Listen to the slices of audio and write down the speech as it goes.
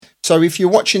So if you're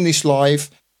watching this live,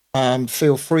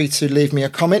 feel free to leave me a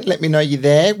comment. Let me know you're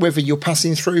there, whether you're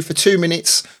passing through for 2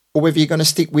 minutes or whether you're going to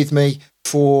stick with me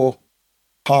for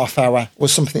half hour or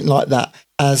something like that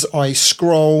as I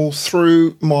scroll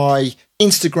through my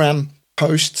Instagram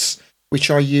posts,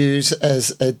 which I use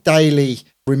as a daily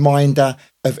reminder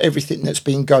of everything that's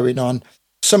been going on.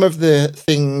 Some of the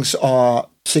things are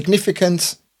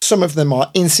significant, some of them are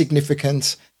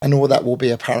insignificant, and all that will be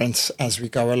apparent as we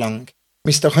go along.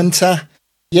 Mr. Hunter,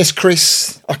 yes,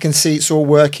 Chris, I can see it's all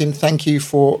working. Thank you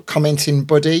for commenting,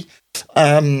 buddy.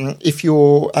 If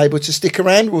you're able to stick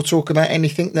around, we'll talk about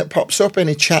anything that pops up,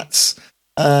 any chats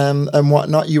and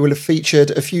whatnot. You will have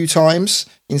featured a few times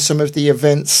in some of the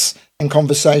events and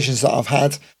conversations that I've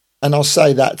had. And I'll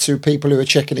say that to people who are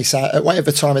checking this out at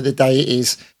whatever time of the day it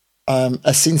is.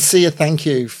 A sincere thank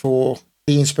you for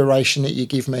the inspiration that you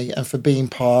give me and for being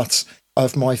part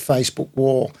of my Facebook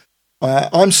wall.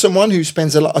 I'm someone who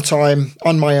spends a lot of time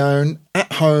on my own,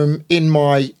 at home, in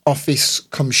my office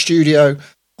come studio.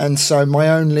 And so my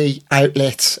only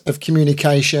outlet of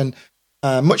communication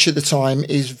much of the time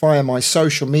is via my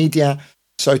social media.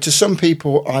 So to some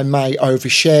people, I may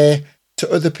overshare.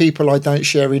 To other people, I don't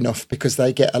share enough because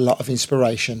they get a lot of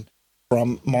inspiration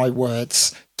from my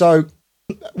words. So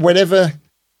whatever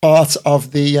part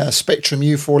of the spectrum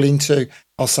you fall into,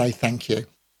 I'll say thank you.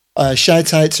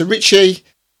 Shout out to Richie.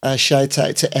 Shout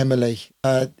out to Emily.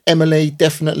 Emily,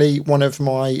 definitely one of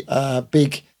my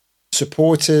big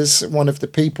supporters, one of the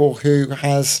people who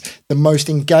has the most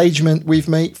engagement with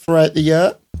me throughout the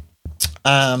year.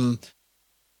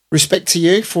 Respect to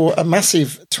you for a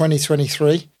massive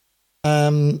 2023.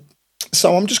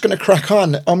 So I'm just going to crack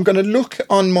on. I'm going to look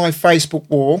on my Facebook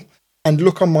wall and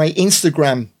look on my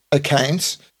Instagram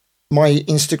account. My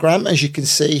Instagram, as you can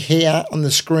see here on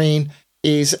the screen,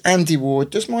 is Andy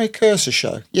Ward. Does my cursor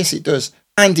show? Yes, it does.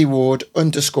 Andy Ward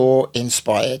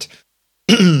 _inspired.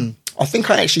 I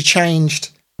think I actually changed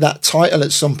that title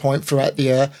at some point throughout the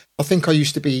year. I think I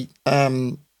used to be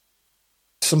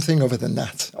something other than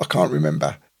that. I can't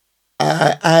remember.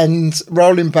 And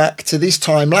rolling back to this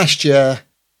time last year,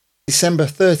 December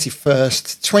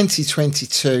 31st,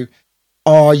 2022,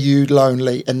 Are You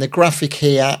Lonely? And the graphic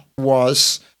here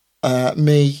was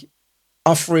me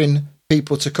offering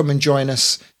people to come and join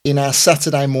us in our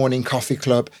Saturday morning coffee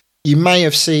club. You may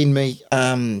have seen me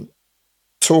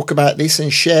talk about this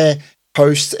and share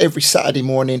posts every Saturday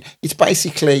morning. It's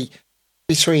basically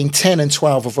between 10 and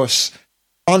 12 of us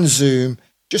on Zoom,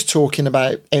 just talking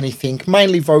about anything,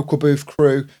 mainly vocal booth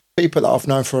crew, people that I've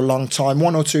known for a long time,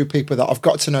 one or two people that I've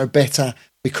got to know better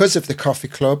because of the coffee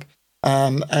club.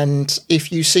 And if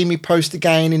you see me post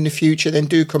again in the future, then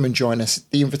do come and join us.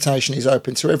 The invitation is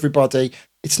open to everybody.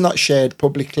 It's not shared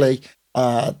publicly.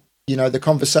 The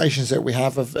conversations that we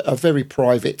have are very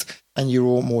private, and you're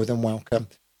all more than welcome.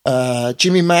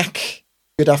 Jimmy Mack,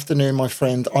 good afternoon, my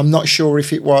friend. I'm not sure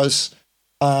if it was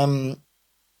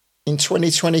in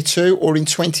 2022 or in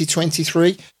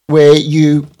 2023 where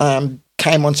you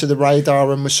came onto the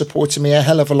radar and was supporting me a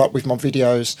hell of a lot with my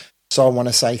videos. So I want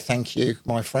to say thank you,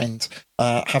 my friend.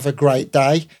 Have a great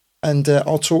day, and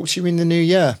I'll talk to you in the new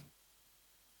year.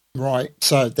 Right,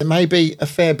 so there may be a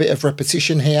fair bit of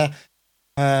repetition here.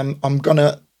 I'm going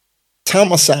to tell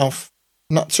myself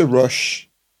not to rush.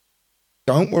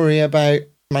 Don't worry about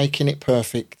making it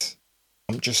perfect.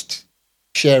 I'm just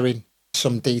sharing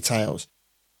some details.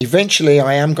 Eventually,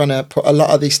 I am going to put a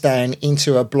lot of this down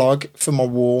into a blog for my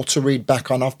wall to read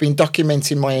back on. I've been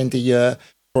documenting my end of year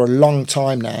for a long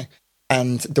time now.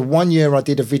 And the 1 year I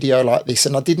did a video like this,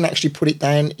 and I didn't actually put it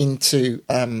down into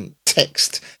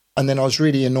text. And then I was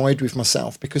really annoyed with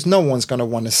myself because no one's going to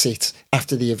want to sit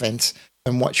after the event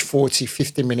and watch 40,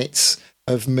 50 minutes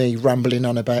of me rambling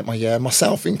on about my year,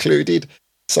 myself included.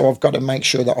 So I've got to make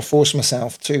sure that I force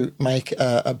myself to make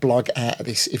a blog out of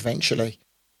this eventually.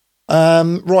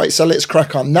 Right, so let's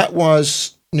crack on. That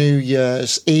was New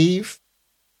Year's Eve,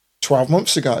 12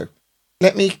 months ago.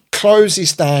 Let me close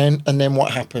this down, and then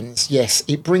what happens? Yes,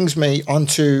 it brings me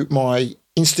onto my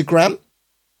Instagram.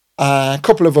 A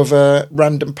couple of other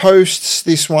random posts.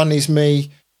 This one is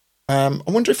me. I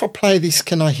wonder if I play this,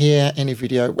 can I hear any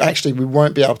video? Actually, we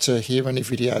won't be able to hear any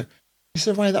video. Is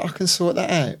there a way that I can sort that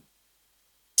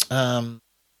out?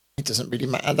 It doesn't really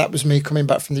matter. That was me coming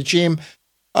back from the gym.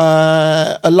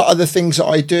 A lot of the things that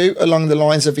I do along the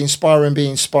lines of inspire and be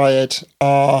inspired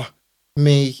are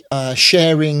me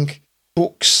sharing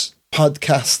books,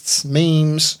 podcasts,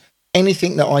 memes,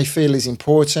 anything that I feel is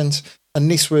important. And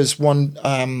this was one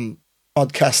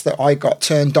podcast that I got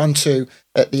turned onto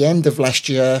at the end of last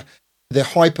year, the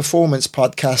High Performance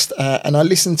podcast. And I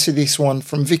listened to this one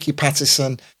from Vicky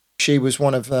Patterson. She was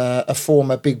one of a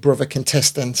former Big Brother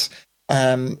contestant.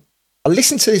 I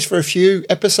listened to this for a few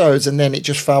episodes and then it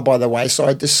just fell by the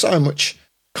wayside. There's so much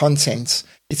content.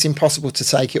 It's impossible to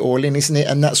take it all in, isn't it?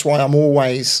 And that's why I'm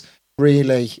always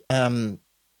really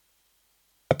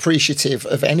appreciative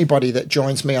of anybody that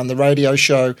joins me on the radio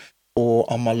show or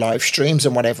on my live streams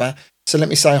and whatever. So let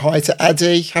me say hi to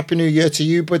Addy. Happy New Year to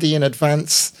you, buddy, in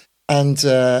advance. And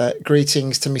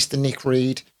greetings to Mr. Nick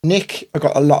Reed. Nick, I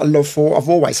got a lot of love for. I've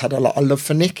always had a lot of love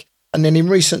for Nick. And then in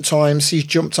recent times, he's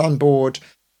jumped on board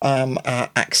our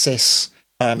Access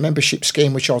membership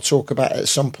scheme, which I'll talk about at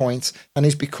some point. And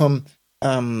he's become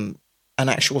an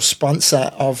actual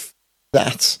sponsor of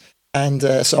that. And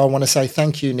so I want to say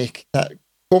thank you, Nick. That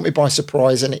caught me by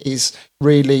surprise and it is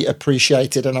really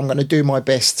appreciated. And I'm going to do my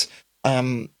best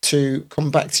to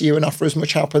come back to you and offer as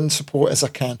much help and support as I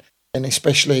can. And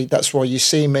especially that's why you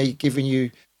see me giving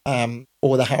you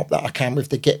all the help that I can with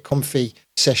the Get Comfy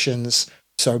sessions.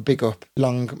 So big up,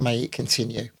 long may it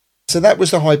continue. So that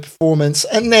was the high performance.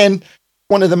 And then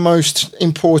one of the most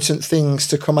important things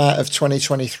to come out of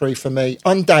 2023 for me,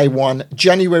 on day one,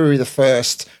 January the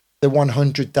 1st, the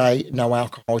 100-day no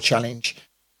alcohol challenge.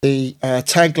 The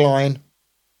tagline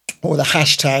or the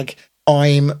hashtag,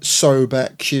 I'm sober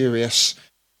curious.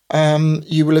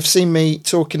 You will have seen me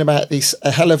talking about this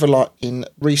a hell of a lot in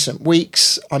recent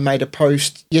weeks. I made a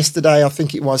post yesterday, I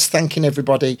think it was, thanking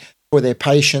everybody for their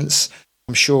patience.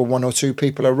 I'm sure one or two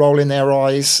people are rolling their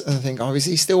eyes and think, oh, is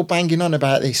he still banging on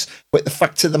about this? But the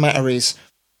fact of the matter is,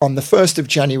 on the 1st of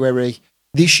January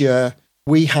this year,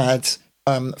 we had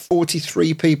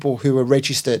 43 people who were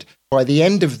registered. By the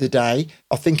end of the day,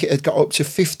 I think it had got up to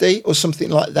 50 or something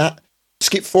like that.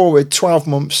 Skip forward 12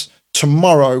 months,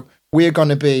 tomorrow, we're going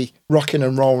to be rocking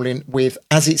and rolling with,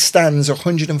 as it stands,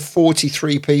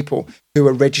 143 people who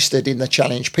are registered in the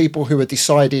challenge, people who have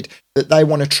decided that they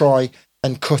want to try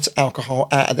and cut alcohol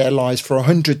out of their lives for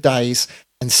 100 days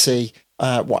and see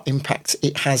what impact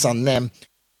it has on them.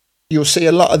 You'll see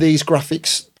a lot of these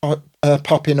graphics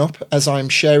popping up as I'm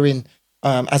sharing,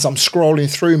 as I'm scrolling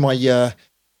through my year.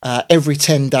 Every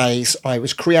 10 days, I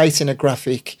was creating a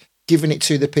graphic, giving it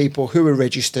to the people who were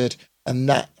registered, and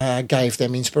that gave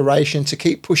them inspiration to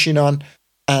keep pushing on.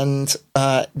 And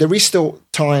there is still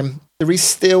time. There is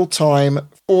still time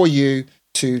for you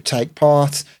to take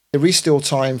part. There is still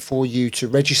time for you to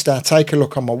register. Take a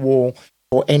look on my wall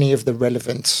for any of the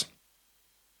relevant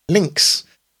links.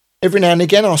 Every now and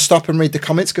again, I'll stop and read the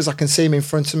comments because I can see them in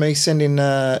front of me, sending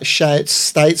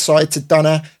shouts stateside to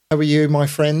Donna. How are you, my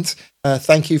friend?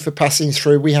 Thank you for passing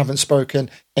through. We haven't spoken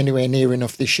anywhere near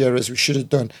enough this year as we should have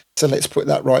done. So let's put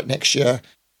that right next year.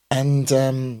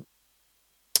 And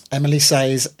Emily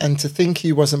says, and to think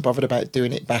you wasn't bothered about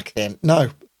doing it back then.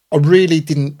 No, I really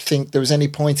didn't think there was any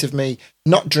point of me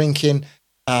not drinking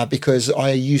because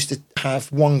I used to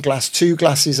have 1 glass, 2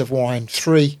 glasses of wine,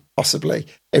 3 possibly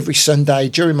every Sunday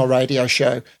during my radio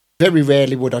show. Very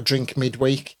rarely would I drink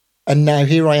midweek. And now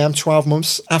here I am 12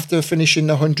 months after finishing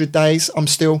the 100 days. I'm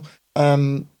still,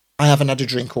 I haven't had a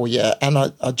drink all year. And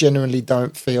I genuinely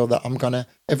don't feel that I'm going to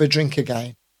ever drink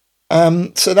again.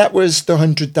 So that was the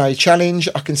 100-day challenge.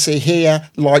 I can see here,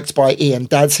 liked by Ian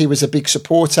Dads. He was a big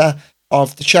supporter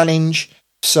of the challenge.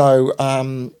 So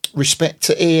respect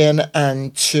to Ian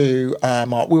and to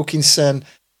Mark Wilkinson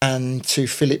and to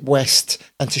Philip West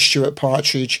and to Stuart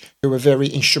Partridge, who were very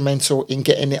instrumental in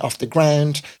getting it off the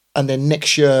ground. And then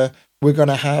next year, we're going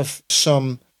to have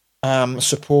some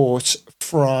support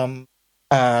from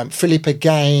Philip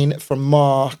again, from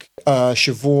Mark,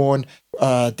 Siobhan,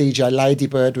 DJ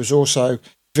Ladybird was also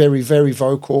very, very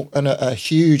vocal and a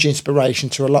huge inspiration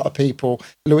to a lot of people.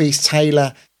 Louise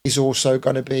Taylor is also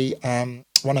going to be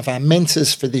one of our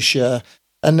mentors for this year.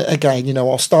 And again, you know,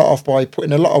 I'll start off by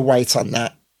putting a lot of weight on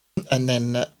that, and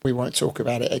then we won't talk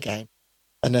about it again.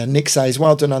 And Nick says,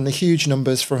 well done on the huge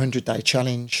numbers for 100-day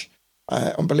challenge.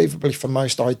 Unbelievably, for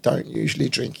most, I don't usually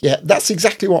drink. Yeah, that's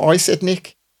exactly what I said,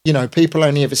 Nick. You know, people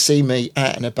only ever see me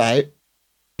out and about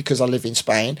because I live in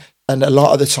Spain. And a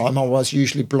lot of the time I was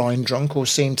usually blind drunk or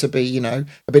seemed to be, you know,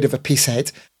 a bit of a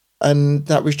pisshead. And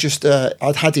that was just,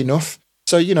 I'd had enough.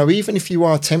 So, you know, even if you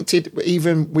are tempted,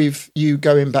 even with you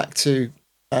going back to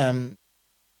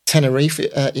Tenerife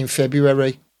in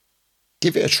February,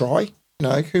 give it a try. You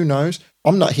know, who knows?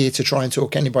 I'm not here to try and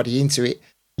talk anybody into it.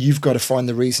 You've got to find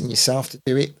the reason yourself to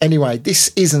do it. Anyway,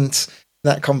 this isn't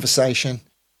that conversation.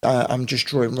 I'm just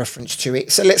drawing reference to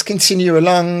it. So let's continue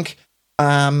along.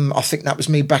 I think that was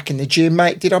me back in the gym,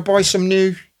 mate. Did I buy some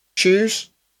new shoes?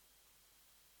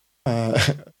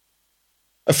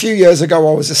 A few years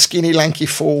ago, I was a skinny, lanky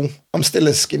fool. I'm still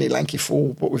a skinny, lanky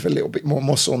fool, but with a little bit more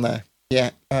muscle now.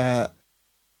 Yeah.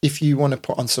 if you want to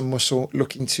put on some muscle,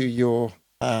 look into your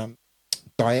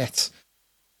diet.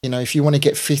 You know, if you want to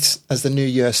get fit as the new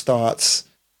year starts,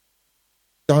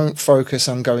 don't focus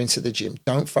on going to the gym.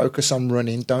 Don't focus on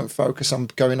running. Don't focus on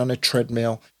going on a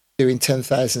treadmill, doing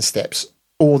 10,000 steps.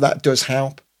 All that does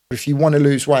help. But if you want to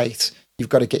lose weight, you've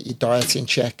got to get your diet in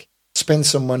check. Spend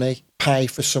some money, pay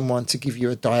for someone to give you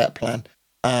a diet plan.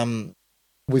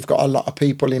 We've got a lot of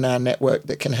people in our network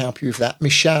that can help you with that,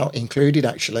 Michelle included,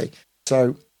 actually.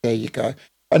 So there you go.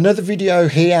 Another video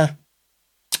here.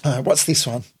 What's this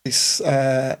one?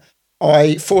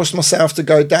 I forced myself to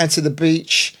go down to the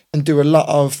beach and do a lot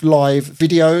of live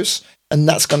videos, and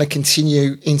that's going to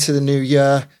continue into the new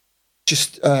year.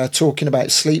 Just talking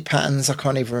about sleep patterns. I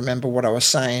can't even remember what I was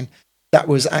saying. That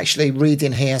was actually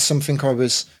reading here something I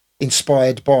was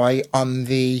inspired by on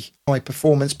the High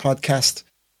Performance podcast.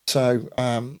 So,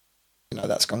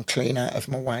 that's gone clean out of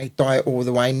my way. Diet all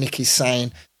the way. Nick is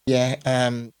saying,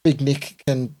 Big Nick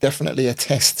can definitely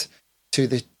attest to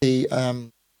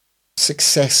the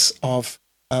success of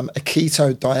a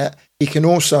keto diet. He can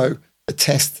also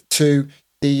attest to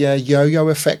the yo-yo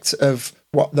effect of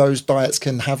what those diets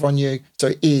can have on you. So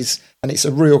it is, and it's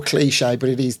a real cliche, but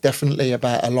it is definitely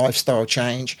about a lifestyle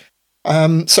change.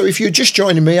 So if you're just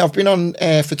joining me, I've been on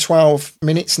air for 12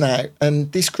 minutes now,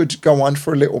 and this could go on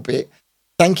for a little bit.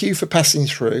 Thank you for passing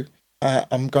through.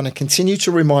 I'm going to continue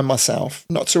to remind myself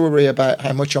not to worry about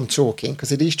how much I'm talking,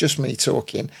 because it is just me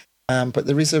talking, but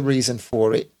there is a reason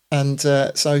for it. And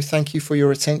so thank you for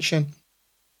your attention.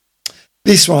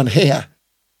 This one here.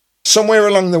 Somewhere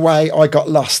along the way, I got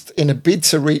lost. In a bid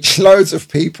to reach loads of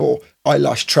people, I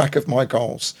lost track of my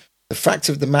goals. The fact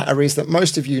of the matter is that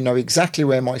most of you know exactly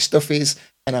where my stuff is,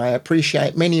 and I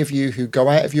appreciate many of you who go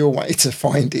out of your way to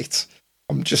find it.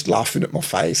 I'm just laughing at my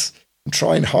face. I'm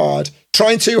trying hard.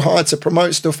 Trying too hard to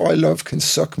promote stuff I love can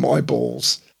suck my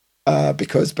balls.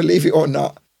 Because believe it or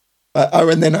not,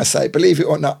 and then I say, believe it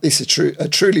or not, this is a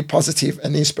truly positive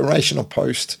and inspirational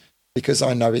post, because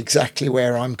I know exactly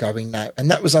where I'm going now.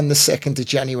 And that was on the 2nd of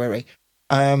January.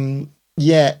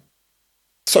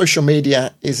 Social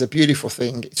media is a beautiful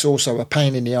thing. It's also a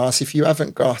pain in the arse if you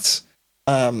haven't got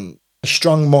a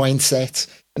strong mindset,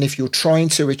 and if you're trying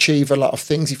to achieve a lot of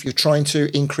things, if you're trying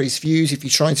to increase views, if you're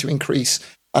trying to increase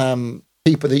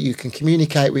people that you can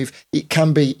communicate with, it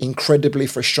can be incredibly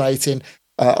frustrating.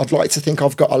 I'd like to think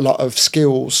I've got a lot of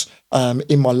skills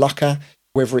in my locker,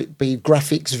 whether it be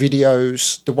graphics,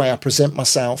 videos, the way I present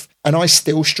myself, and I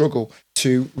still struggle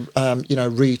to,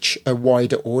 reach a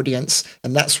wider audience.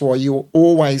 And that's why you'll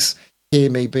always hear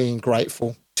me being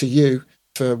grateful to you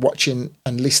for watching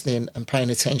and listening and paying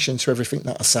attention to everything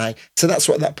that I say. So that's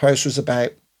what that post was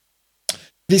about.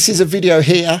 This is a video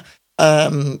here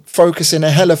focusing a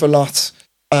hell of a lot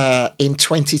in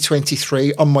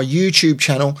 2023 on my YouTube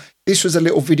channel. This was a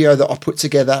little video that I put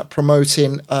together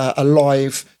promoting a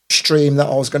live stream that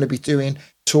I was going to be doing,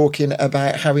 talking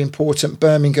about how important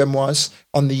Birmingham was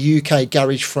on the UK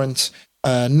garage front.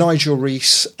 Nigel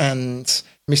Reese and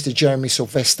Mr. Jeremy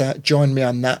Sylvester joined me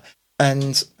on that.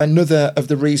 And another of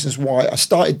the reasons why I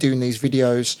started doing these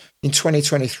videos in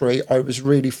 2023, I was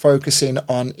really focusing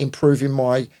on improving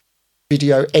my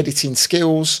video editing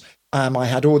skills. I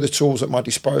had all the tools at my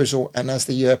disposal, and as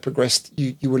the year progressed,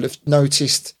 you will have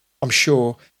noticed, I'm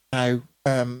sure, how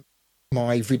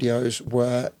my videos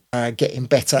were getting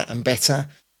better and better.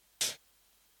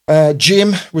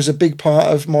 Gym was a big part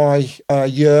of my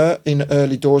year in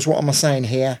early doors. What am I saying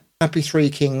here? Happy Three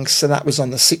Kings. So that was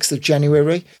on the 6th of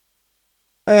January.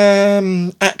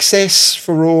 Access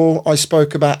for all. I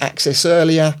spoke about Access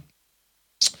earlier.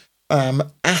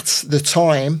 At the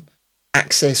time,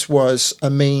 Access was a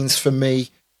means for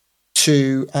me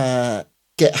to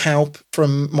get help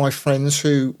from my friends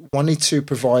who wanted to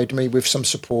provide me with some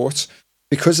support.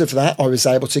 Because of that, I was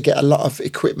able to get a lot of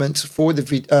equipment for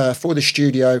the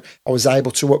studio. I was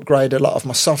able to upgrade a lot of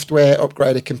my software,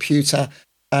 upgrade a computer.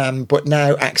 But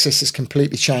now Access has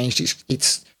completely changed.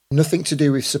 It's nothing to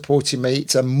do with supporting me.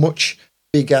 It's a much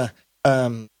bigger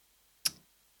event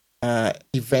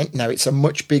now. It's a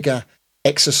much bigger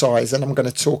exercise, and I'm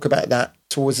going to talk about that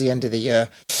towards the end of the year.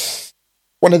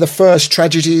 One of the first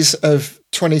tragedies of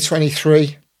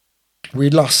 2023, we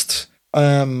lost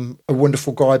a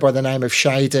wonderful guy by the name of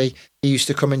Shady. He used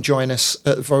to come and join us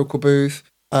at the vocal booth.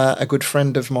 A good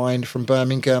friend of mine from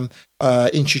Birmingham,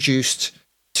 introduced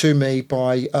to me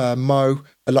by Mo.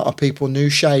 A lot of people knew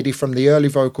Shady from the early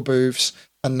vocal booths,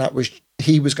 and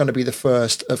he was going to be the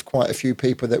first of quite a few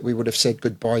people that we would have said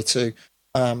goodbye to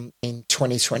in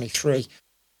 2023.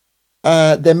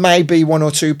 There may be one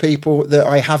or two people that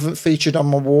I haven't featured on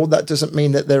my wall. That doesn't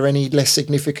mean that they're any less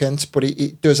significant, but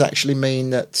it does actually mean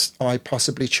that I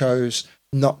possibly chose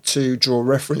not to draw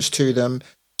reference to them.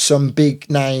 Some big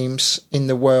names in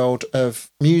the world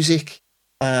of music,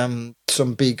 some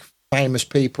big famous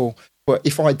people. But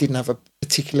if I didn't have a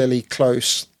particularly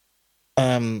close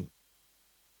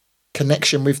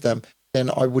connection with them,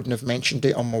 then I wouldn't have mentioned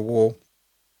it on my wall.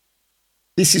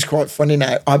 This is quite funny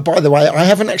now. By the way, I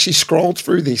haven't actually scrolled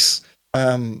through this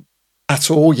at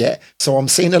all yet, so I'm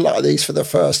seeing a lot of these for the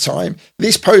first time.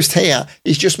 This post here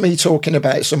is just me talking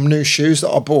about some new shoes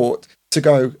that I bought to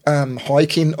go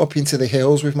hiking up into the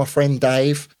hills with my friend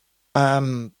Dave.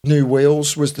 New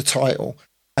Wheels was the title.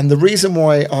 And the reason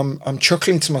why I'm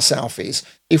chuckling to myself is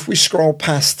if we scroll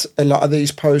past a lot of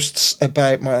these posts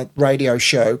about my radio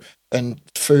show and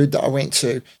food that I went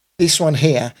to, this one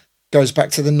here goes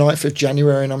back to the 9th of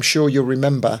January, and I'm sure you'll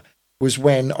remember was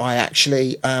when I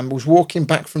actually was walking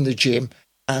back from the gym,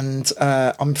 and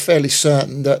I'm fairly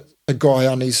certain that a guy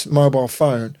on his mobile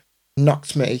phone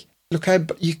knocked me. Look, I'm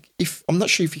not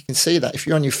sure if you can see that. If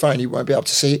you're on your phone, you won't be able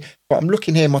to see it. But I'm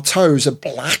looking here, my toes are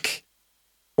black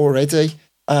already.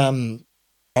 I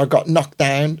got knocked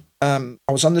down. I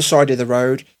was on the side of the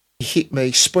road. He hit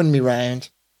me, spun me round,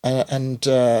 and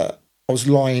I was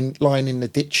lying in the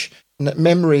ditch. And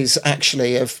memories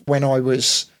actually of when I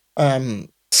was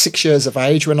 6 years of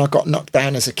age, when I got knocked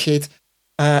down as a kid,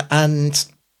 and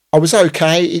I was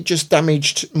okay. It just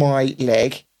damaged my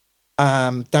leg,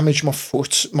 damaged my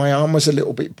foot. My arm was a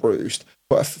little bit bruised.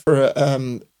 But for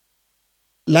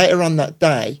later on that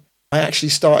day, I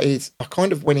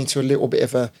kind of went into a little bit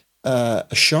of a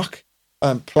shock,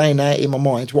 playing out in my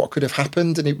mind what could have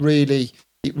happened, and it really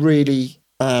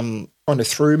kind of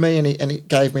threw me, and it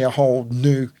gave me a whole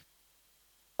new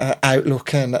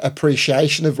outlook and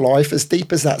appreciation of life. As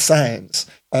deep as that sounds,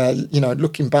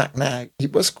 looking back now,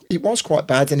 it was quite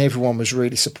bad, and everyone was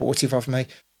really supportive of me,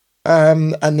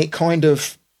 and it kind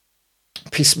of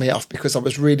pissed me off because I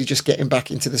was really just getting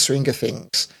back into the swing of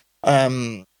things.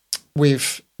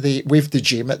 With the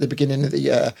gym at the beginning of the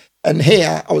year, and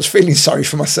here I was feeling sorry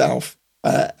for myself.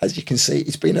 As you can see,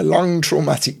 it's been a long,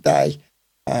 traumatic day.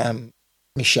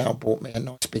 Michelle bought me a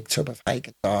nice big tub of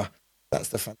Haagen-Dazs. That's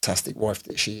the fantastic wife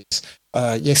that she is.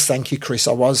 Yes, thank you, Chris.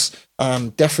 I was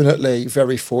definitely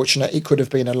very fortunate. It could have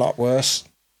been a lot worse.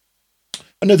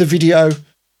 Another video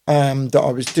that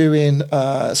I was doing,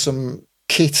 some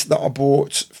kit that I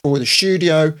bought for the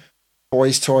studio.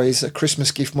 Boys' toys,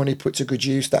 Christmas gift money put to good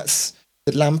use. That's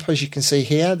the lamp, as you can see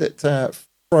here, that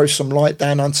throws some light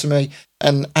down onto me.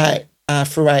 And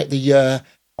throughout the year,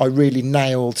 I really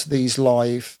nailed these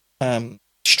live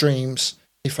streams,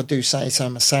 if I do say so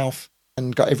myself,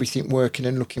 and got everything working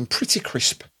and looking pretty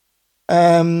crisp.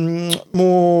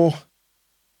 More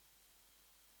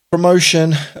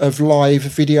promotion of live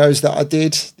videos that I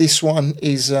did. This one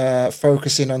is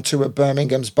focusing on two of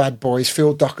Birmingham's bad boys,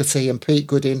 Phil Doherty and Pete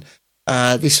Gooding.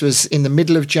 This was in the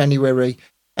middle of January,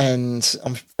 and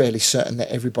I'm fairly certain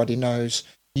that everybody knows.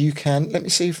 You can, let me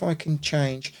see if I can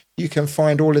change. You can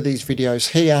find all of these videos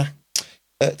here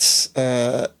at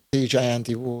DJ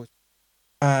Andy Ward.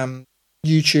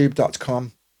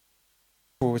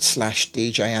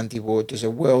 YouTube.com/DJ Andy Ward. There's a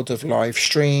world of live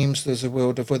streams. There's a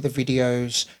world of other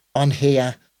videos on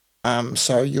here.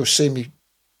 So you'll see me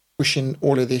pushing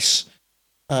all of this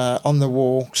on the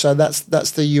wall. So that's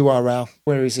the URL.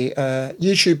 Where is it?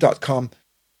 YouTube.com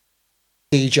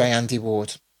DJ Andy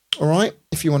Ward. All right,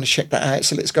 if you want to check that out.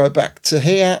 So let's go back to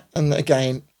here, and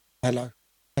again, hello,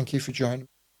 thank you for joining.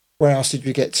 Where else did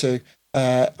we get to?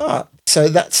 So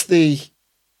that's the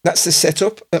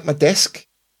setup at my desk.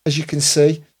 As you can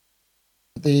see,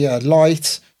 the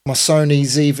light, my Sony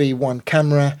ZV-1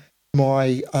 camera,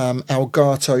 my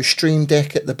Elgato Stream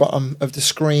Deck at the bottom of the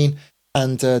screen,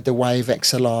 and the Wave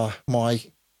XLR, my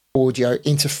audio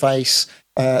interface.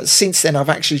 Since then, I've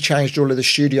actually changed all of the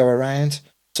studio around,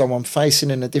 so I'm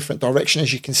facing in a different direction.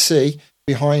 As you can see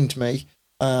behind me,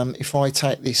 if I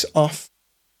take this off,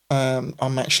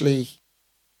 I'm actually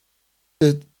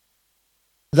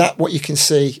what you can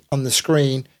see on the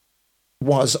screen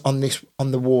was on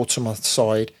the wall to my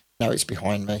side. Now it's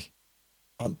behind me.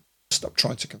 I'll stop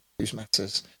trying to confuse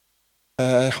matters.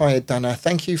 Hi, Dana.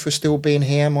 Thank you for still being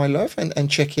here, my love,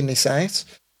 and checking this out.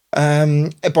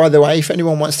 By the way, if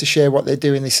anyone wants to share what they're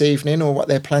doing this evening or what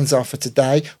their plans are for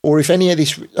today, or if any of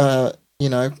this,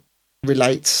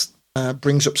 relates,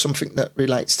 brings up something that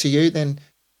relates to you, then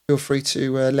feel free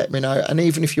to let me know. And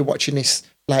even if you're watching this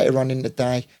later on in the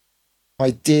day,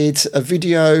 I did a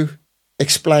video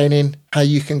explaining how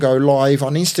you can go live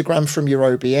on Instagram from your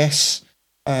OBS,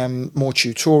 more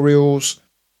tutorials,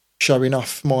 showing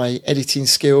off my editing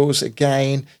skills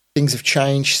again. Things have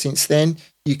changed since then.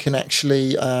 You can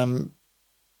actually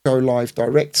go live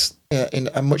direct in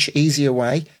a much easier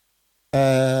way.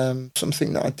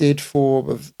 Something that I did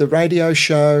for the radio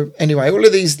show. Anyway, all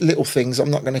of these little things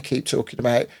I'm not going to keep talking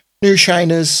about. New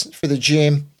Shaners for the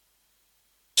gym.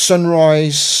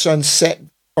 Sunrise, sunset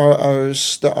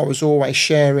photos that I was always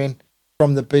sharing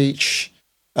from the beach.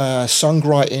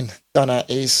 Songwriting, Donna,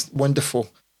 is wonderful.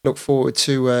 Look forward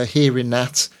to hearing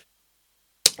that.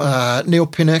 Neil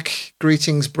Pinnock,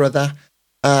 greetings, brother.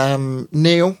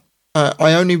 Neil,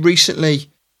 I only recently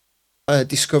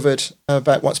discovered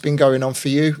about what's been going on for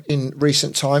you in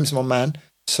recent times, my man.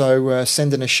 So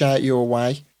sending a shout your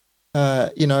way.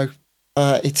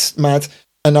 It's mad.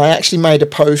 And I actually made a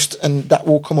post, and that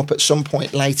will come up at some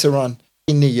point later on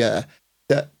in the year,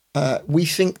 that we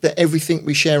think that everything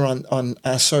we share on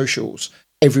our socials,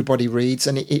 everybody reads,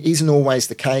 and it isn't always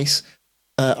the case.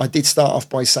 I did start off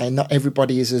by saying not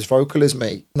everybody is as vocal as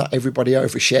me. Not everybody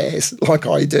overshares like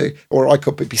I do, or I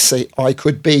could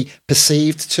be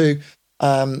perceived to.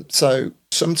 So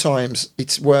sometimes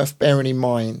it's worth bearing in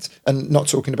mind, and not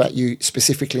talking about you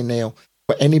specifically, Neil,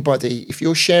 but anybody, if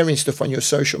you're sharing stuff on your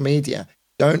social media,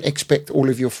 don't expect all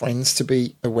of your friends to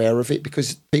be aware of it,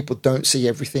 because people don't see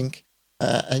everything.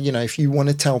 And, if you want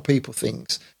to tell people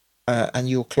things and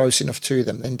you're close enough to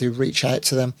them, then do reach out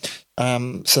to them.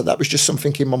 So that was just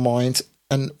something in my mind.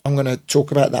 And I'm going to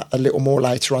talk about that a little more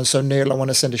later on. So, Neil, I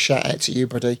want to send a shout out to you,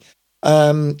 buddy.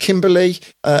 Kimberly,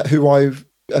 who I've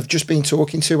just been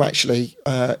talking to, actually,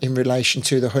 in relation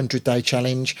to the 100-day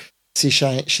challenge.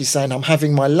 She's saying, I'm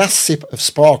having my last sip of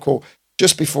sparkle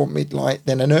just before midnight,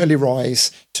 then an early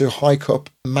rise to hike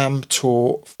up Mam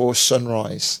Tor for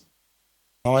sunrise.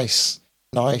 Nice.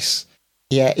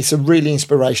 Yeah, it's a really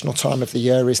inspirational time of the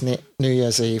year, isn't it? New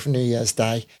Year's Eve, New Year's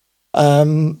Day.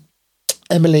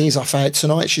 Emily's off out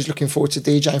tonight. She's looking forward to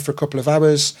DJing for a couple of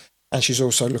hours, and she's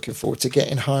also looking forward to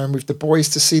getting home with the boys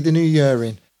to see the new year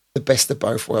in. The best of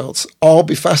both worlds. I'll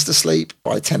be fast asleep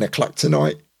by 10 o'clock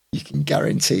tonight. You can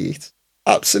guarantee it.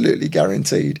 Absolutely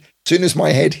guaranteed. As soon as my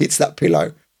head hits that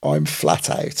pillow, I'm flat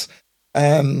out.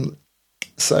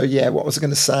 So, yeah, what was I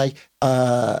going to say?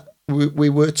 We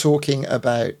were talking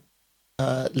about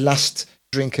last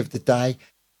drink of the day.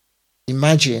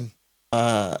 Imagine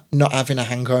not having a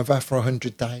hangover for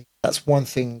 100 days. That's one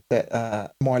thing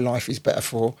that my life is better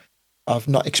for. I've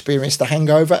not experienced a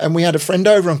hangover. And we had a friend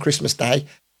over on Christmas Day,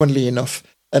 funnily enough,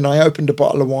 and I opened a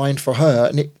bottle of wine for her,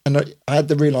 and I had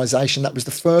the realisation that was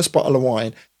the first bottle of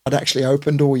wine I'd actually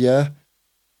opened all year.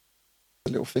 A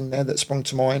little thing there that sprung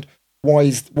to mind. What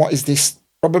is this?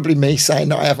 Probably me saying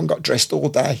that I haven't got dressed all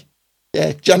day.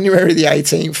 Yeah, January the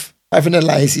 18th, having a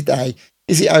lazy day.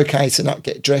 Is it okay to not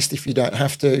get dressed if you don't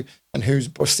have to? And who's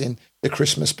busting the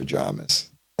Christmas pyjamas?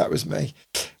 That was me.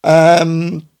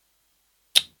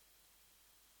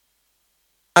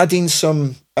 Adding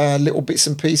some little bits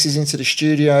and pieces into the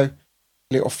studio.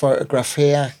 Little photograph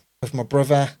here of my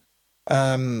brother.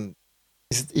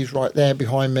 He's right there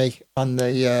behind me on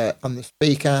the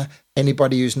speaker.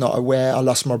 Anybody who's not aware, I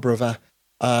lost my brother.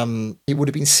 It would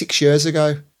have been 6 years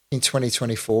ago in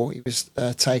 2024. He was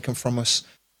taken from us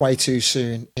way too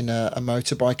soon in a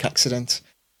motorbike accident.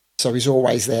 So he's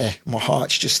always there. My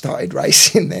heart's just started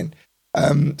racing then.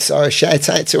 So a shout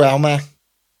out to Alma.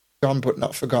 Gone but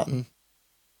not forgotten.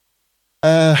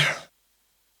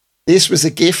 This was a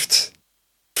gift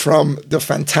from the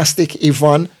fantastic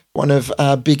Yvonne, one of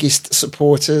our biggest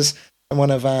supporters and one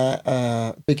of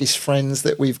our biggest friends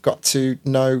that we've got to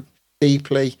know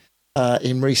deeply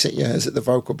in recent years at the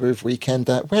Vocal Booth weekend.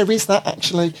 Where is that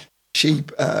actually? She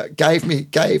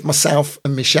gave myself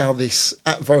and Michelle this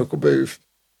at Vocal Booth.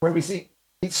 Where is it?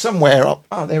 It's somewhere up.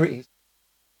 Oh, there it is.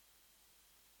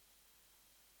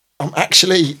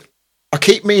 I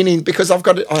keep meaning, because I've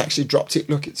got it, I actually dropped it.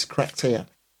 Look, it's cracked here.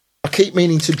 I keep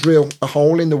meaning to drill a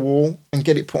hole in the wall and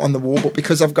get it put on the wall, but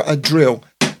because I've got a drill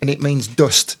and it means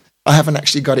dust, I haven't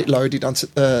actually got it loaded onto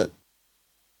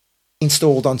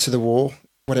installed onto the wall,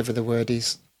 whatever the word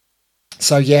is.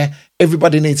 So yeah,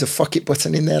 everybody needs a fuck it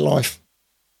button in their life.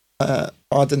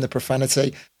 Pardon the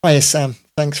profanity. Hiya Sam,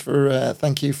 thank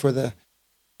you for the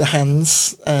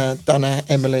hands. Donna,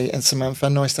 Emily and Samantha,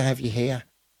 nice to have you here.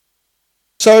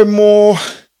 So more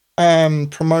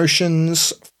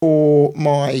promotions for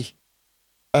my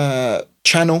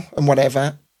channel and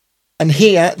whatever. And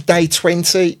here, day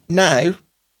 20 now,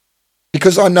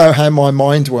 because I know how my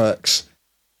mind works,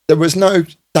 there was no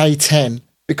day 10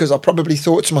 because I probably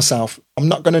thought to myself, I'm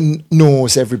not going to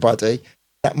nause everybody.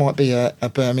 That might be a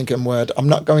Birmingham word. I'm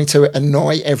not going to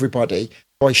annoy everybody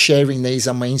by sharing these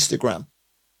on my Instagram.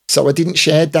 So I didn't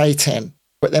share day 10.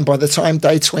 But then by the time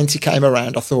day 20 came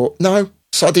around, I thought, no,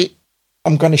 sod it.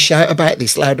 I'm going to shout about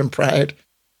this loud and proud.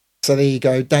 So there you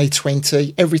go, day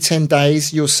 20. Every 10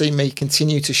 days, you'll see me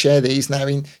continue to share these now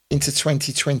into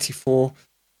 2024.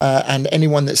 And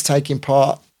anyone that's taking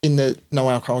part in the No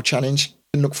Alcohol Challenge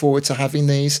can look forward to having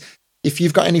these. If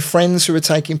you've got any friends who are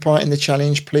taking part in the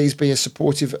challenge, please be as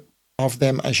supportive of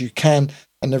them as you can.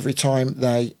 And every time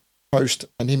they post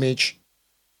an image,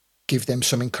 give them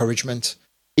some encouragement.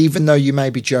 Even though you may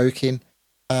be joking,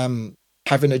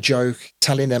 having a joke,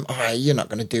 telling them, oh, you're not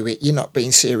going to do it. You're not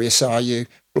being serious, are you?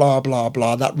 Blah, blah,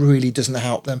 blah. That really doesn't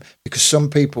help them, because some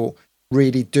people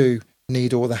really do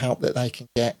need all the help that they can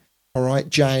get. All right,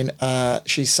 Jane,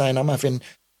 she's saying, I'm having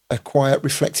a quiet,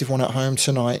 reflective one at home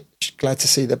tonight. Glad to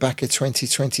see the back of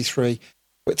 2023,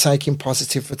 but taking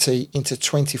positivity into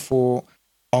 24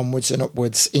 onwards and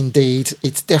upwards. Indeed,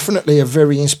 it's definitely a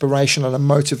very inspirational and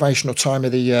motivational time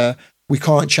of the year. We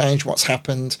can't change what's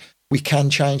happened. We can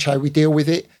change how we deal with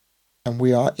it, and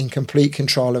we are in complete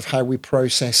control of how we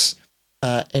process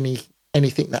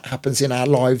anything that happens in our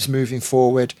lives moving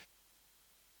forward.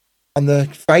 On the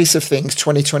face of things,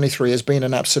 2023 has been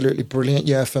an absolutely brilliant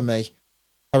year for me.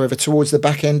 However, towards the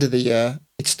back end of the year,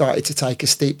 it started to take a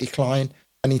steep decline.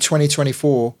 And in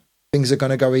 2024, things are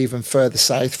going to go even further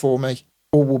south for me.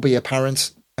 All will be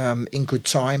apparent in good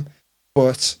time.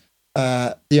 But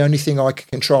the only thing I can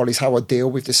control is how I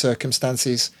deal with the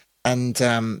circumstances. And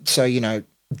so, you know,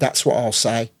 that's what I'll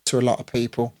say to a lot of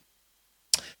people.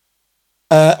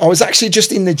 I was actually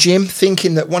just in the gym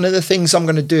thinking that one of the things I'm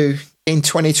going to do in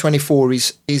 2024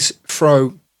 is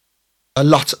throw a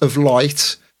lot of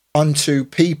light onto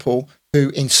people who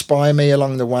inspire me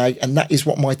along the way. And that is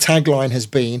what my tagline has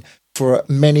been for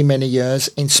many, many years: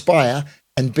 inspire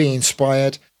and be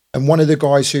inspired. And one of the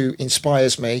guys who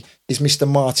inspires me is Mr.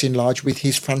 Martin Lodge with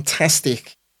his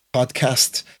fantastic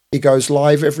podcast. He goes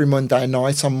live every Monday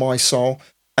night on My Soul,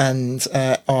 and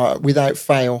without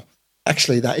fail,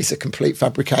 actually, that is a complete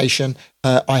fabrication.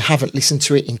 I haven't listened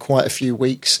to it in quite a few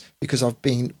weeks because I've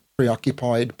been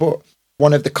preoccupied. But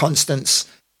one of the constants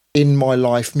in my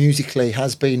life musically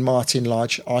has been Martin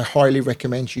Lodge. I highly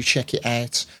recommend you check it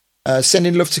out.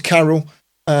 Sending love to Carol.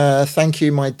 Thank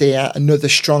you, my dear. Another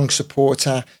strong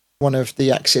supporter, one of the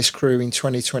Access crew in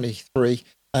 2023.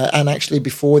 And actually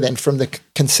before then, from the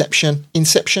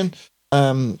inception.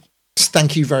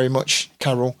 Thank you very much,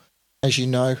 Carol. As you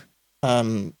know,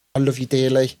 I love you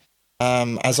dearly,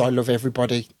 as I love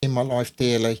everybody in my life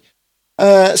dearly.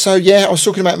 So yeah, I was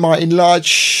talking about Martin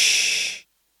Lodge.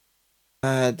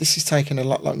 This is taking a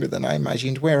lot longer than I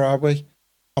imagined. Where are we?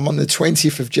 I'm on the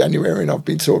 20th of January and I've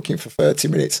been talking for 30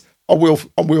 minutes. I will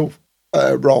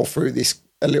roll through this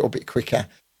a little bit quicker.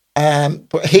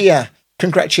 But here,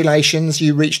 congratulations,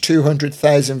 you reached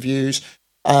 200,000 views.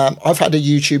 I've had a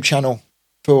YouTube channel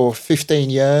for 15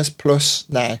 years plus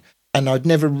now, and I'd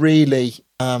never really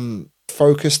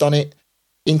focused on it.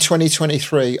 In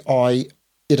 2023, I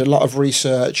did a lot of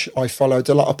research. I followed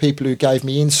a lot of people who gave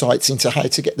me insights into how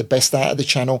to get the best out of the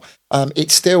channel.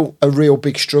 It's still a real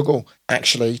big struggle,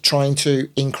 actually, trying to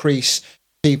increase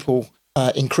the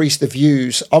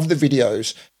views of the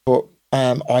videos. But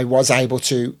I was able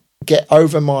to get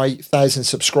over my 1,000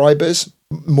 subscribers.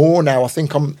 More now. I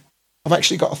think I've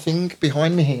actually got a thing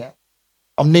behind me here.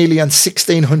 I'm nearly on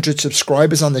 1,600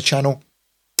 subscribers on the channel.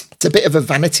 It's a bit of a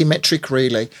vanity metric,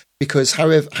 really, because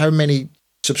how many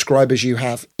subscribers you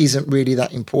have isn't really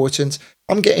that important.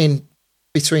 I'm getting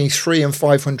between 300 and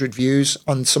 500 views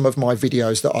on some of my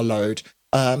videos that I load.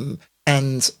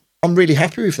 And I'm really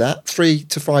happy with that. 300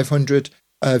 to 500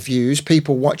 views.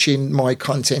 People watching my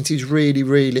content is really,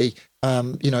 really,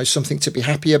 something to be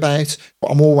happy about.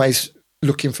 But I'm always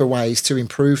looking for ways to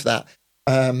improve that.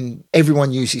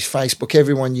 Everyone uses Facebook.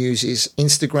 Everyone uses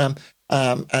Instagram.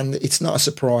 And it's not a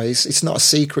surprise. It's not a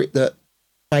secret that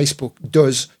Facebook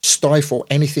does stifle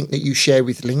anything that you share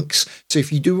with links. So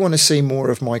if you do want to see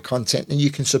more of my content, then you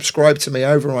can subscribe to me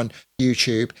over on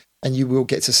YouTube and you will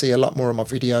get to see a lot more of my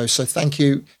videos. So thank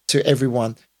you to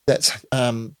everyone that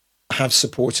have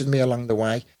supported me along the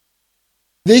way.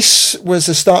 This was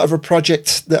the start of a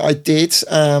project that I did.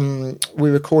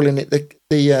 We were calling it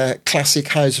the Classic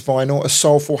House Vinyl, a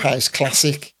Soulful House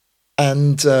Classic.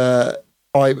 And I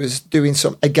was doing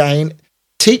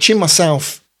teaching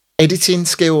myself editing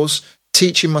skills,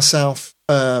 teaching myself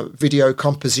video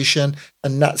composition,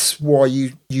 and that's why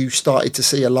you started to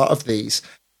see a lot of these.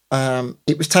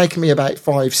 It was taking me about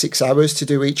 5-6 hours to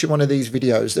do each one of these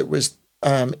videos that was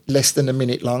less than a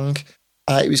minute long.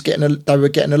 They were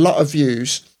getting a lot of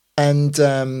views, and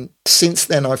since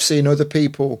then I've seen other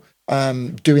people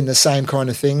doing the same kind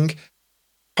of thing.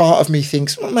 part of me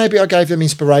thinks, well, maybe I gave them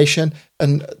inspiration.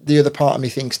 And the other part of me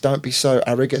thinks, don't be so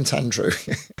arrogant, Andrew.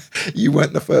 You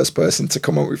weren't the first person to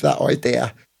come up with that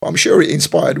idea. But I'm sure it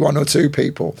inspired one or two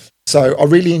people. So I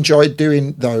really enjoyed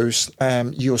doing those.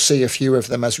 You'll see a few of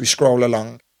them as we scroll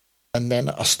along. And then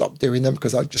I stopped doing them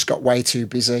because I just got way too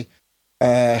busy.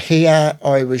 Here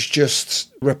I was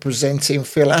just representing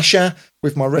Phil Asher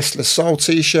with my Restless Soul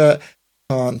t-shirt.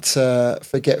 Can't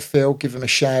forget Phil, give him a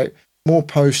shout. More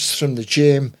posts from the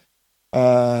gym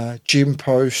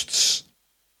posts.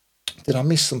 Did I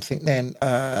miss something then?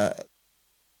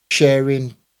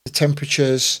 Sharing the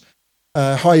temperatures.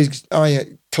 Hi,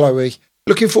 Chloe.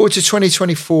 Looking forward to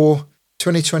 2024.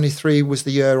 2023 was the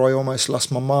year I almost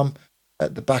lost my mum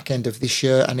at the back end of this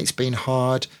year, and it's been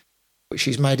hard. But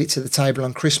she's made it to the table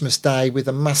on Christmas Day with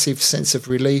a massive sense of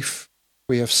relief.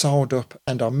 We have sold up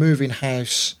and are moving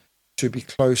house to be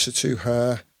closer to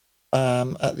her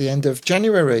at the end of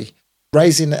January,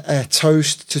 raising a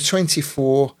toast to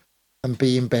 24 and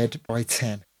be in bed by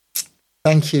 10.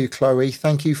 Thank you, Chloe.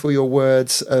 Thank you for your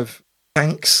words of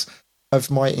thanks of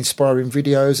my inspiring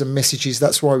videos and messages.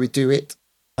 That's why we do it.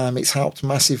 It's helped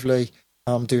massively.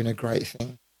 I'm doing a great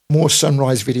thing. More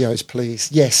sunrise videos, please.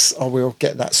 Yes, I will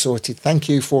get that sorted. Thank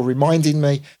you for reminding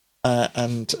me.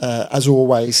 And as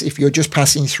always, if you're just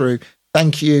passing through,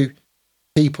 thank you,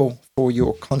 people, for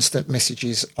your constant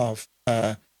messages of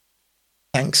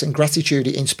thanks and gratitude.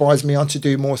 It inspires me on to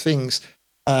do more things.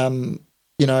 I'm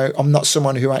not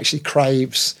someone who actually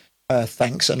craves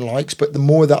thanks and likes, but the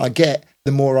more that I get,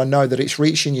 the more I know that it's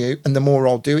reaching you and the more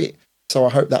I'll do it. So I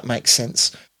hope that makes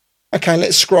sense. Okay,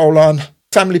 let's scroll on.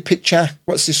 Family picture.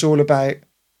 What's this all about?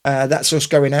 That's us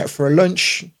going out for a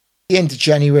lunch. The end of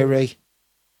January.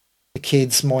 The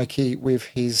kids, Mikey with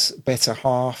his better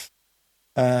half.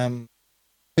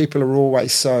 People are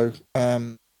always so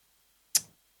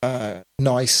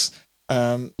nice.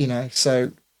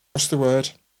 So what's the word?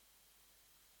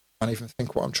 I can't even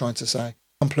think what I'm trying to say.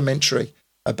 Complimentary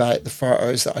about the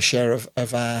photos that I share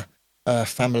of our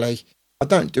family. I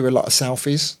don't do a lot of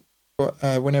selfies, but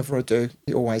whenever I do,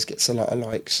 it always gets a lot of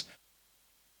likes.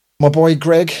 My boy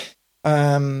Greg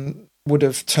would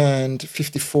have turned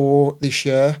 54 this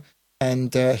year,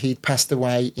 and he'd passed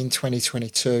away in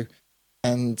 2022.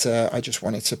 And I just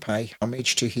wanted to pay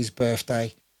homage to his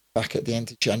birthday back at the end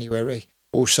of January.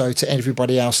 Also to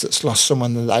everybody else that's lost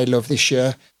someone that they love this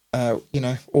year.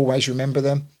 Always remember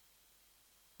them.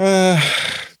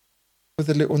 With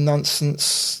the little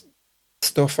nonsense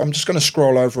stuff, I'm just going to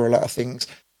scroll over a lot of things.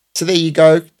 So there you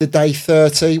go, the day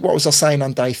 30. What was I saying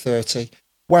on day 30?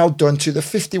 Well done to the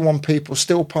 51 people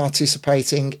still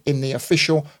participating in the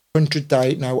official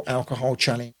 100-day no alcohol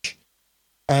challenge.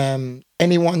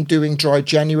 Anyone doing dry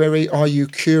January, are you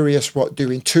curious what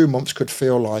doing 2 months could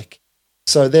feel like?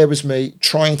 So there was me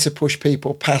trying to push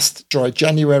people past dry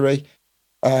January,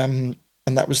 and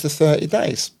that was the 30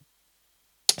 days.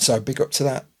 So big up to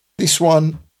that. This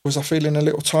one, was I feeling a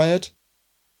little tired?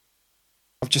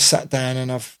 I've just sat down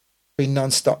and I've been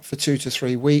non-stop for 2 to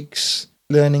 3 weeks,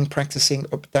 learning, practicing,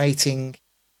 updating.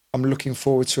 I'm looking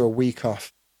forward to a week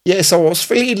off. Yeah, so I was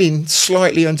feeling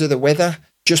slightly under the weather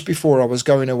just before I was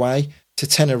going away to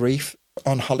Tenerife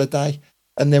on holiday.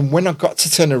 And then when I got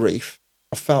to Tenerife,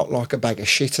 I felt like a bag of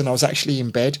shit, and I was actually in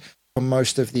bed for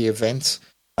most of the event.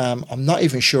 I'm not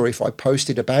even sure if I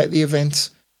posted about the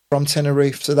event from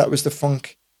Tenerife. So that was the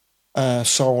Funk,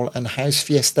 Soul and House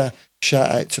Fiesta. Shout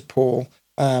out to Paul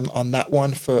on that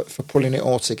one for pulling it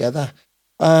all together.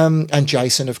 And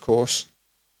Jason, of course.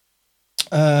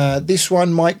 This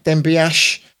one, Mike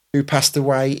Dembiash, who passed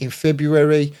away in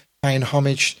February, paying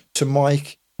homage to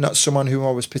Mike, not someone who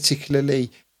I was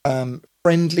particularly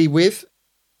friendly with,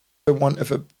 for want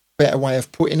of a better way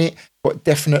of putting it, but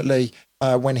definitely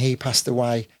when he passed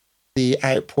away, the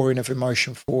outpouring of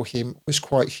emotion for him was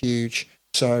quite huge.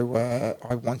 So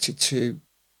I wanted to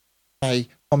pay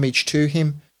homage to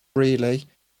him, really.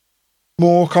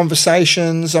 More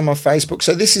conversations on my Facebook.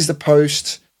 So this is the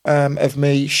post of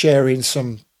me sharing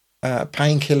some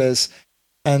painkillers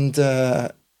and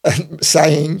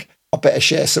saying I better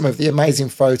share some of the amazing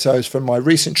photos from my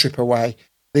recent trip away.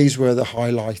 These were the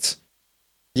highlight.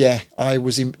 Yeah, I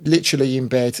was literally in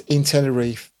bed in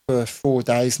Tenerife for 4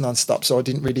 days non-stop, so I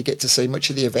didn't really get to see much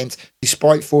of the event,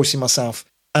 despite forcing myself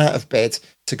out of bed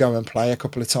to go and play a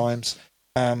couple of times.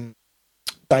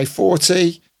 Day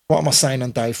 40, what am I saying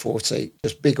on day 40?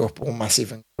 Just big up all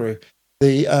Massive and crew.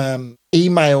 The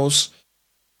emails,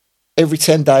 every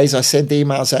 10 days I send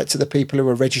emails out to the people who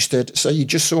are registered. So you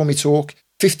just saw me talk.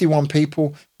 51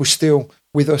 people were still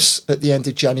with us at the end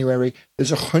of January.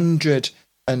 There's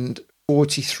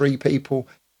 143 people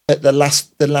at the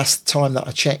last time that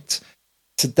I checked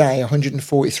today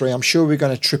 143. I'm sure we're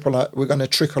going to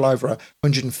trickle over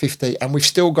 150, and we've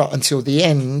still got until the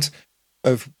end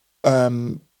of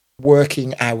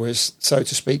working hours, so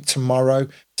to speak, tomorrow.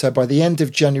 So by the end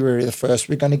of January the 1st,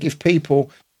 we're going to give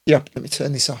people let me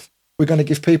turn this off. We're going to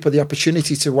give people the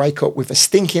opportunity to wake up with a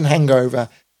stinking hangover,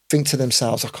 think to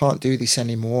themselves, I can't do this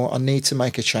anymore. I need to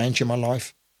make a change in my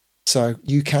life. So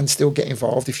you can still get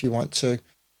involved if you want to.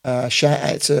 Shout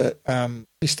out to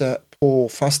Mr. Paul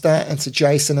Foster and to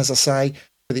Jason, as I say,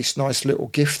 for this nice little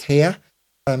gift here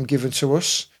given to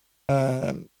us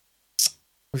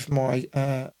with my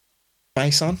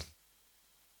face on.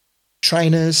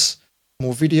 Trainers,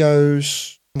 more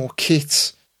videos, more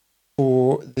kits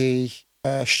for the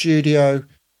studio,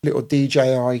 little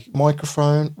DJI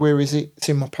microphone. Where is it? It's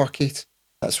in my pocket.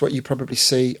 That's what you probably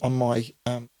see on my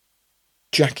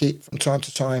jacket from time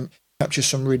to time. Captures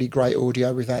some really great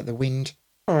audio without the wind.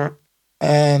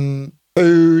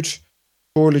 Food,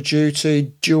 Call of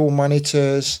Duty, dual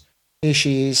monitors. Here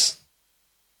she is,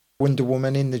 Wonder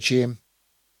Woman in the gym.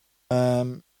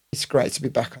 It's great to be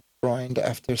back on the grind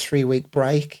after a 3-week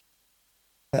break.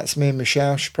 That's me and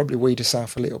Michelle. She'll probably weed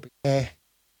herself a little bit there.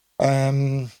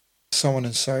 So on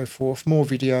and so forth. More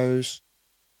videos.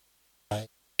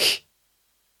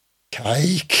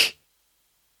 Cake.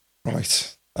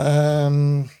 Right.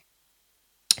 +1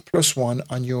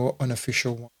 on your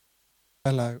unofficial one.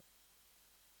 Hello.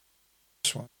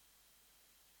 +1.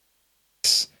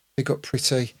 Yes. We got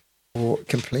pretty for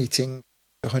completing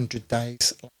 100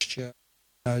 days last year.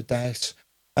 No doubt.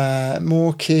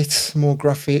 More kit, more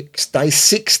graphics. Day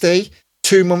 60,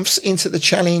 2 months into the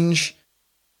challenge.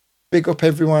 Big up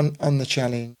everyone on the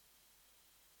challenge.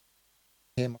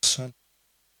 Here, my son.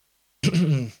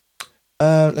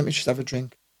 Let me just have a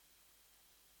drink.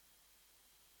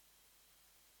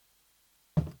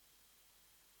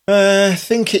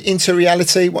 Think it into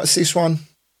reality. What's this one?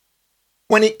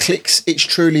 When it clicks, it's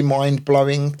truly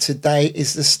mind-blowing. Today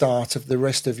is the start of the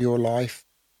rest of your life.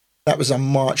 That was on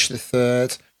March the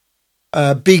 3rd.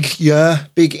 Big year,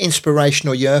 big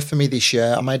inspirational year for me this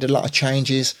year. I made a lot of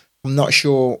changes. I'm not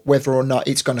sure whether or not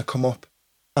it's going to come up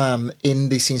in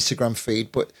this Instagram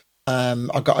feed, but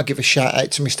I've got to give a shout out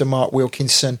to Mr. Mark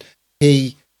Wilkinson.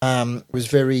 He was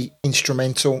very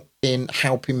instrumental in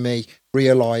helping me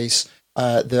realise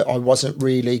that I wasn't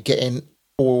really getting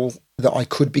all that I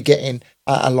could be getting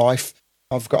out of life.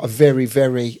 I've got a very,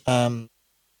 very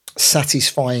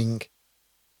satisfying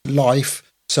life,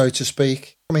 so to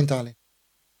speak. Come in, darling.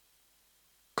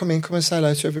 Come in, come and say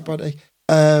hello to everybody.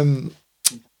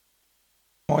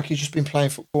 Mike, you've just been playing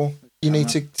football. You need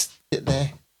to sit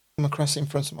there. Come across in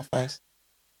front of my face.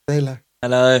 Say hello.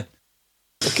 Hello.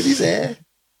 Look at his hair.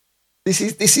 This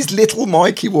is little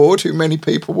Mikey Ward, who many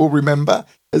people will remember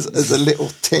as a little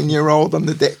 10-year-old on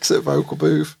the decks at Vocal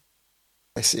Booth.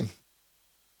 Bless him.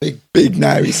 Big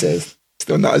now, he says.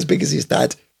 Still not as big as his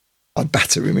dad. I'd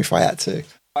batter him if I had to.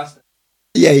 Faster.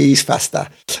 Yeah, he's faster.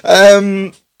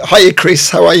 Hiya, Chris.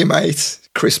 How are you, mate?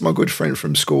 Chris, my good friend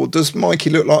from school. Does Mikey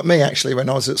look like me, actually, when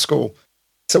I was at school?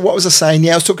 So what was I saying?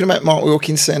 Yeah, I was talking about Mark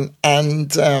Wilkinson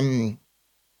and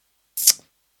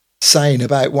saying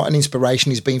about what an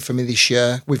inspiration he's been for me this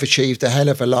year. We've achieved a hell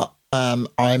of a lot.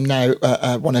 I'm now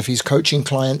one of his coaching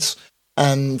clients,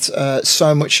 and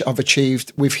so much I've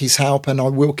achieved with his help, and I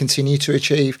will continue to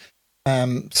achieve.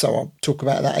 So I'll talk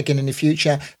about that again in the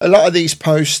future. A lot of these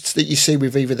posts that you see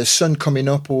with either the sun coming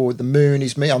up or the moon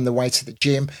is me on the way to the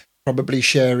gym, probably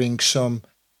sharing some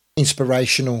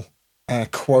inspirational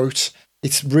quote.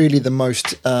 It's really the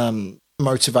most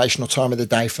motivational time of the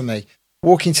day for me.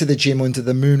 Walking to the gym under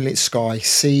the moonlit sky,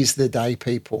 seize the day,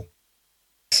 people.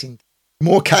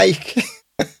 More cake.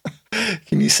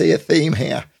 Can you see a theme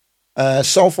here?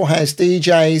 Soulful House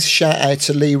DJs, shout out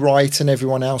to Lee Wright and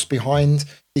everyone else behind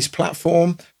this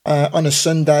platform on a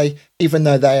Sunday. Even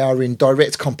though they are in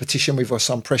direct competition with us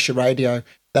on Pressure Radio,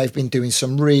 they've been doing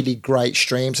some really great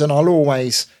streams, and I'll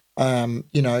always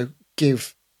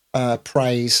give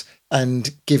praise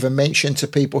and give a mention to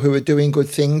people who are doing good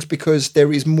things, because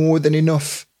there is more than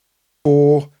enough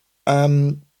for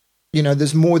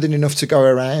there's more than enough to go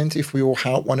around if we all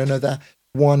help one another.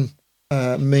 One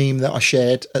meme that I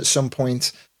shared at some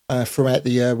point throughout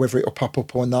the year, whether it'll pop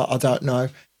up or not, I don't know,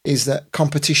 is that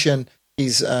competition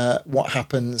is what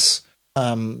happens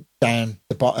down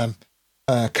the bottom.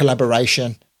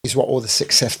 Collaboration is what all the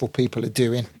successful people are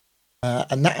doing.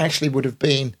 And that actually would have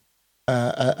been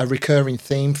a recurring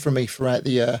theme for me throughout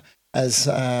the year, as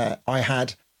I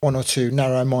had one or two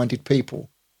narrow-minded people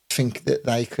think that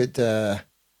they could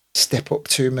step up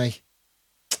to me.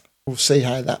 We'll see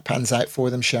how that pans out for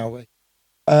them, shall we?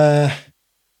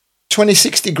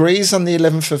 26 degrees on the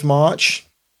 11th of March.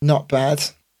 not bad.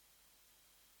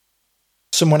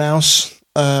 Someone else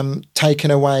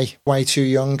taken away way too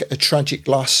young, a tragic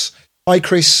loss. Hi,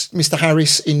 Chris, Mr.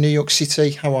 Harris in New York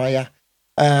City. How are you?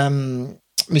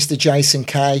 Mr. Jason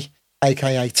Kay,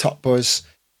 aka Top Buzz,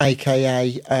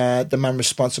 aka the man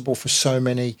responsible for so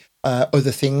many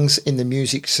other things in the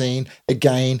music scene.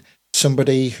 Again,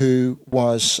 somebody who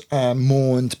was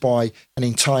mourned by an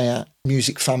entire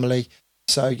music family.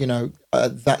 So, you know,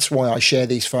 that's why I share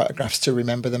these photographs, to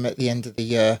remember them at the end of the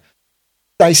year.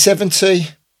 Day 70,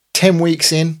 10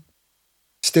 weeks in,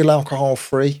 still alcohol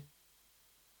free.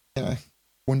 You know,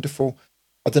 wonderful.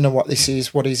 I don't know what this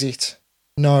is. What is it?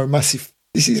 No, massive.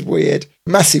 This is weird.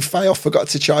 Massive fail. Forgot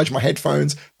to charge my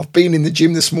headphones. I've been in the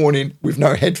gym this morning with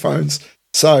no headphones.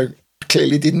 So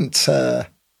clearly didn't, I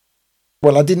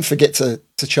didn't forget to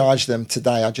charge them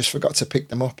today. I just forgot to pick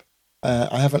them up.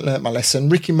 I haven't learnt my lesson.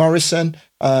 Ricky Morrison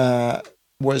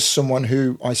was someone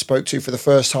who I spoke to for the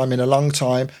first time in a long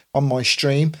time on my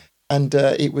stream. And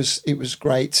it was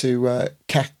great to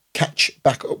catch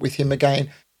back up with him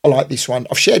again. I like this one.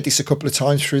 I've shared this a couple of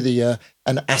times through the year.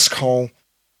 An asshole.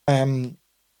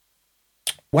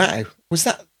 Wow, was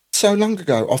that so long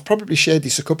ago? I've probably shared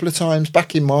this a couple of times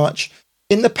back in March.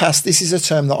 In the past, this is a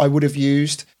term that I would have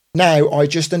used. Now, I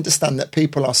just understand that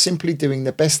people are simply doing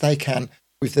the best they can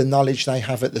with the knowledge they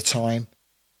have at the time.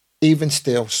 Even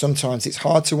still, sometimes it's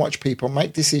hard to watch people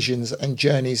make decisions and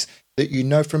journeys that you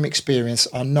know from experience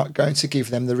are not going to give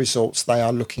them the results they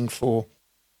are looking for.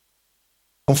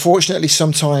 Unfortunately,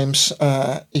 sometimes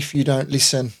if you don't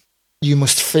listen, you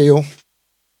must feel.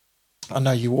 I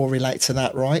know you all relate to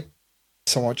that, right?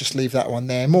 So I'll just leave that one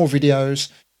there. More videos.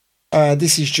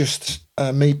 This is just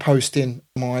me posting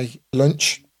my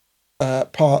lunch,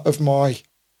 part of my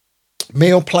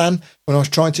meal plan when I was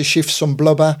trying to shift some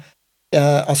blubber.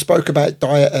 I spoke about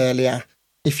diet earlier.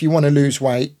 If you want to lose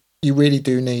weight, you really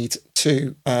do need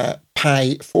to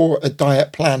pay for a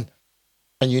diet plan,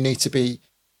 and you need to be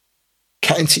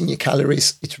counting your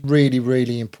calories. It's really,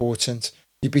 really important.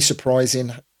 You'd be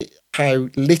surprising how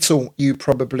little you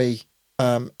probably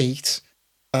eat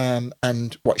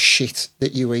and what shit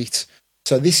that you eat.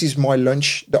 So this is my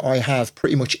lunch that I have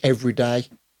pretty much every day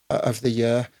of the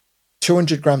year.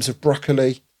 200 grams of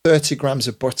broccoli, 30 grams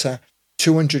of butter,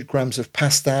 200 grams of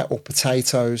pasta or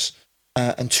potatoes,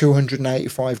 and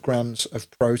 285 grams of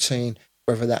protein,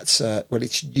 whether that's,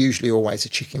 it's usually always a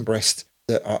chicken breast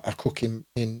that I cook in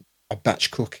a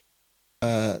batch cook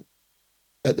at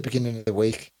the beginning of the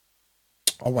week.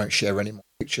 I won't share any more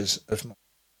pictures of my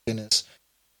dinners.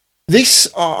 This,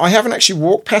 I haven't actually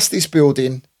walked past this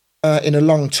building in a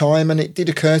long time, and it did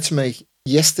occur to me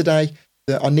yesterday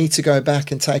that I need to go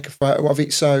back and take a photo of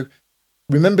it. So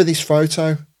remember this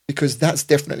photo, because that's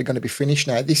definitely going to be finished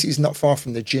now. This is not far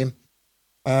from the gym.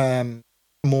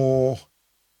 More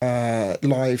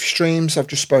live streams. I've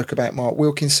just spoke about Mark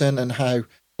Wilkinson and how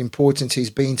important he's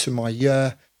been to my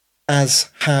year, as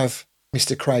have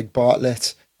Mr. Craig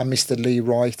Bartlett and Mr. Lee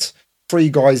Wright. 3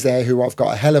 guys there who I've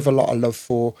got a hell of a lot of love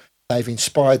for. They've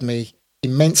inspired me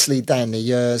immensely down the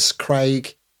years.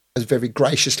 Craig has very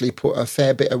graciously put a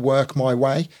fair bit of work my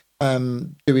way,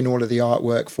 doing all of the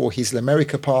artwork for his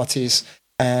Lamerica parties.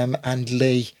 And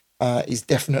Lee is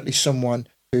definitely someone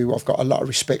who I've got a lot of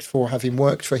respect for, having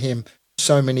worked for him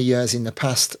so many years in the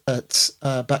past at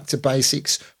Back to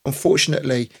Basics.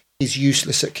 Unfortunately, he's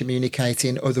useless at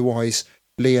communicating. Otherwise,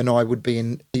 Lee and I would be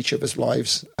in each other's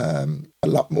lives a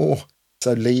lot more.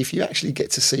 So, Lee, if you actually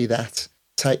get to see that,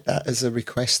 take that as a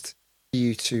request for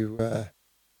you to,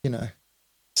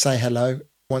 say hello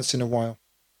once in a while.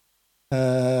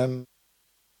 I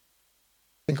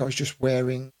think I was just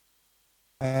wearing...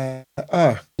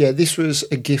 this was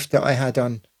a gift that I had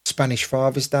on Spanish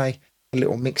Father's Day. A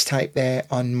little mixtape there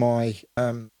on my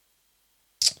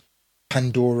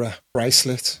Pandora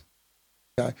bracelet.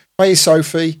 So, hi,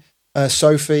 Sophie.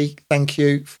 Sophie, thank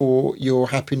you for your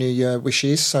Happy New Year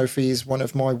wishes. Sophie is one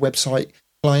of my website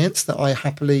clients that I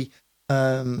happily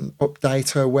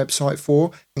update her website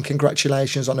for. And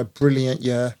congratulations on a brilliant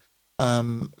year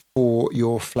for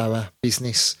your flower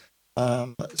business,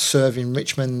 serving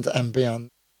Richmond and beyond.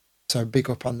 So big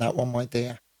up on that one, my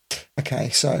dear. Okay,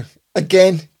 so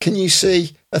again, can you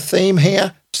see a theme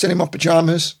here? Still in my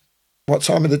pajamas. What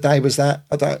time of the day was that?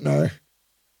 I don't know.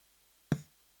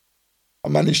 I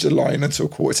managed to lie in until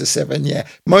 7:15. Yeah,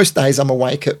 most days I'm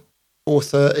awake at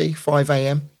 4:30, 5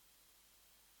 a.m.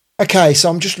 Okay, so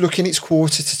I'm just looking. It's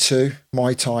 1:45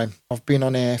 my time. I've been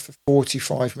on air for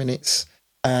 45 minutes.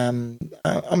 I'm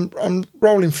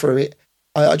rolling through it.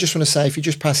 I just want to say, if you're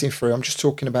just passing through, I'm just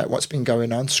talking about what's been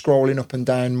going on, scrolling up and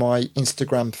down my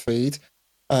Instagram feed.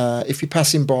 If you're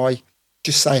passing by,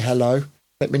 just say hello.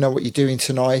 Let me know what you're doing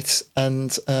tonight.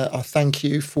 And I thank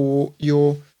you for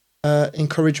your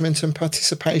encouragement and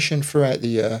participation throughout the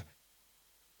year.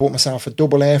 Bought myself a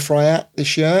double air fryer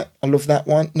this year. I love that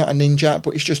one. Not a Ninja,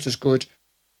 but it's just as good.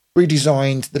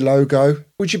 Redesigned the logo.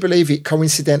 Would you believe it?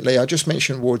 Coincidentally, I just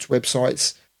mentioned Ward's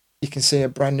websites. You can see a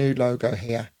brand new logo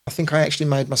here. I think I actually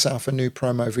made myself a new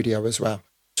promo video as well,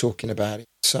 talking about it.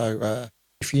 So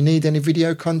if you need any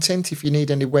video content, if you need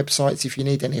any websites, if you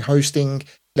need any hosting,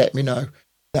 let me know.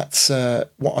 That's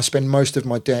what I spend most of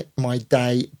my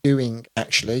day doing,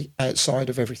 actually, outside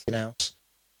of everything else.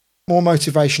 More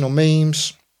motivational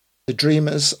memes. The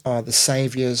dreamers are the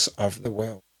saviours of the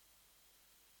world.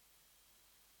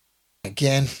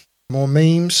 Again, more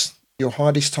memes. Your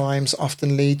hardest times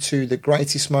often lead to the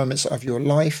greatest moments of your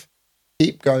life.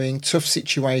 Keep going. Tough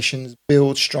situations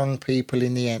build strong people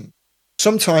in the end.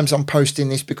 Sometimes I'm posting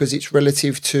this because it's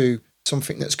relative to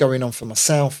something that's going on for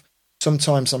myself.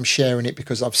 Sometimes I'm sharing it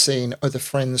because I've seen other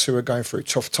friends who are going through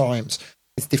tough times.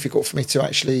 It's difficult for me to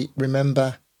actually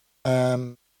remember,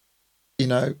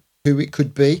 who it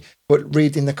could be. But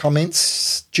reading the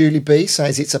comments, Julie B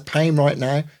says it's a pain right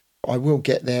now. I will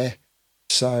get there.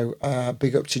 So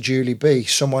big up to Julie B,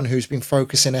 someone who's been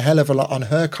focusing a hell of a lot on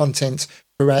her content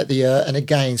throughout the year. And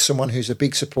again, someone who's a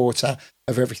big supporter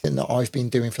of everything that I've been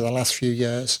doing for the last few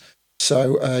years.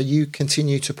 So you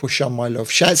continue to push on, my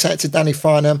love. Shouts out to Danny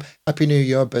Farnham. Happy New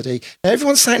Year, buddy. Now,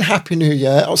 everyone's saying Happy New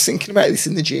Year. I was thinking about this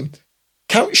in the gym.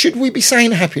 Should we be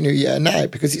saying Happy New Year now?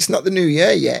 Because it's not the New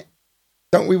Year yet.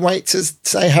 Don't we wait to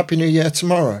say Happy New Year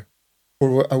tomorrow?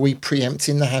 Or are we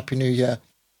preempting the Happy New Year?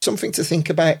 Something to think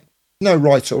about. No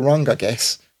right or wrong, I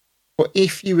guess. But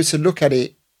if you were to look at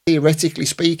it, theoretically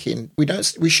speaking,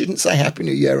 we shouldn't say Happy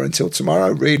New Year until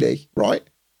tomorrow, really, right?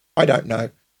 I don't know.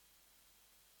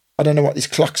 I don't know what this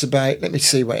clock's about. Let me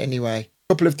see. Anyway,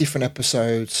 a couple of different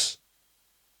episodes.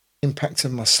 Impact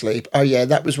of my sleep. Oh yeah,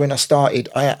 that was when I started.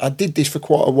 I did this for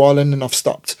quite a while and then I've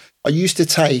stopped. I used to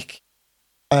take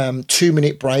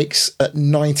 2-minute breaks at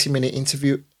 90-minute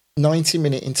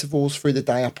intervals through the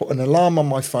day. I put an alarm on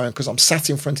my phone because I'm sat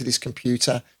in front of this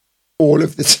computer all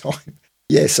of the time.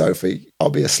 Yeah, Sophie, I'll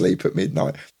be asleep at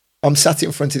midnight. I'm sat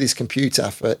in front of this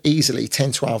computer for easily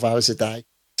 10, 12 hours a day.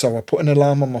 So I put an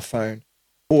alarm on my phone,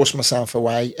 force myself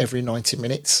away every 90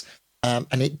 minutes.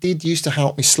 And it did used to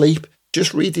help me sleep.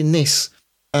 Just reading this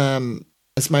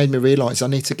has made me realise I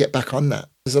need to get back on that.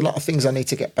 There's a lot of things I need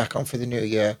to get back on for the new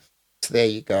year. So there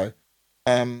you go.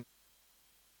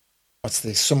 What's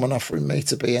this? Someone offering me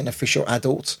to be an official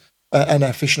adult, an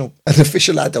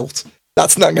official adult.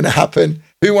 That's not going to happen.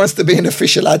 Who wants to be an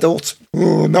official adult?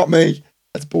 Oh, not me.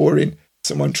 That's boring.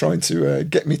 Someone trying to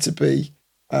get me to be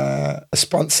a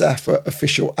sponsor for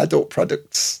official adult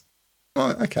products.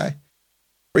 Oh, okay.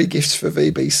 Free gifts for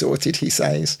VB sorted, he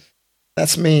says.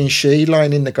 That's me and she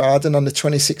lying in the garden on the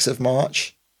 26th of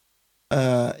March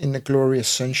in the glorious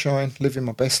sunshine, living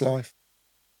my best life.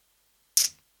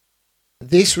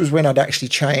 This was when I'd actually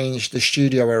changed the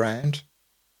studio around.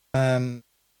 And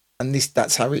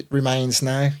that's how it remains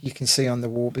now. You can see on the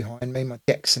wall behind me, my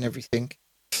decks and everything.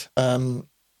 Can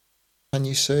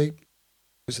you see?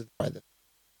 Just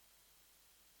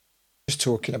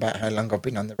talking about how long I've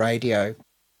been on the radio.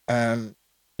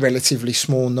 Relatively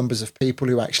small numbers of people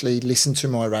who actually listen to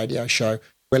my radio show,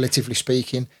 relatively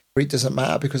speaking. But it doesn't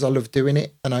matter because I love doing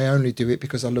it, and I only do it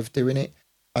because I love doing it.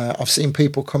 I've seen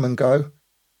people come and go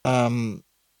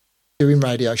doing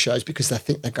radio shows because they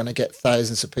think they're going to get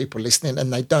thousands of people listening,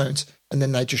 and they don't, and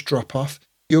then they just drop off.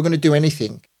 You're going to do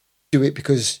anything, do it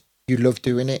because you love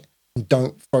doing it, and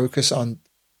don't focus on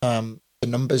the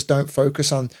numbers, don't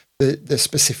focus on the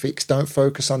specifics, don't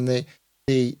focus on the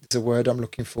there's a word I'm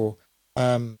looking for,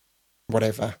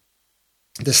 whatever,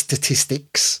 the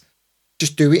statistics.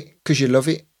 Just do it because you love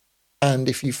it, and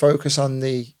if you focus on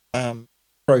the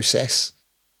process,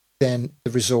 then the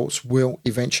results will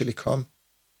eventually come.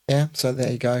 Yeah, so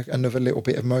there you go. Another little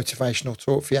bit of motivational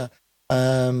talk for you.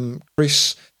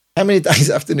 Chris, how many days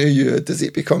after New Year does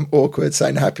it become awkward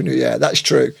saying Happy New Year? That's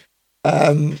true.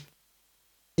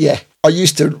 Yeah, I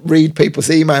used to read people's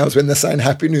emails when they're saying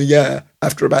Happy New Year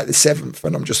after about the 7th,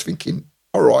 and I'm just thinking,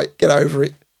 all right, get over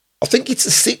it. I think it's the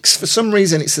 6th. For some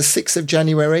reason, it's the 6th of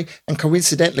January, and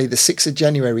coincidentally, the 6th of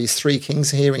January is Three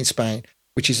Kings here in Spain,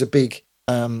 which is a big,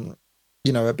 a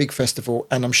big festival,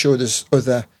 and I'm sure there's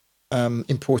other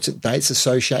important dates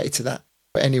associated to that.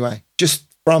 But anyway, just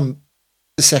from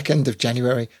the 2nd of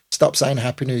January, stop saying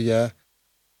Happy New Year.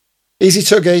 Easy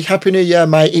Tuggy, Happy New Year,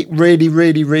 mate. It really,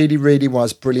 really, really, really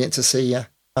was brilliant to see you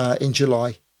in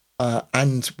July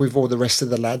and with all the rest of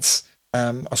the lads.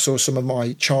 I saw some of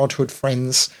my childhood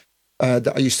friends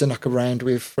that I used to knock around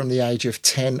with from the age of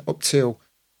 10 up till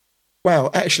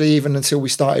well, actually, even until we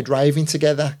started raving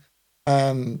together.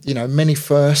 Many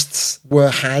firsts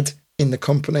were had in the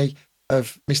company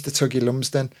of Mr. Tuggy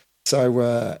Lumsden.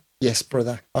 So, yes,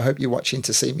 brother, I hope you're watching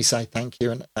to see me say thank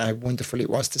you and how wonderful it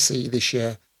was to see you this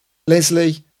year.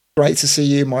 Leslie, great to see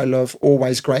you, my love.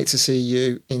 Always great to see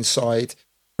you inside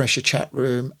Pressure Chat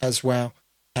Room as well.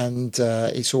 And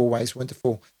it's always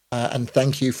wonderful. And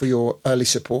thank you for your early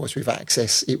support with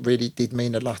Access. It really did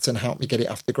mean a lot and helped me get it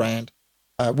off the ground.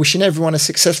 Wishing everyone a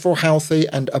successful, healthy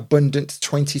and abundant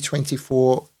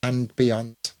 2024 and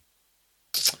beyond.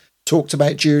 Talked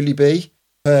about Julie B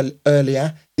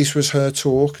earlier. This was her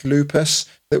talk, Lupus,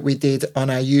 that we did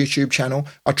on our YouTube channel.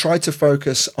 I tried to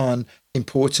focus on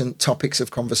important topics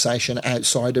of conversation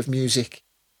outside of music,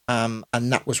 and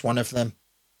that was one of them.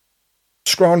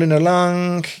 Scrolling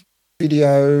along,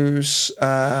 videos,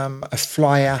 a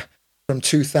flyer from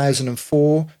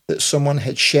 2004 that someone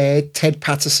had shared. Ted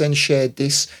Patterson shared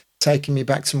this, taking me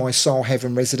back to my Soul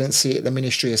Heaven residency at the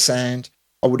Ministry of Sound.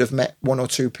 I would have met one or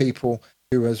two people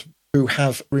who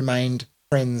have remained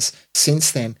friends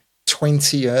since then,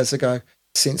 20 years ago,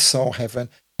 since Soul Heaven.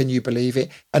 Can you believe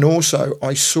it? And also,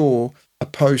 I saw a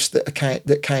post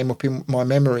that came up in my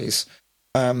memories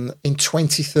in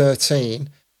 2013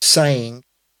 saying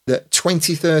that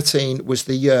 2013 was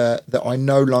the year that I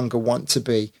no longer want to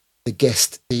be the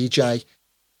guest DJ.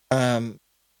 I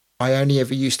only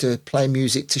ever used to play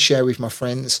music to share with my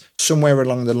friends. Somewhere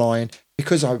along the line,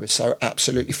 because I was so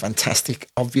absolutely fantastic,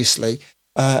 obviously,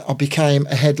 I became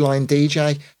a headline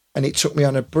DJ, and it took me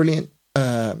on a brilliant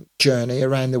journey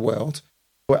around the world.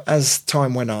 But as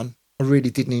time went on, I really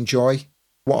didn't enjoy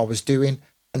what I was doing.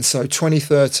 And so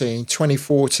 2013,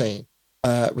 2014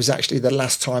 was actually the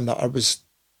last time that I was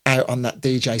out on that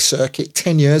DJ circuit.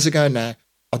 10 years ago now.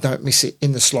 I don't miss it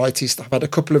in the slightest. I've had a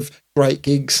couple of great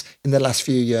gigs in the last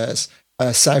few years.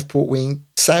 Southport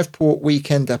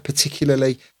Weekender,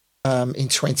 particularly in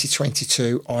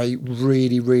 2022, I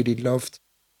really, really loved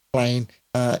playing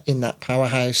in that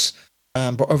powerhouse.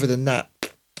 But other than that,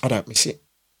 I don't miss it.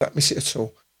 Don't miss it at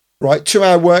all. Right, 2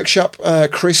 hour workshop.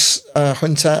 Chris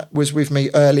Hunter was with me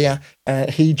earlier.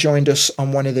 He joined us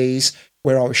on one of these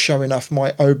where I was showing off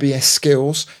my OBS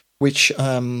skills, which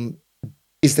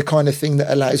is the kind of thing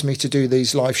that allows me to do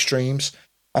these live streams.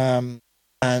 And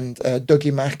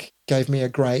Dougie Mack gave me a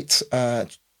great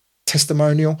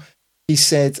testimonial. He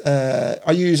said,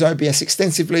 I use OBS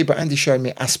extensively, but Andy showed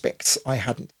me aspects I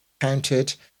hadn't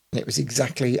encountered, and it was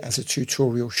exactly as a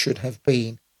tutorial should have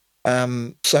been.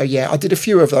 So yeah, I did a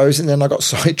few of those and then I got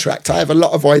sidetracked. I have a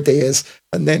lot of ideas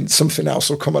and then something else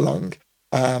will come along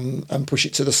and push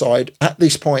it to the side. At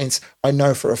this point, I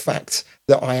know for a fact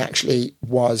that I actually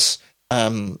was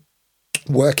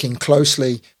working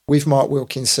closely with Mark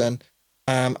Wilkinson,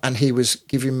 and he was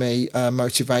giving me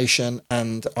motivation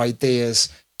and ideas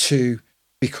to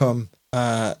become,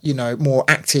 more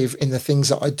active in the things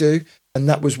that I do. And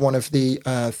that was one of the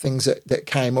things that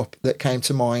came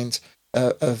to mind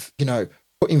of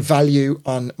putting value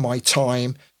on my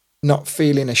time, not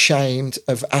feeling ashamed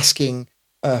of asking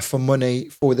for money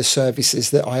for the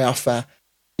services that I offer.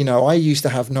 I used to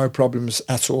have no problems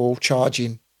at all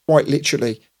charging quite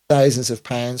literally thousands of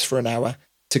pounds for an hour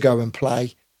to go and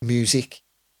play music.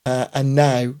 And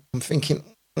now I'm thinking,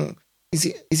 is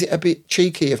it a bit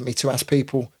cheeky of me to ask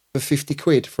people for 50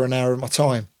 quid for an hour of my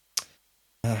time?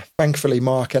 Thankfully,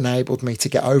 Mark enabled me to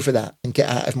get over that and get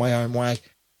out of my own way.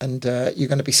 And you're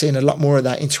going to be seeing a lot more of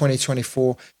that in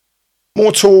 2024.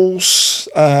 More tools.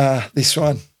 This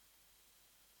one.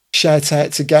 Shout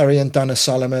out to Gary and Donna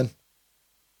Solomon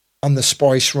on the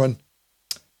Spice Run.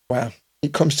 Wow.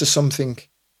 It comes to something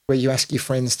where you ask your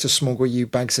friends to smuggle you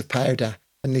bags of powder,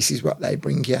 and this is what they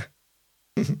bring you.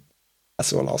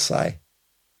 That's all I'll say.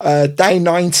 Day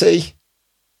 90,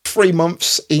 3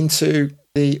 months into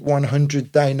the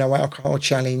 100-day no alcohol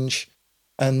challenge.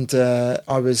 And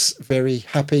I was very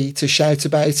happy to shout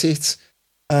about it,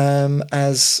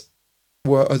 as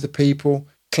were other people.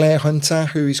 Claire Hunter,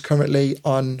 who is currently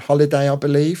on holiday, I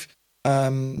believe,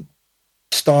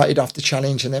 started off the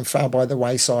challenge and then fell by the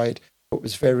wayside, but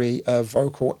was very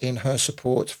vocal in her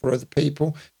support for other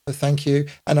people. So thank you.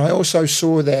 And I also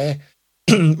saw there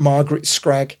Margaret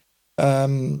Scragg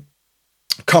commenting,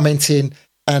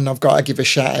 and I've got to give a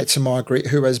shout out to Margaret,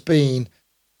 who has been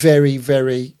very,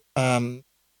 very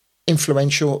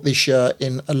influential this year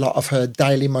in a lot of her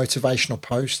daily motivational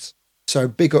posts. So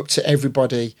big up to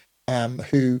everybody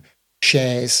who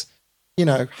shares,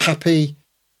 happy,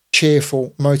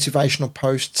 cheerful, motivational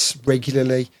posts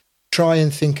regularly. Try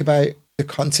and think about the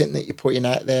content that you're putting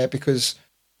out there, because,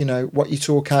 what you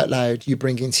talk out loud, you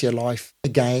bring into your life.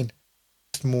 Again,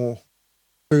 just more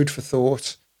food for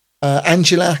thought.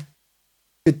 Angela,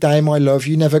 good day, my love.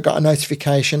 You never got a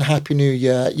notification. Happy New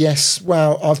Year. Yes,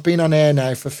 well, I've been on air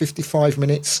now for 55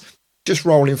 minutes, just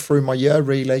rolling through my year,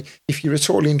 really. If you're at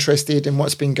all interested in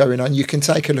what's been going on, you can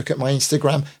take a look at my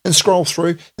Instagram and scroll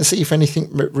through and see if anything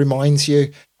reminds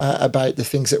you about the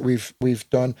things that we've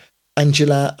done.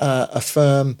 Angela, a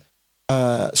firm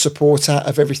supporter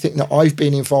of everything that I've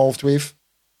been involved with,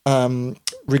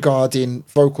 regarding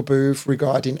Vocal Booth,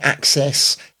 regarding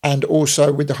Access, and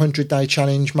also with the 100-day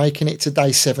challenge, making it to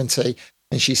day 70.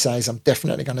 And she says, I'm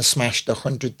definitely going to smash the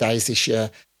 100 days this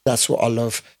year. That's what I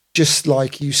love. Just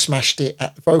like you smashed it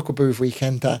at the Vocal Booth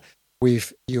weekend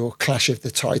with your Clash of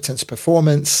the Titans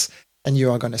performance, and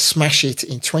you are going to smash it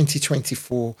in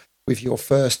 2024 with your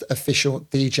first official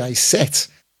DJ set,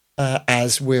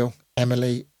 as will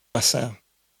Emily Bassel.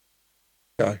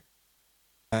 Go.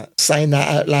 Saying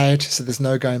that out loud, so there's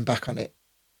no going back on it.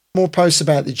 More posts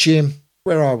about the gym.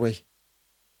 Where are we?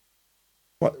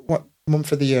 What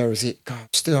month of the year is it? God,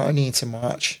 still only into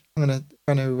March. I'm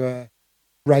gonna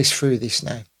race through this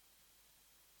now.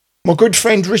 My good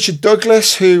friend Richard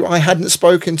Douglas, who I hadn't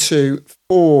spoken to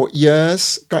for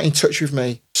years, got in touch with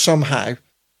me somehow,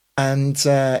 and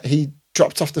he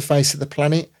dropped off the face of the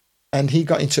planet. And he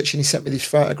got in touch and he sent me this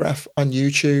photograph on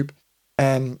YouTube,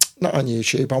 not on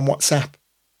YouTube, on WhatsApp.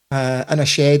 And I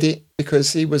shared it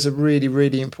because he was a really,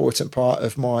 really important part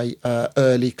of my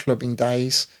early clubbing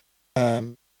days.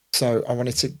 So I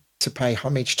wanted to pay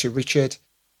homage to Richard.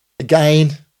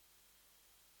 Again,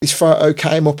 this photo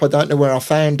came up. I don't know where I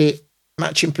found it.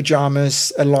 Matching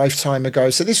pajamas a lifetime ago.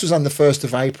 So this was on the 1st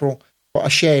of April, but I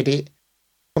shared it.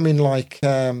 Coming like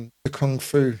the Kung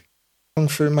Fu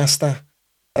master,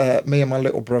 me and my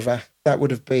little brother. That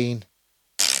would have been,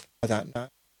 I don't know,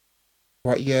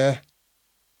 what year?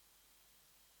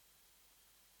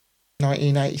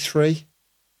 1983,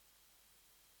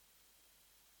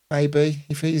 maybe.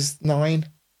 If he's 9,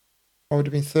 I would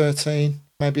have been 13,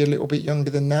 maybe a little bit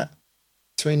younger than that,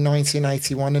 between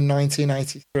 1981 and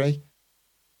 1983.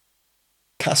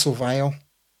 Castle Vale.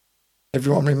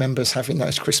 Everyone remembers having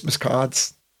those Christmas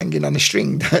cards hanging on a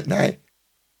string, don't they?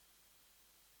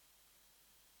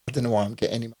 I don't know why I'm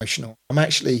getting emotional. I'm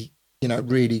actually,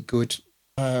 really good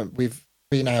with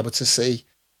being able to see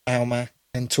Alma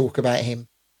and talk about him.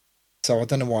 So I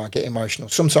don't know why I get emotional.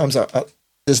 Sometimes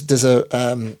there's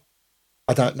a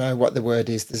I don't know what the word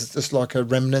is. There's just like a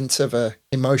remnant of a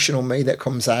emotional me that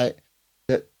comes out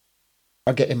that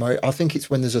I get I think it's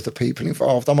when there's other people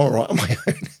involved. I'm all right on my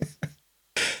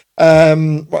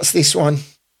own. What's this one?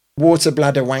 Water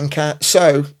bladder wanker.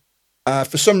 So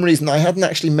for some reason I hadn't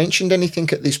actually mentioned anything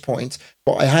at this point,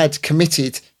 but I had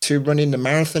committed to running the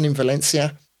marathon in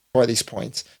Valencia by this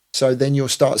point. So then you'll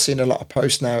start seeing a lot of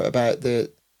posts now about the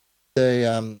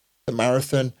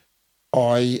marathon.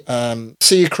 I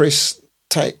see you, Chris.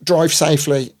 Drive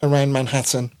safely around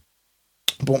Manhattan.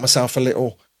 Bought myself a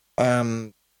little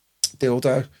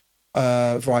dildo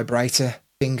vibrator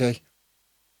thingy.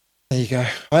 There you go.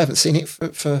 I haven't seen it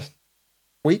for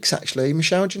weeks actually.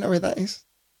 Michelle, do you know where that is?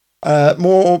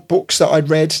 More books that I'd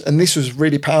read, and this was a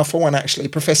really powerful one actually.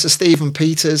 Professor Stephen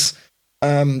Peters,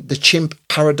 The Chimp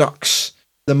Paradox,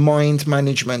 The Mind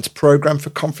Management Program for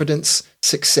Confidence,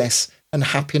 Success and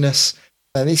Happiness.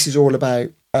 And this is all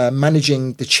about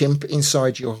managing the chimp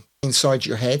inside your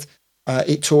head.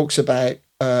 It talks about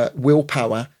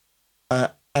willpower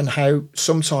and how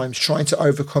sometimes trying to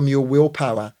overcome your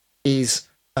willpower is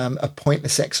a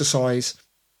pointless exercise.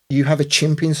 You have a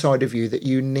chimp inside of you that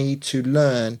you need to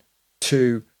learn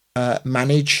to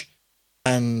manage,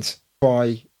 and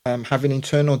by having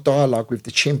internal dialogue with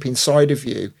the chimp inside of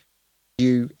you,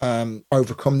 you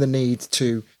overcome the need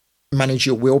to manage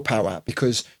your willpower,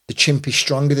 because the chimp is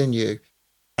stronger than you,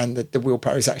 and the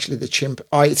willpower is actually the chimp.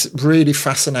 It's a really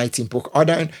fascinating book.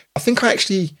 That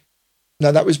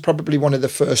was probably one of the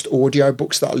first audio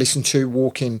books that I listened to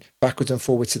walking backwards and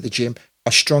forwards to the gym. I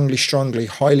strongly,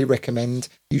 highly recommend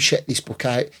you check this book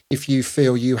out if you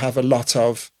feel you have a lot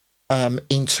of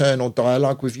internal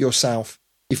dialogue with yourself,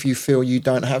 if you feel you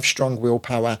don't have strong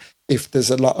willpower, if there's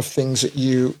a lot of things that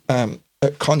you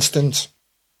a constant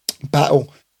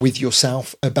battle with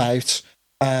yourself about,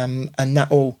 and that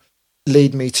will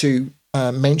lead me to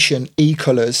mention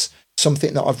e-colours,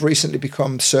 something that I've recently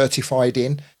become certified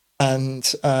in,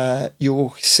 and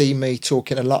you'll see me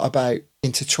talking a lot about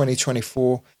into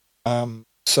 2024.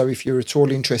 So if you're at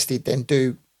all interested, then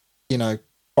do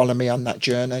follow me on that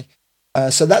journey.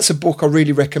 So that's a book I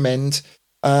really recommend.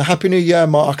 Happy New Year,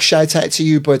 Mark. Shout out to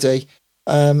you, buddy.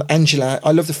 Angela,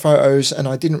 I love the photos, and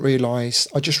I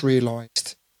just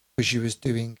realised because you was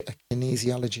doing a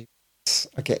kinesiology.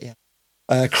 I get you.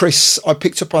 Chris, I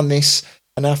picked up on this.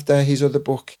 And after his other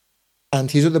book,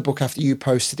 after you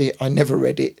posted it, I never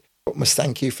read it, but must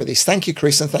thank you for this. Thank you,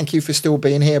 Chris, and thank you for still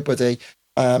being here, buddy.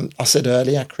 I said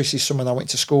earlier, Chris is someone I went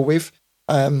to school with,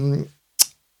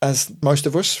 as most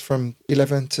of us, from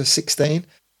 11 to 16,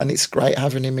 and it's great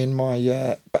having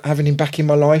him back in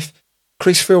my life.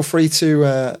 Chris, feel free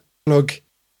to plug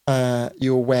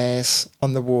your wares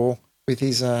on the wall with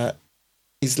his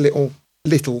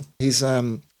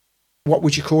what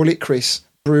would you call it, Chris?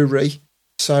 Brewery.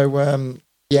 So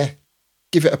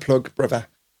give it a plug, brother.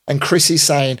 And Chris is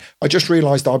saying, I just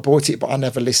realised I bought it, but I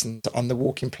never listened on the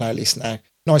walking playlist now.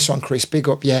 Nice one, Chris. Big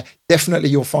up. Yeah, definitely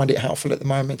you'll find it helpful at the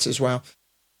moment as well.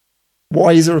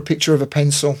 Why is there a picture of a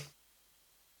pencil?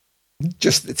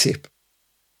 Just the tip.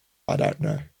 I don't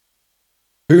know.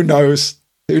 Who knows?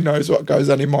 Who knows what goes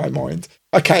on in my mind?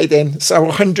 Okay, then. So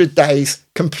 100 days.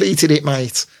 Completed it,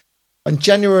 mate. On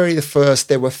January the 1st,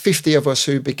 there were 50 of us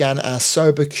who began our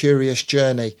sober, curious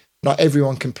journey. Not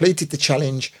everyone completed the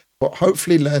challenge, but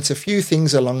hopefully learnt a few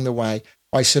things along the way.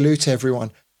 I salute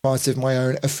everyone, part of my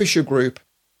own official group,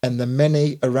 and the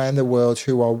many around the world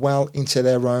who are well into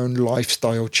their own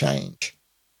lifestyle change.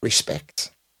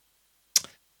 Respect.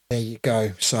 There you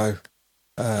go. So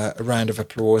a round of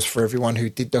applause for everyone who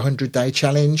did the 100-day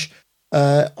challenge.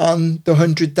 On the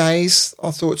 100 days, I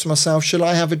thought to myself, shall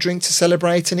I have a drink to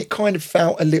celebrate? And it kind of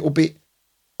felt a little bit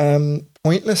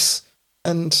pointless.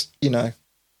 And,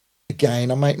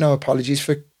 again, I make no apologies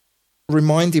for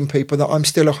reminding people that I'm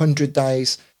still 100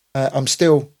 days. I'm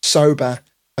still sober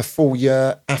a full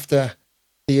year after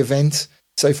the event.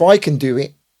 So if I can do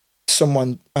it,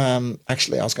 someone,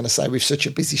 actually, I was going to say, with such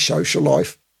a busy social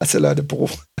life, that's a load of bull.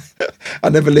 I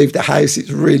never leave the house.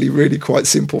 It's really, really quite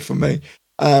simple for me.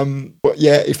 But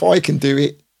yeah, if I can do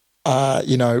it,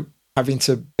 having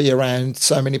to be around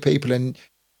so many people and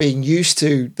being used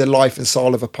to the life and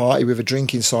soul of a party with a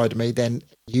drink inside of me, then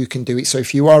you can do it. So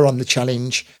if you are on the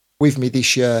challenge with me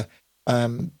this year,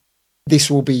 this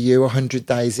will be you 100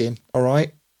 days in. All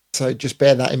right. So just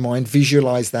bear that in mind.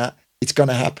 Visualize that. It's going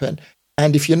to happen.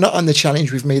 And if you're not on the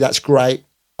challenge with me, that's great.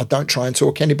 I don't try and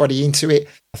talk anybody into it.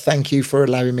 Thank you for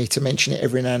allowing me to mention it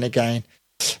every now and again.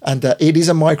 And it is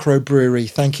a microbrewery.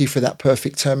 Thank you for that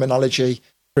perfect terminology,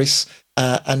 Chris.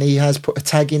 And he has put a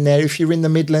tag in there. If you're in the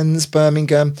Midlands,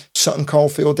 Birmingham, Sutton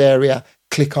Coldfield area,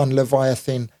 click on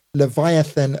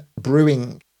Leviathan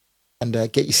Brewing and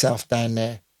get yourself down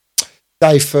there.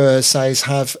 Dave Furr says,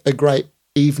 have a great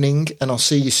evening and I'll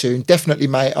see you soon. Definitely,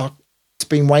 mate. It's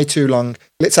been way too long.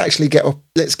 Let's actually get up.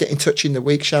 Let's get in touch in the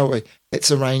week, shall we? Let's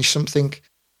arrange something.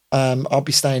 I'll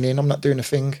be staying in. I'm not doing a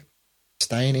thing.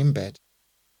 Staying in bed.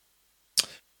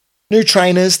 New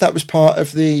trainers, that was part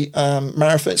of the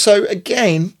marathon. So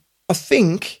again, I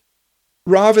think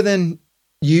rather than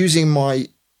using my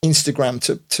Instagram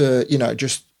to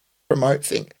just promote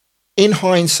things, in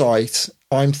hindsight,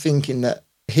 I'm thinking that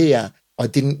here I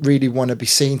didn't really want to be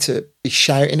seen to be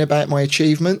shouting about my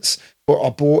achievements, but I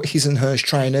bought his and hers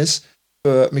trainers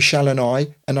for Michelle and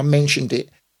I mentioned it.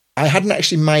 I hadn't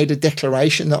actually made a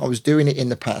declaration that I was doing it in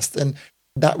the past, and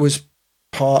that was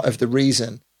part of the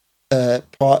reason.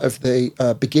 Part of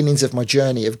the beginnings of my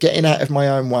journey of getting out of my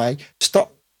own way,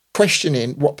 stop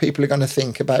questioning what people are going to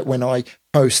think about when I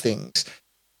post things,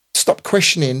 stop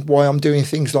questioning why I'm doing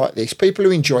things like this. People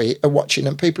who enjoy it are watching,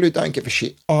 and people who don't give a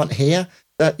shit aren't here.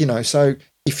 So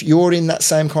if you're in that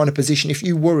same kind of position, if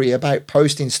you worry about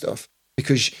posting stuff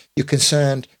because you're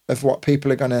concerned of what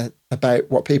people are going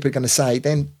to say,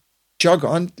 then jog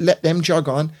on, let them jog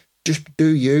on. Just do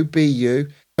you, be you.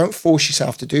 Don't force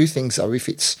yourself to do things though if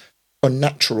it's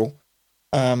unnatural.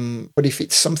 But if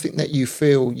it's something that you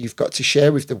feel you've got to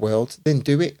share with the world, then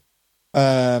do it.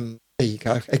 There you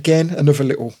go. Again, another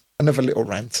little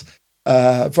rant.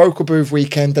 Vocal Booth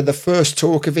weekend, and the first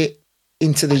talk of it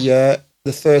into the year,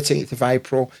 the 13th of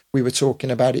April. We were talking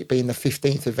about it being the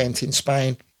 15th event in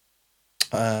Spain.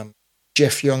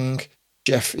 Jeff Young.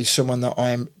 Jeff is someone that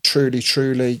I am truly,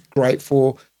 truly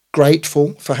grateful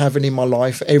for having in my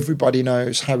life. Everybody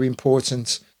knows how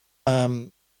important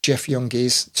Jeff Young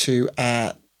is to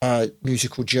our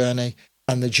musical journey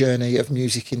and the journey of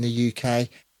music in the UK.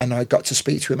 And I got to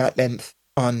speak to him at length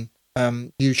on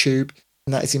YouTube,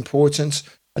 and that is important.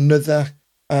 Another,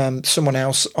 someone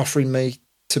else offering me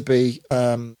to be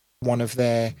one of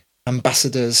their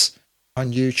ambassadors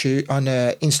on YouTube, on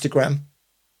Instagram.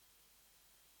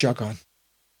 Jog on.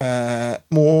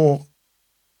 More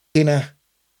dinner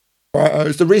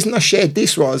photos. The reason I shared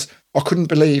this was I couldn't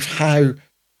believe how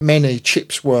many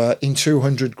chips were in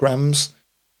 200 grams.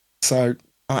 So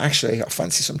I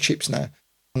fancy some chips now.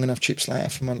 I'm going to have chips later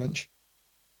for my lunch.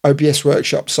 OBS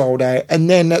workshop sold out. And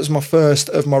then that was my first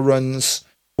of my runs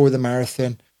for the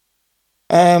marathon.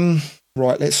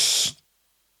 Right, let's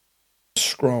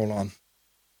scroll on.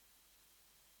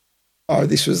 Oh,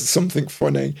 this was something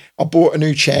funny. I bought a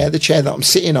new chair, the chair that I'm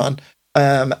sitting on,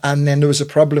 and then there was a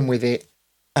problem with it.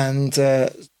 And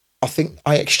I think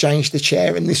I exchanged the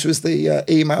chair, and this was the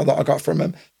email that I got from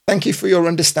him. Thank you for your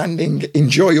understanding.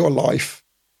 Enjoy your life.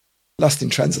 Lost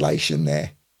in translation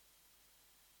there.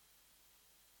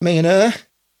 Me and her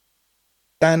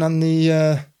down on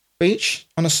the beach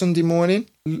on a Sunday morning,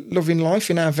 loving life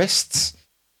in our vests.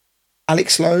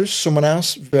 Alex Lowe's, someone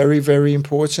else, very, very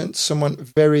important. Someone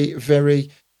very, very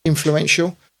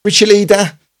influential. Richie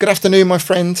Leader, good afternoon, my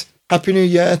friend. Happy New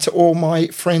Year to all my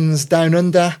friends down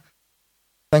under.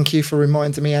 Thank you for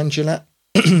reminding me, Angela.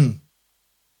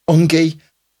 Ungi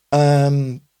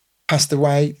passed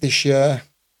away this year.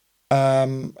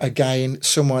 Again,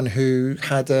 someone who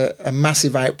had a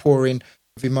massive outpouring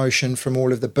of emotion from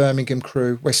all of the Birmingham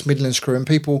crew, West Midlands crew, and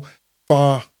people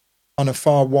on a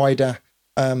far wider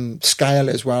scale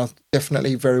as well.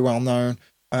 Definitely very well known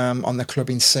on the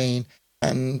clubbing scene,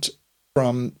 and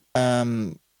from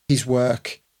his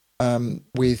work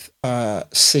with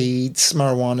seeds,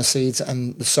 marijuana seeds,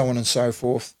 and so on and so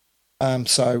forth.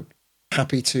 So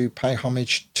happy to pay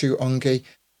homage to Ungi.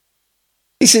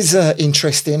 This is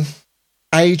interesting.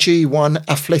 AG1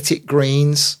 Athletic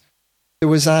Greens. There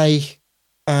was a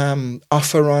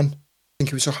offer on, I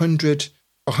think it was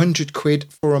 100 quid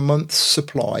for a month's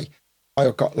supply. I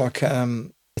got like a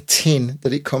tin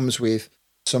that it comes with,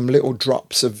 some little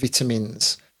drops of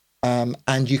vitamins,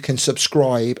 and you can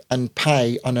subscribe and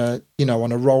pay on a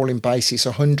rolling basis,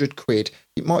 100 quid.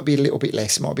 It might be a little bit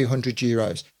less, it might be 100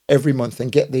 euros every month,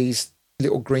 and get these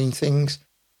little green things.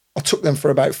 I took them for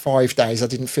about 5 days. I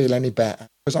didn't feel any better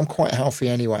because I'm quite healthy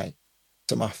anyway.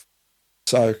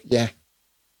 So yeah,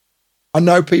 I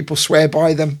know people swear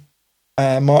by them.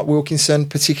 Mark Wilkinson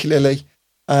particularly.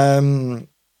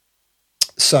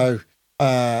 So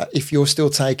if you're still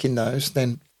taking those,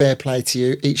 then fair play to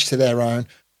you, each to their own.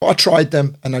 But I tried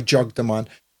them and I jogged them on.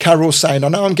 Carol's saying, I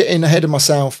know I'm getting ahead of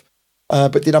myself,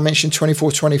 but did I mention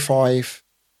 24-25?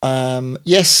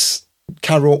 Yes,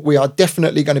 Carol, we are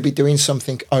definitely going to be doing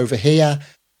something over here.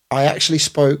 I actually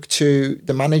spoke to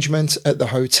the management at the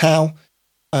hotel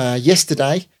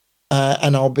yesterday,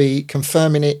 and I'll be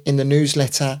confirming it in the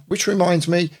newsletter, which reminds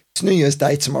me, it's New Year's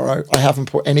Day tomorrow. I haven't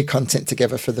put any content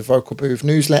together for the Vocal Booth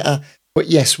newsletter, but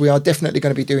yes, we are definitely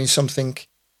going to be doing something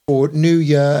for New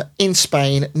Year in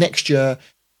Spain next year.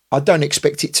 I don't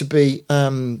expect it to be,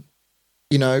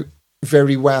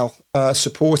 very well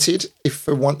supported, if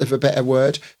for want of a better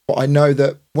word. But I know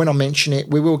that when I mention it,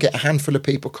 we will get a handful of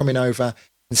people coming over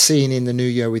and seeing in the new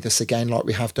year with us again, like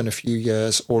we have done a few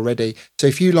years already. So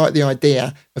if you like the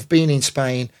idea of being in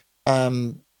Spain,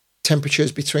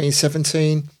 temperatures between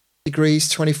 17 degrees,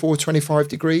 24, 25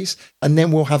 degrees, and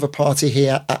then we'll have a party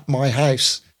here at my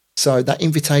house. So that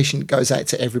invitation goes out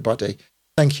to everybody.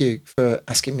 Thank you for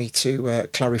asking me to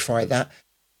clarify that.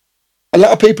 A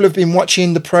lot of people have been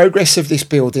watching the progress of this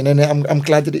building, and I'm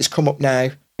glad that it's come up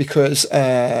now, because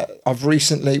we're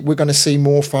going to see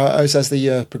more photos as the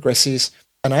year progresses,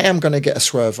 and I am going to get a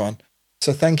swerve on.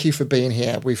 So thank you for being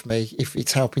here with me if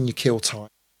it's helping you kill time.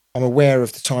 I'm aware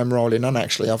of the time rolling on,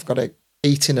 actually. I've got to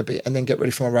eat in a bit and then get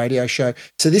ready for my radio show.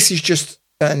 So this is just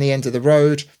at the end of the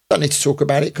road. Don't need to talk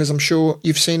about it because I'm sure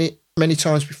you've seen it many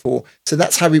times before. So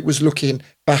that's how it was looking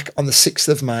back on the 6th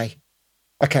of May.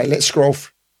 Okay, let's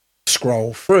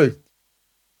scroll through.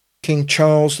 King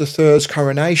Charles III's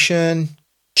coronation,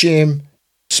 Jim,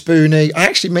 Spoonie. I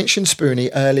actually mentioned Spoonie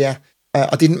earlier.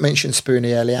 I didn't mention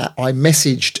Spoonie earlier. I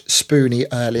messaged Spoonie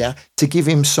earlier to give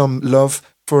him some love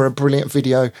for a brilliant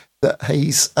video that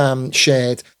he's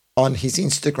shared on his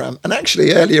Instagram. And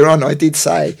actually earlier on, I did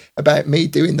say about me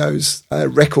doing those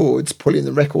records, pulling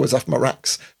the records off my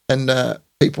racks, and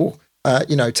people,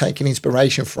 taking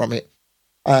inspiration from it.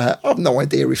 I have no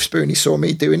idea if Spoonie saw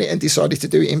me doing it and decided to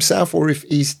do it himself, or if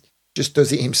he just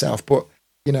does it himself. But,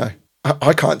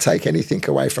 I can't take anything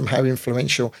away from how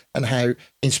influential and how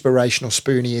inspirational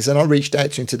Spoonie is. And I reached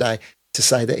out to him today to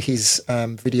say that his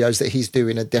videos that he's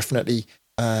doing are definitely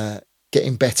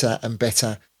getting better and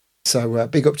better. So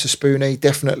big up to Spoonie,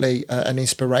 definitely an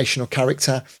inspirational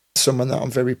character, someone that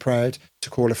I'm very proud to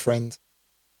call a friend.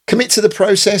 Commit to the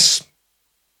process.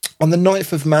 On the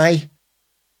 9th of May,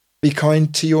 be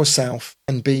kind to yourself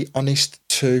and be honest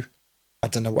too. I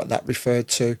don't know what that referred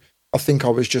to. I think I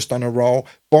was just on a roll.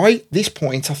 By this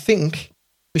point, I think,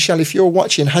 Michelle, if you're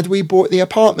watching, had we bought the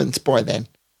apartment by then?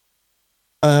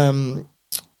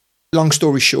 Long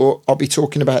story short, I'll be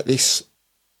talking about this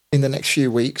in the next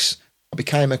few weeks. I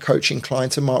became a coaching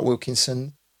client of Mark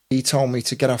Wilkinson. He told me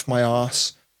to get off my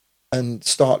arse and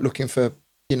start looking for,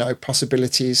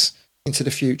 possibilities into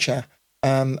the future.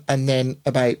 And then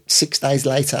about 6 days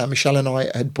later, Michelle and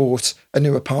I had bought a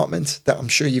new apartment that I'm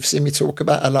sure you've seen me talk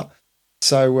about a lot.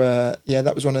 So,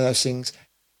 that was one of those things.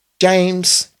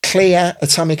 James Clear,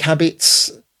 Atomic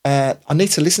Habits. I need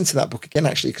to listen to that book again,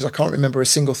 actually, because I can't remember a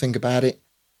single thing about it.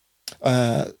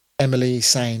 Emily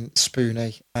saying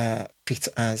Spoonie, fit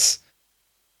as.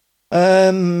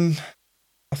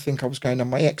 I think I was going on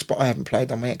my Xbox. I haven't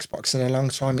played on my Xbox in a long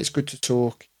time. It's good to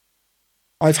talk.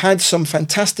 I've had some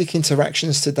fantastic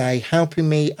interactions today, helping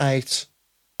me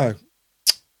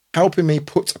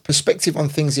put perspective on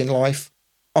things in life,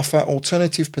 offer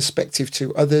alternative perspective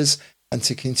to others, and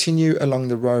to continue along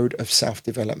the road of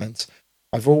self-development.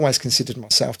 I've always considered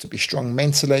myself to be strong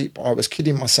mentally, but I was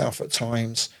kidding myself at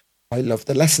times. I love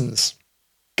the lessons.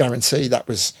 Guarantee that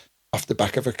was off the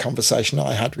back of a conversation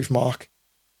I had with Mark.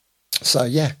 So,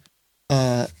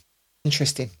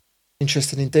 interesting.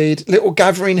 Interesting indeed. Little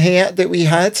gathering here that we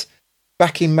had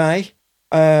back in May.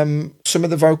 Some of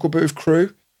the Vocal Booth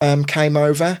crew came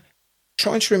over.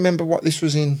 Trying to remember what this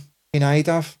was in aid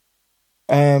of.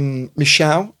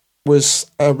 Michelle was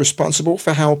responsible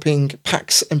for helping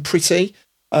Pax and Pretty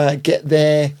get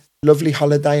their lovely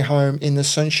holiday home in the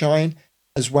sunshine,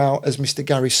 as well as Mr.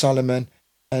 Gary Solomon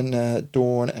and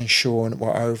Dawn and Sean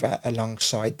were over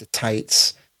alongside the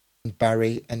Tates and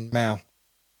Barry and Mel.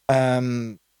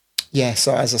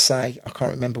 So as I say, I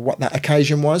can't remember what that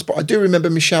occasion was, but I do remember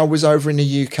Michelle was over in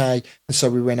the UK, and so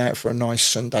we went out for a nice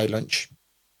Sunday lunch.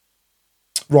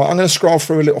 Right, I'm going to scroll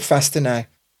through a little faster now.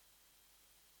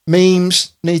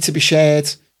 Memes need to be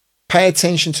shared. Pay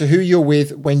attention to who you're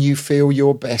with when you feel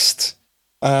your best.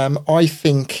 I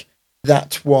think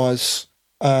that was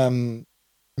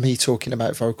me talking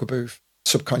about Vocal Booth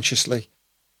subconsciously.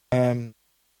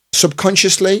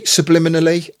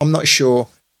 Subliminally, I'm not sure.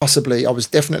 Possibly, I was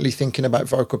definitely thinking about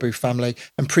Vocal Booth family,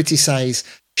 and Pretty says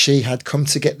she had come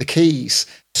to get the keys.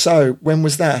 So when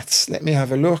was that? Let me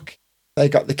have a look. They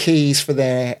got the keys for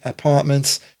their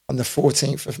apartment on the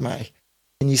 14th of May.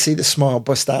 And you see the smile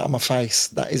bust out of my face.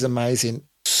 That is amazing.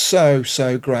 So,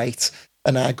 so great.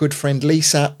 And our good friend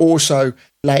Lisa also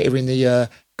later in the year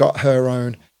got her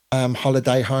own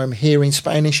holiday home here in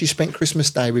Spain, and she spent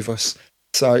Christmas Day with us.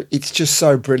 So it's just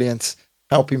so brilliant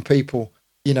helping people,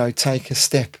 take a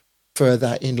step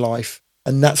further in life.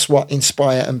 And that's what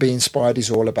Inspire and Be Inspired is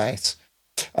all about.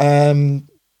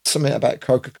 Something about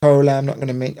Coca-Cola. I'm not going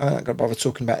to bother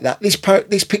talking about that.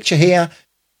 This picture here,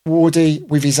 Wardy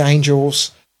with his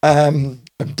angels. A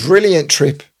brilliant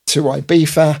trip to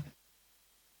Ibiza.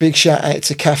 Big shout out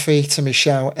to Kathy, to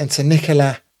Michelle, and to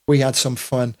Nicola. We had some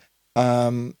fun.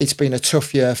 It's been a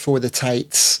tough year for the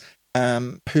Tates.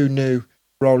 Who knew,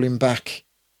 rolling back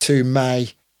to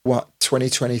May, what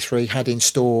 2023 had in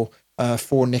store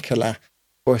for Nicola.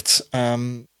 But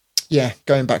going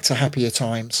back to happier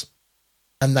times,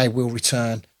 and they will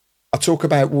return. I talk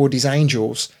about Wardy's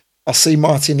angels. I see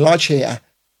Martin Lodge here,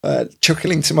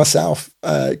 chuckling to myself.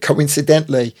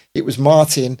 Coincidentally, it was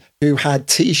Martin who had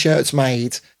T-shirts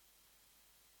made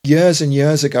years and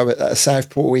years ago at a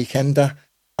Southport Weekender,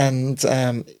 and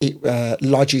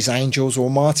Lodge's Angels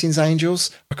or Martin's Angels.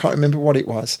 I can't remember what it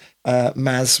was.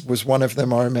 Maz was one of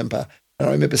them, I remember. And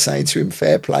I remember saying to him,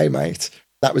 fair play, mate.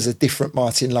 That was a different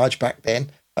Martin Lodge back then.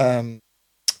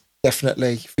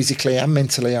 Definitely physically and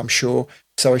mentally, I'm sure.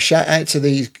 So a shout out to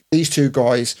these two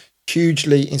guys,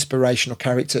 hugely inspirational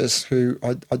characters who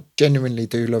I genuinely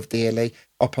do love dearly,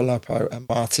 Opolopo and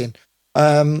Martin.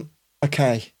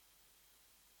 Okay.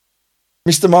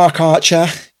 Mr. Mark Archer,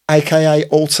 aka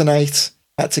Alternate,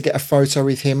 had to get a photo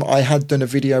with him. I had done a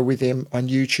video with him on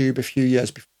YouTube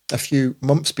a few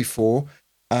months before.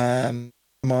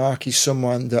 Mark is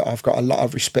someone that I've got a lot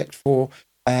of respect for.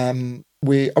 I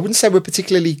wouldn't say we're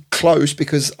particularly close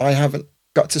because I haven't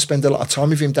got to spend a lot of time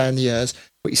with him down the years,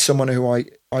 but he's someone who I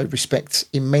respect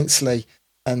immensely,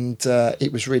 and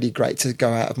it was really great to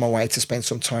go out of my way to spend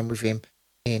some time with him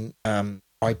in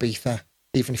Ibiza,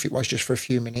 even if it was just for a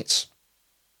few minutes.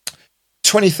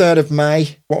 23rd of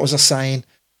May, what was I saying?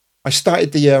 I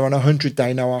started the year on a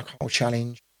 100-day no alcohol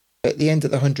challenge. At the end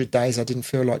of the 100 days, I didn't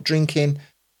feel like drinking.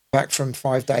 Back from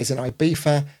 5 days in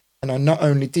Ibiza, and I not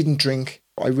only didn't drink,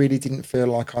 but I really didn't feel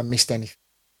like I missed anything.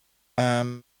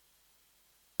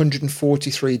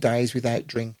 143 days without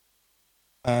drink.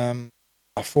 I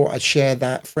thought I'd share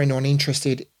that for anyone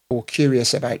interested or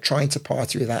curious about trying to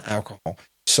party without alcohol.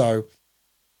 So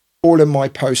all of my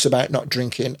posts about not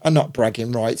drinking are not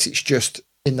bragging rights. It's just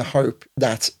in the hope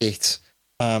that it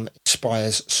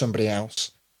inspires somebody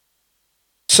else.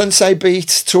 Sunset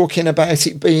Beat talking about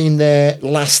it being their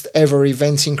last ever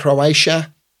event in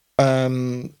Croatia.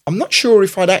 I'm not sure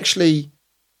if I'd actually.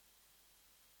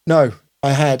 No,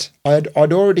 I'd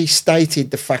already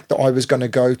stated the fact that I was going to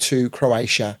go to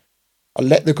Croatia. I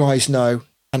let the guys know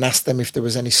and asked them if there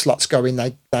was any slots going.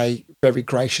 They very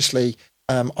graciously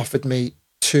offered me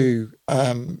 2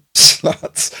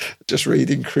 slots. Just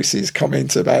reading Chris's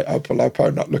comment about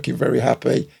Opolopo not looking very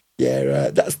happy. Yeah,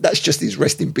 that's just his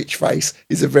resting bitch face.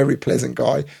 He's a very pleasant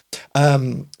guy.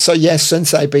 So yes,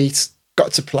 Sensei Beat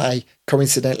got to play.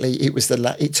 Coincidentally,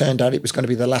 it turned out it was going to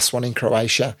be the last one in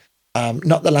Croatia.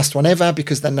 Not the last one ever,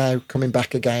 because they're now coming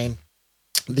back again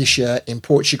this year in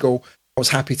Portugal. I was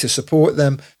happy to support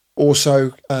them.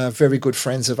 Also, very good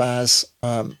friends of ours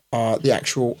are the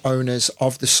actual owners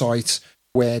of the site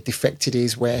where Defected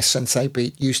is, where Sensei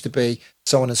Beat used to be,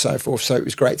 so on and so forth. So it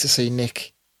was great to see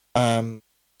Nick and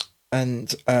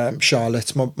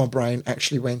Charlotte. My brain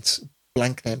actually went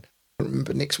blank then. I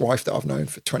remember Nick's wife that I've known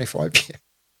for 25 years.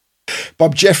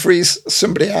 Bob Jeffries,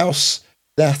 somebody else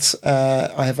that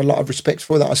I have a lot of respect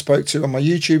for, that I spoke to on my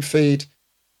YouTube feed.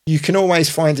 You can always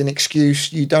find an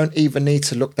excuse. You don't even need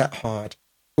to look that hard.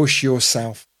 Push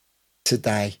yourself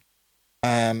today.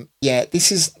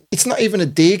 It's not even a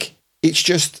dig. It's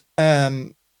just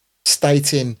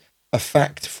stating a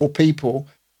fact for people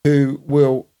who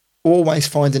will always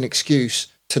find an excuse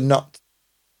to not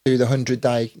do the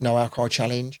 100-day no alcohol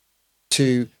challenge,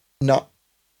 to not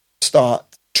start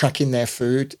tracking their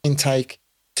food intake,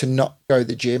 to not go to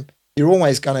the gym. You're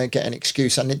always going to get an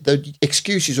excuse, and the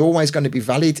excuse is always going to be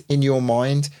valid in your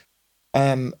mind.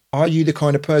 Are you the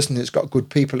kind of person that's got good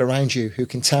people around you who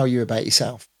can tell you about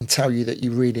yourself and tell you that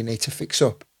you really need to fix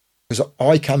up? Because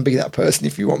I can be that person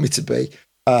if you want me to be.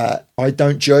 I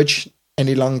don't judge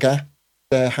any longer.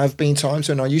 There have been times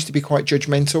when I used to be quite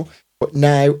judgmental, but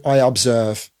now I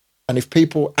observe. And if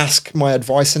people ask my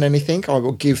advice on anything, I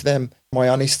will give them my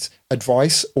honest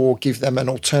advice or give them an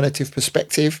alternative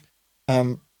perspective,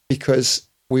 because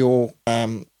we all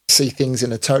see things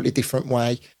in a totally different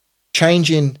way.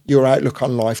 Changing your outlook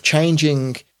on life,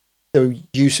 changing the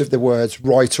use of the words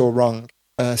right or wrong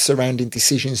surrounding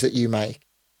decisions that you make,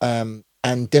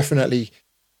 and definitely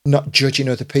not judging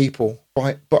other people,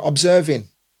 but observing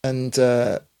and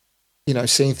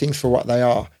seeing things for what they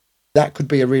are. That could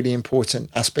be a really important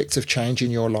aspect of change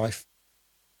in your life.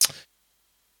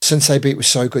 Sensei Beat was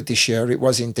so good this year. It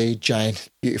was indeed, Jane.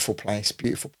 Beautiful place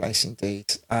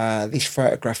indeed. This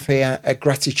photograph here, a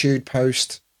gratitude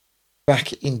post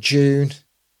back in June,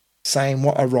 saying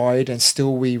what a ride and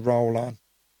still we roll on.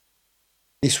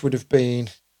 This would have been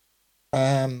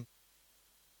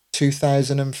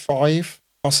 2005,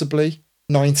 possibly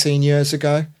 19 years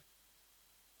ago.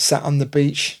 Sat on the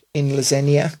beach in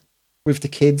Lasenia with the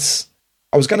kids.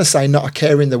 I was going to say not a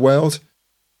care in the world,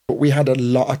 but we had a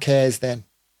lot of cares then.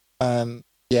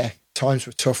 Times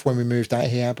were tough when we moved out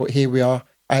here, but here we are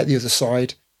out the other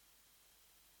side.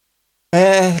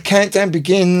 The countdown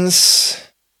begins.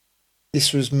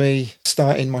 This was me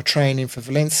starting my training for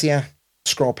Valencia.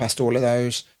 Scroll past all of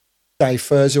those. Dave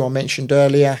Furz, who I mentioned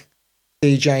earlier,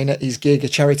 DJing at his gig, a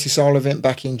charity soul event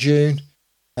back in June.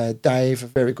 Dave, a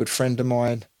very good friend of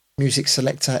mine, music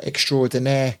selector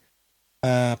extraordinaire,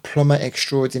 plumber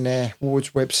extraordinaire,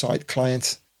 Ward's website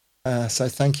client. So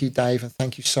thank you, Dave, and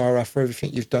thank you, Sarah, for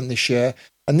everything you've done this year.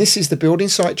 And this is the building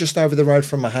site just over the road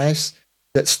from my house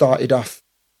that started off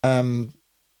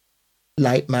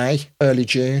late May, early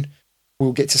June.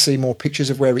 We'll get to see more pictures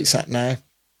of where it's at now.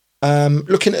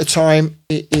 Looking at the time,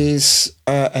 it is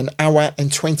an hour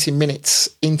and 20 minutes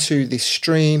into this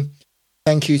stream.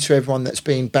 Thank you to everyone that's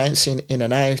been bouncing in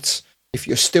and out. If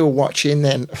you're still watching,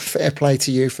 then fair play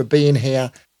to you for being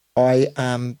here. I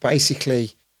am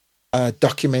basically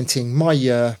documenting my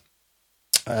year.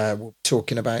 We're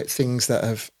talking about things that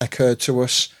have occurred to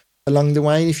us along the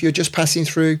way. And if you're just passing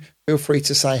through, feel free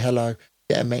to say hello,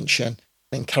 get a mention,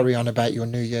 then carry on about your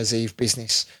New Year's Eve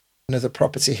business. Another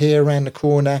property here around the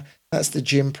corner. That's the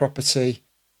gym property.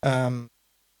 That's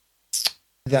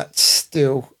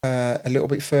still a little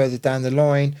bit further down the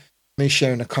line. Me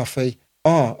sharing a coffee.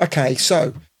 Okay.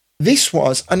 So this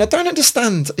was, and I don't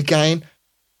understand again.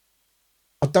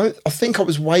 I think I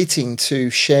was waiting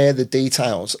to share the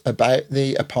details about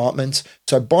the apartment.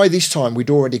 So by this time,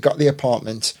 we'd already got the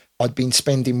apartment. I'd been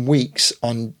spending weeks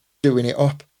on doing it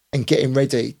up and getting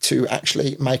ready to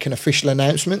actually make an official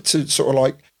announcement to sort of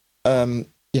like,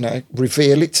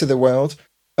 reveal it to the world.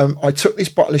 I took this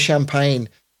bottle of champagne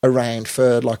around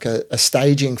for like a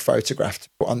staging photograph to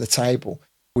put on the table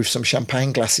with some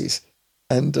champagne glasses.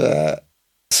 And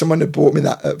someone had bought me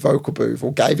that at Vocal Booth,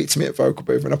 or gave it to me at Vocal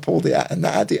Booth, and I pulled it out and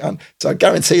that had it on. So I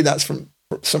guarantee that's from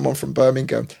someone from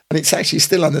Birmingham. And it's actually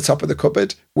still on the top of the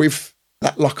cupboard with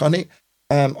that lock on it.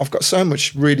 I've got so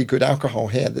much really good alcohol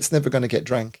here that's never going to get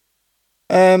drank.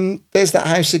 There's that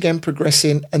house again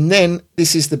progressing. And then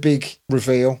this is the big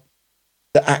reveal.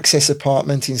 The Access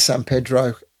apartment in San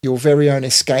Pedro. Your very own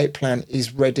escape plan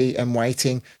is ready and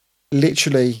waiting.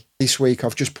 Literally this week,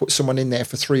 I've just put someone in there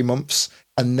for 3 months.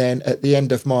 And then at the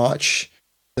end of March,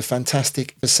 the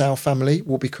fantastic Vassal family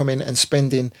will be coming and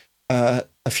spending a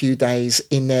few days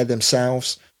in there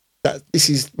themselves. This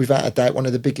is, without a doubt, one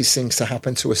of the biggest things to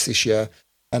happen to us this year.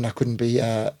 And I couldn't be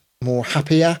more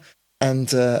happier.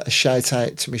 And a shout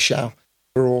out to Michelle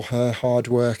for all her hard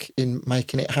work in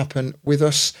making it happen with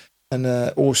us. And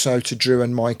also to Drew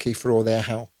and Mikey for all their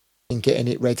help in getting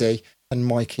it ready. And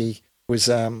Mikey was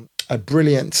a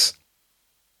brilliant,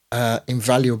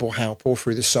 invaluable help all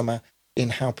through the summer in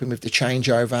helping with the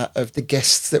changeover of the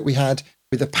guests that we had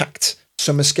with a packed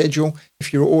summer schedule.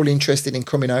 If you're all interested in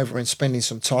coming over and spending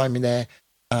some time in there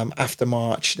after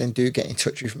March, then do get in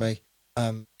touch with me.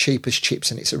 Cheap as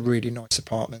chips, and it's a really nice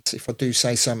apartment, if I do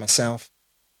say so myself.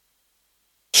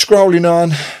 Scrolling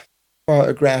on,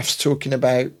 photographs talking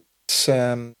about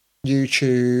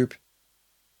YouTube.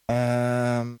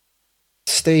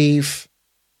 Steve,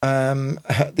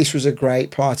 this was a great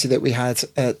party that we had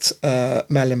at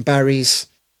Mel and Barry's.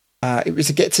 It was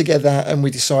a get together, and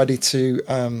we decided to,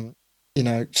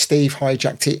 Steve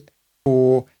hijacked it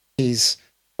for his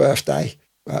birthday.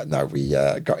 No, we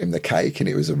got him the cake, and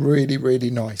it was a really, really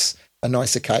nice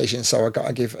occasion. So I got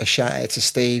to give a shout out to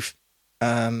Steve.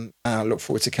 I look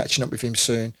forward to catching up with him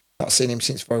soon. Not seen him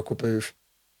since Vocal Booth.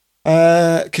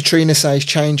 Katrina says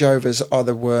changeovers are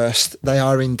the worst. They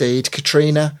are indeed.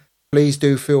 Katrina, please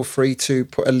do feel free to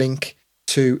put a link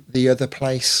to the other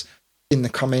place in the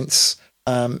comments.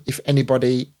 If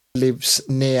anybody lives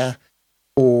near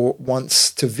or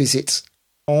wants to visit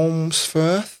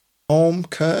Holmesfirth,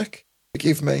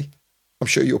 forgive me. I'm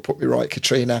sure you'll put me right,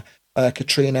 Katrina.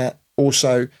 Katrina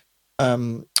also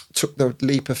took the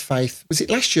leap of faith. Was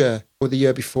it last year or the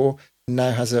year before? And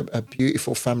now has a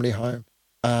beautiful family home,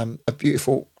 a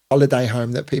beautiful holiday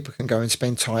home that people can go and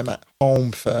spend time at.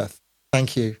 Holmesfirth.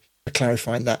 Thank you for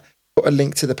clarifying that. Put a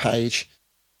link to the page,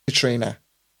 Katrina.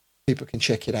 People can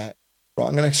check it out. Right,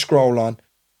 I'm going to scroll on.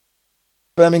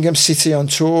 Birmingham City on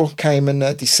tour came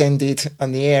and descended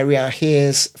on the area.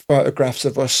 Here's photographs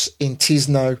of us in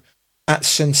Tisno at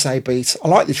Sunsay Beat. I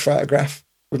like this photograph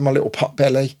with my little pot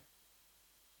belly.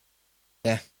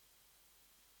 Yeah.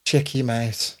 Check him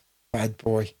out. Bad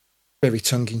boy. Very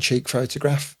tongue-in-cheek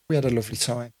photograph. We had a lovely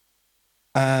time.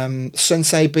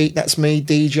 Sunsay Beat, that's me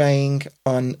DJing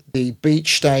on the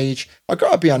beach stage. I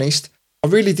got to be honest, I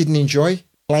really didn't enjoy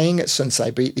playing at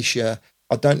Sunsay Beat this year.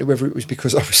 I don't know whether it was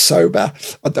because I was sober.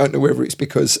 I don't know whether it's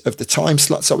because of the time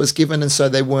slots I was given, and so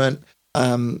they weren't,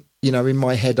 in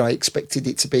my head I expected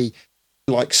it to be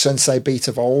like Sunsay Beat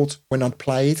of old when I'd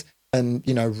played and,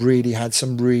 really had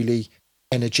some really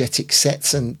energetic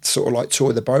sets and sort of like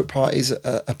tore the boat parties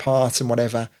apart and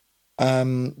whatever.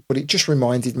 But it just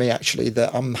reminded me actually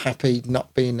that I'm happy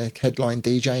not being a headline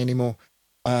DJ anymore.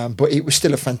 But it was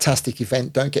still a fantastic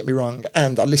event, don't get me wrong.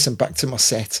 And I listened back to my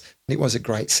set and it was a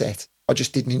great set. I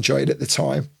just didn't enjoy it at the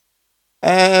time.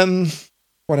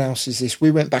 What else is this?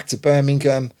 We went back to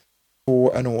Birmingham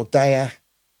for an all-dayer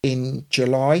in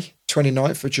July,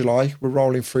 29th of July. We're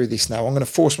rolling through this now. I'm going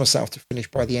to force myself to finish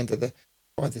by the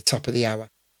top of the hour.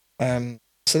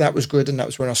 So that was good, and that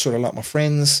was when I sort of like my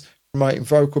friends promoting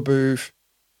Vocal Booth.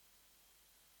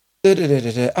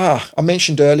 I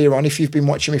mentioned earlier on, if you've been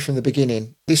watching me from the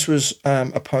beginning, this was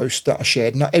a post that I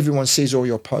shared. Not everyone sees all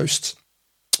your posts.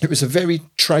 It was a very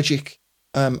tragic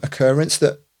occurrence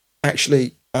that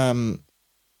actually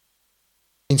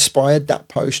inspired that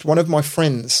post. One of my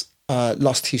friends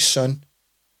lost his son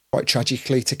quite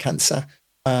tragically to cancer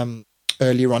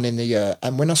earlier on in the year.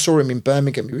 And when I saw him in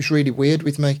Birmingham, it was really weird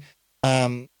with me.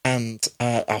 And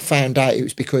I found out it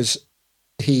was because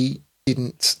he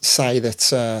didn't say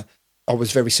that I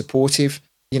was very supportive,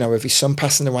 of his son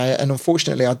passing away. And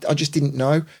unfortunately, I just didn't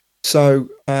know. So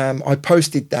I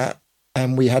posted that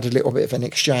and we had a little bit of an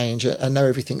exchange. I know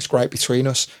everything's great between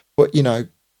us, but,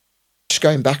 just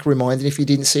going back, reminding, if you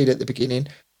didn't see it at the beginning,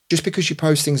 just because you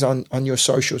post things on your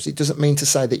socials, it doesn't mean to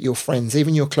say that your friends,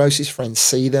 even your closest friends,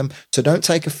 see them. So don't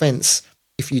take offense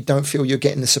if you don't feel you're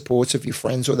getting the support of your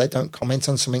friends or they don't comment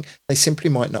on something. They simply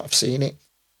might not have seen it.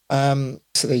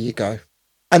 So there you go.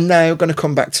 And now I'm going to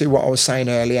come back to what I was saying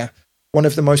earlier. One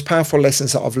of the most powerful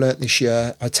lessons that I've learnt this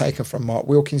year, I've taken from Mark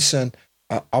Wilkinson,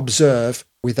 observe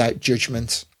without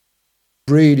judgment.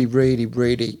 Really, really,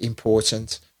 really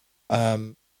important.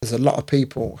 There's a lot of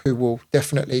people who will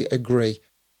definitely agree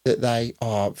that they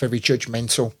are very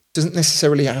judgmental. Doesn't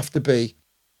necessarily have to be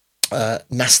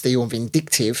nasty or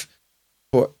vindictive,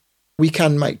 but we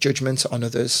can make judgments on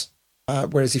others.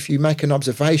 Whereas if you make an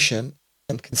observation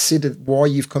and consider why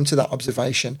you've come to that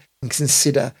observation and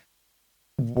consider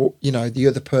what, the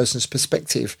other person's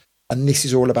perspective, and this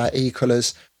is all about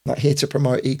e-colours. I'm not here to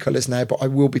promote e-colours now, but I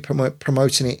will be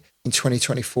promoting it in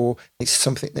 2024. It's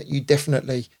something that you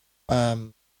definitely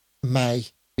may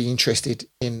be interested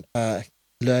in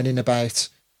learning about.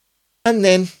 And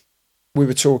then I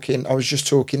was just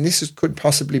talking, could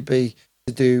possibly be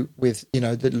to do with,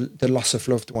 the loss of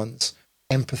loved ones,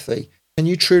 empathy. Can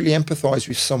you truly empathise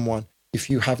with someone if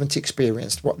you haven't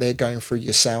experienced what they're going through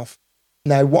yourself?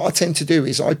 Now, what I tend to do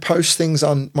is I post things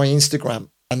on my Instagram,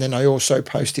 and then I also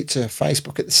post it to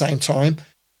Facebook at the same time.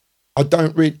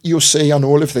 You'll see on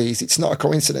all of these, it's not a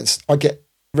coincidence. I get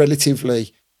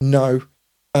relatively no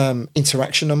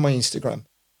interaction on my Instagram.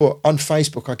 But on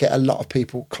Facebook, I get a lot of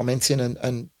people commenting,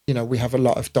 and we have a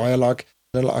lot of dialogue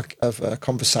and a lot of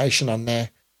conversation on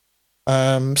there.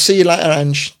 See you later,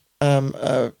 Ange.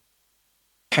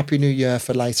 Happy New Year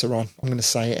for later on. I'm going to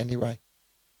say it anyway.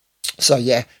 So,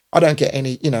 yeah, I don't get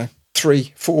any,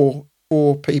 3, 4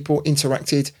 people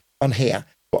interacted on here.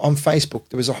 But on Facebook,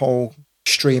 there was a whole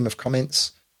stream of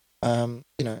comments, so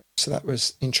that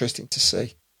was interesting to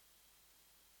see.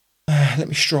 Let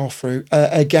me stroll through.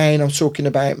 Again, I'm talking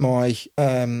about my, what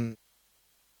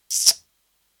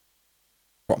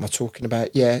am I talking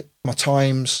about? Yeah, my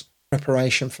times,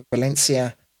 preparation for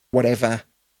Valencia, whatever.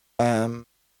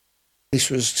 This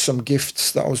was some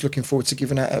gifts that I was looking forward to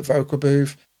giving out at Vocal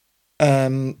Booth.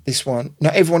 This one,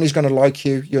 not everyone is going to like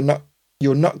you. You're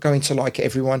not going to like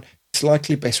everyone. It's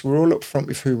likely best we're all upfront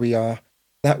with who we are.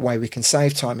 That way we can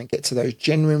save time and get to those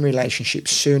genuine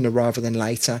relationships sooner rather than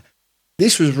later.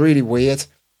 This was really weird.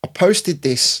 I posted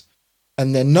this,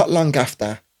 and then not long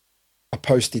after, I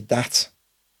posted that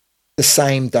the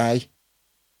same day.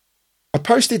 I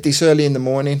posted this early in the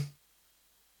morning,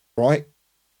 right?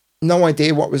 No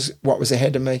idea what was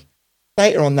ahead of me.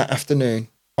 Later on that afternoon,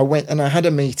 I went and I had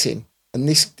a meeting, and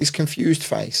this confused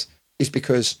face is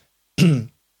because I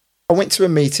went to a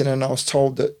meeting and I was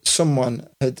told that someone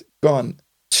had gone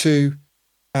to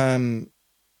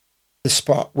the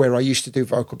spot where I used to do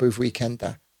Vocal Booth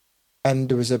Weekender, and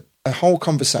there was a whole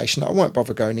conversation that I won't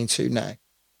bother going into now.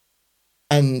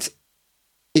 And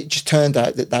it just turned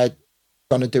out that they'd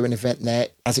going to do an event there.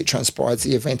 As it transpires,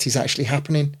 the event is actually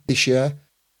happening this year.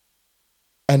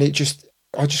 And I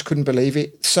just couldn't believe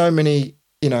it. So many,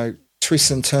 twists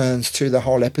and turns to the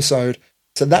whole episode.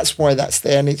 So that's why that's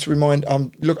there. And it's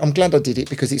I'm glad I did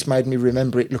it, because it's made me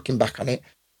remember it looking back on it.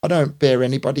 I don't bear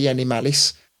anybody any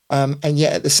malice. And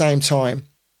yet at the same time,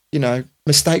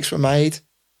 mistakes were made,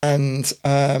 and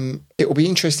it will be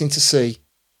interesting to see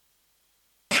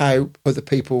how other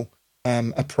people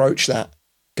approach that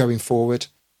going forward.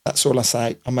 That's all I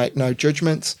say. I make no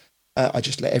judgments. I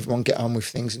just let everyone get on with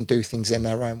things and do things in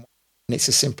their own way. And it's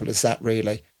as simple as that,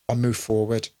 really. I move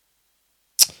forward.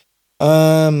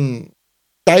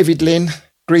 David Lynn,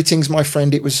 greetings, my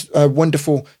friend. It was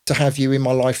wonderful to have you in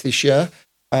my life this year.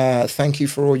 Thank you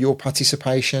for all your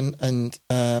participation and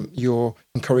your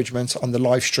encouragement on the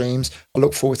live streams. I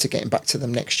look forward to getting back to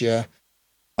them next year.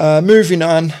 Moving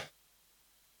on.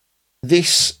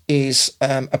 This is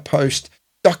a post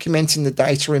documenting the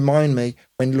day to remind me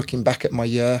when looking back at my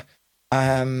year.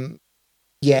 I'm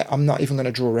not even going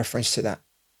to draw reference to that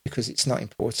because it's not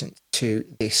important to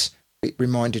this. It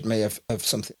reminded me of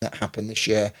something that happened this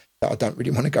year that I don't really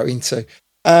want to go into.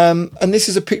 And this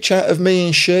is a picture of me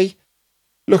and she.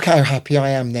 Look how happy I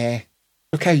am there.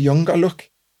 Look how young I look.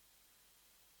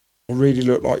 I really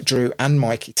look like Drew and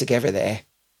Mikey together there.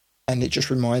 And it just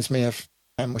reminds me of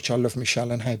how much I love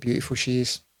Michelle and how beautiful she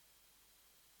is.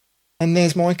 And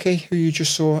there's Mikey, who you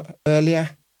just saw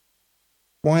earlier.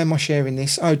 Why am I sharing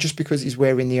this? Oh, just because he's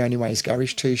wearing the Only Way is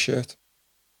Garage t-shirt.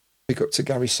 Big up to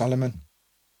Gary Solomon.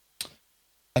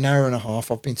 An hour and a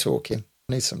half I've been talking.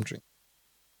 I need some drink.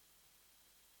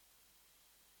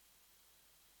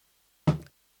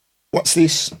 What's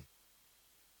this?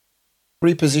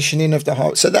 Repositioning of the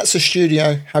whole. So that's a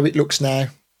studio, how it looks now.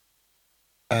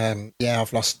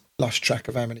 I've lost track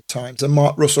of how many times. And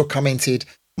Mark Russell commented.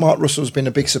 Mark Russell's been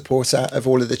a big supporter of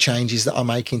all of the changes that I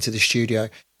make into the studio.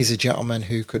 He's a gentleman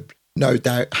who could no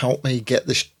doubt help me get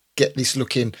this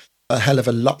looking a hell of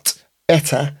a lot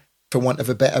better, for want of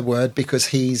a better word, because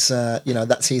he's,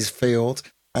 that's his field,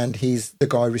 and he's the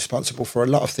guy responsible for a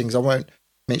lot of things. I won't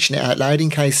mention it out loud in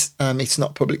case it's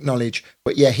not public knowledge,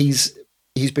 but yeah, he's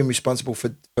been responsible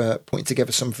for putting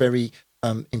together some very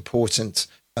important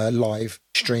live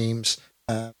streams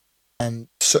and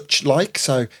such like.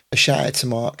 So a shout out to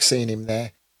Mark, seeing him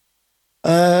there.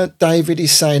 David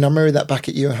is saying, I'll mirror that back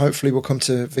at you and hopefully we'll come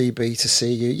to VB to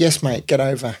see you. Yes, mate, get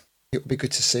over. It will be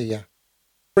good to see you.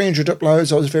 300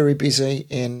 uploads. I was very busy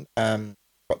in,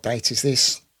 what date is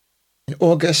this? In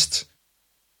August.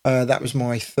 That was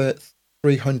my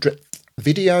 300th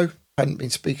video. I hadn't been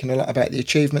speaking a lot about the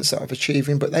achievements that I've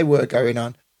achieving, but they were going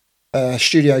on.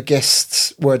 Studio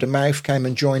guests, word of mouth, came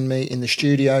and joined me in the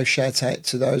studio. Shout out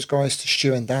to those guys, to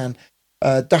Stu and Dan.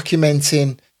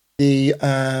 Documenting the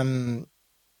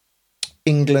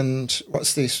England,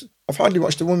 what's this? I've hardly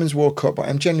watched the Women's World Cup, but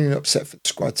I'm genuinely upset for the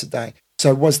squad today.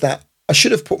 So was that, I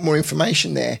should have put more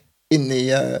information there in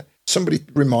the, somebody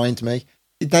remind me.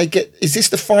 Did they get, is this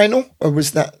the final or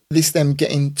was that this them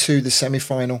getting to the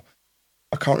semi-final?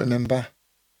 I can't remember.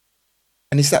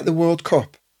 And is that the World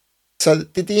Cup? So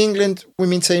did the England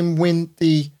women team win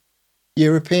the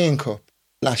European Cup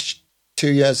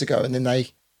 2 years ago and then they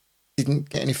didn't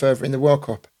get any further in the World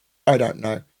Cup? I don't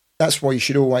know. That's why you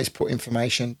should always put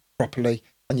information properly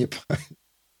on your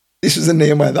This was a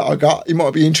Nehemiah that I got. It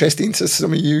might be interesting to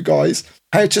some of you guys.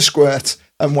 How to squirt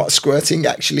and what squirting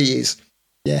actually is.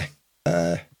 Yeah.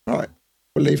 Right.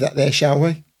 We'll leave that there, shall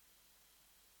we?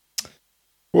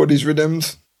 What is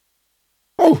rhythms?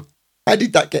 Oh, how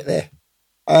did that get there?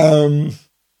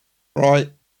 Right.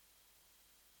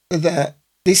 I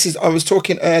was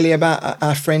talking earlier about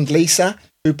our friend Lisa,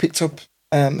 who picked up,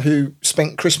 who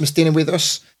spent Christmas dinner with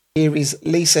us. Here is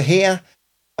Lisa here.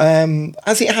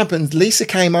 As it happened, Lisa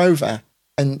came over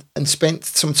and spent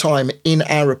some time in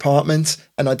our apartment,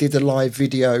 and I did a live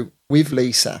video with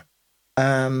Lisa.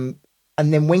 And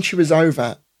then when she was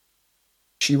over,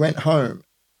 she went home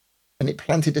and it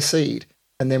planted a seed.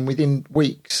 And then within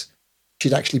weeks,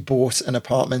 she'd actually bought an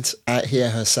apartment out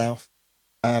here herself.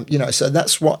 So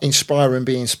that's what Inspire and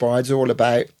Be Inspired is all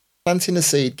about. Planting a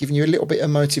seed, giving you a little bit of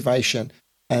motivation,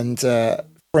 and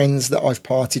friends that I've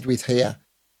partied with here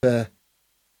for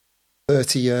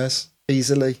 30 years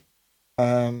easily.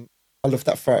 I love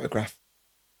that photograph.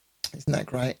 Isn't that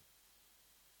great?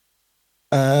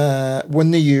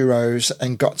 Won the Euros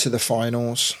and got to the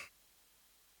finals.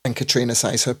 And Katrina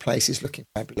says her place is looking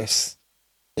fabulous.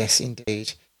 Yes,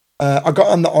 indeed. I got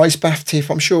on the ice bath tip.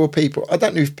 I'm sure I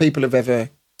don't know if people have ever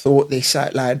thought this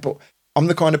out loud, but I'm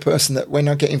the kind of person that when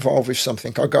I get involved with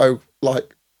something, I go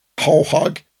like whole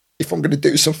hog. If I'm going to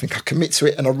do something, I commit to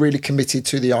it, and I really committed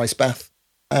to the ice bath.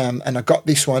 And I got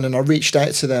this one, and I reached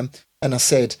out to them and I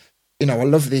said, I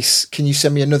love this. Can you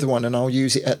send me another one? And I'll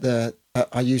use it at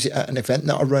an event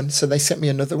that I run. So they sent me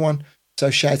another one. So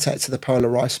shout out to the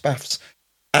Polar Ice Baths.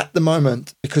 At the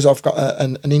moment, because I've got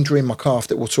an injury in my calf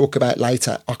that we'll talk about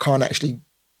later, I can't actually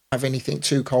have anything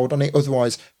too cold on it.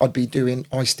 Otherwise, I'd be doing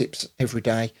ice dips every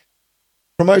day.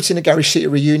 Promoting a Garage City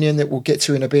reunion that we'll get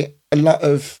to in a bit. A lot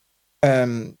of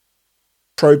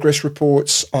progress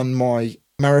reports on my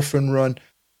marathon run.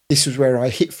 This was where I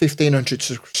hit 1,500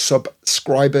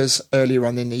 subscribers earlier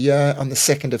on in the year, on the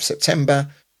 2nd of September.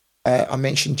 I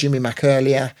mentioned Jimmy Mack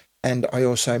earlier, and I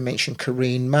also mentioned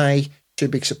Karine May, two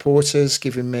big supporters,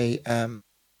 giving me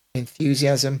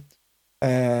enthusiasm,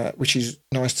 which is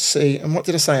nice to see. And what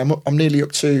did I say? I'm nearly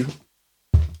up to...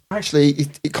 Actually,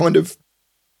 it kind of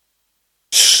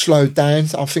slowed down.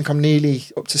 I think I'm nearly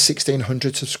up to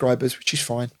 1,600 subscribers, which is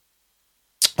fine.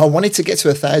 I wanted to get to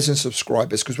 1,000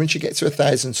 subscribers, because once you get to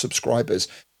 1,000 subscribers,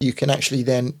 you can actually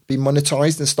then be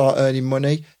monetized and start earning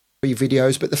money for your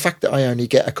videos. But the fact that I only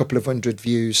get a couple of hundred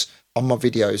views on my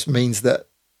videos means that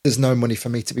there's no money for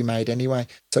me to be made anyway.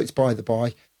 So it's by the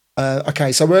by.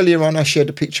 Okay, so earlier on, I shared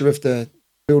a picture of the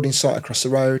building site across the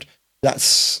road.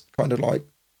 That's kind of like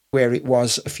where it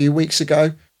was a few weeks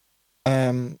ago.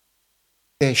 There's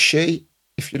she.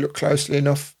 If you look closely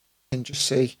enough, you can just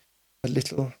see a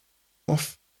little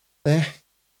muff there.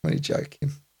 I'm only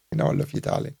joking. I love you,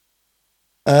 darling.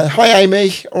 Hi,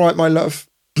 Amy. All right, my love.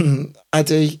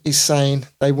 Addy is saying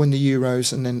they won the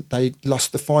Euros and then they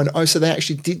lost the final. Oh, so they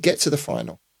actually did get to the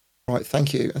final. Right,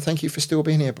 thank you. And thank you for still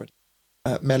being here, buddy.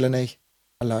 Melanie,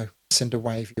 hello. Send a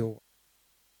wave your way.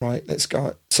 Right, let's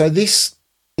go. So this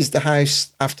is the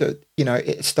house after,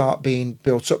 it start being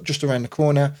built up just around the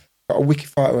corner. Got a wiki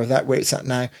photo of that where it's at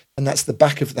now. And that's the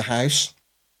back of the house.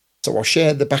 So I'll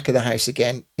share the back of the house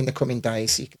again in the coming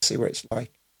days so you can see what it's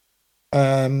like.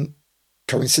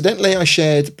 Coincidentally, I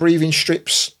shared breathing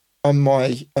strips on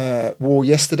my wall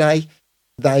yesterday.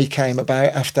 They came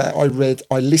about after I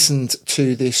listened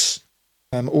to this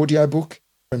audiobook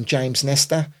from James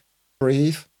Nestor,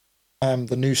 Breathe,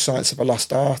 The New Science of a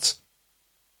Lost Art.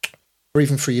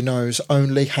 Breathing through your nose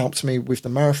only helped me with the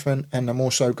marathon, and I'm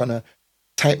also going to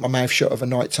tape my mouth shut over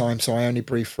night time so I only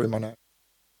breathe through my nose.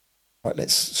 Right,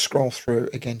 let's scroll through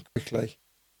again quickly.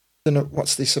 Don't know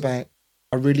what's this about.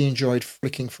 I really enjoyed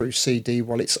flicking through CD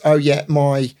wallets. Oh yeah,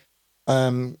 my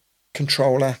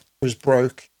controller was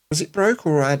broke. Was it broke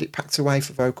or I had it packed away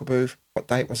for Vocal Booth? What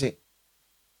date was it?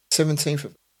 17th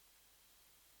of...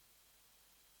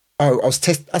 Oh,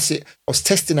 that's it. I was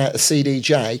testing out a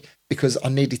CDJ because I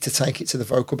needed to take it to the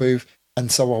Vocal Booth,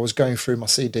 and so I was going through my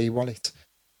CD wallet,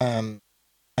 and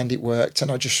it worked,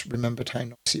 and I just remembered how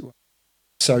nice it was.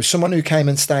 So someone who came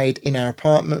and stayed in our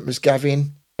apartment was Gav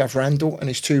Randall and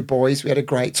his two boys. We had a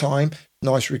great time.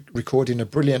 Nice recording a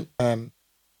brilliant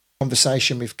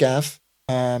conversation with Gav.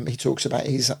 He talks about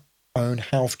his own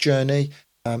health journey,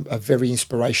 a very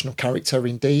inspirational character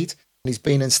indeed. And he's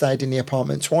been and stayed in the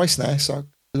apartment twice now, so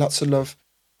lots of love.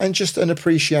 And just an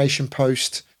appreciation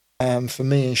post for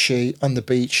me and she on the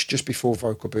beach just before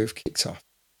Vocal Booth kicked off.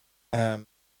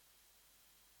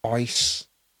 Ice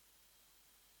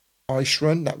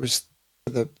run, that was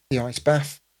the ice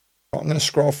bath. I'm going to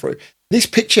scroll through this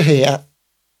picture here.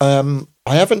 I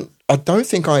don't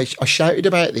think I shouted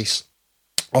about this.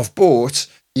 I've bought,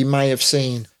 you may have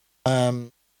seen, I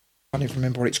can't even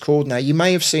remember what it's called now. You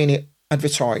may have seen it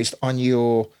advertised on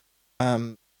your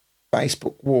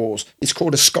Facebook walls. It's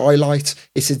called a skylight.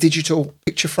 It's a digital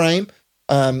picture frame.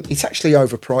 It's actually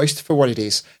overpriced for what it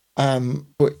is.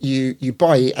 But you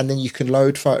buy it and then you can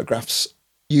load photographs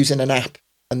using an app,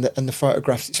 and the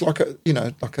photographs, it's like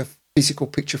a physical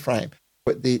picture frame,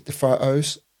 but the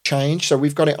photos change. So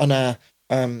we've got it on our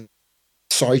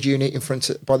side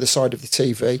unit by the side of the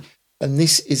TV, and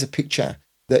this is a picture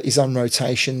that is on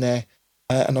rotation there.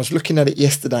 And I was looking at it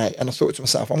yesterday, and I thought to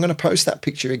myself, I'm going to post that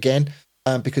picture again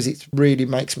because it really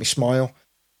makes me smile.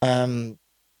 And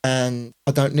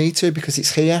I don't need to because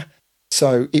it's here.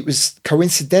 So it was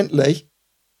coincidentally,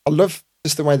 I love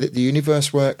just the way that the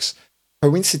universe works.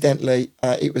 Coincidentally,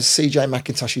 it was CJ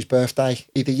McIntosh's birthday,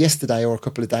 either yesterday or a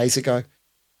couple of days ago.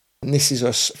 And this is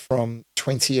us from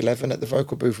 2011 at the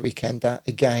Vocal Booth Weekender,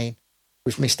 again,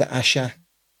 with Mr. Asher.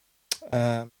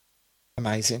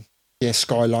 Amazing. Yeah,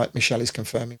 skylight, Michelle is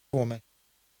confirming for me.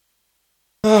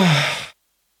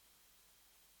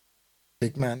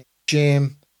 Big man.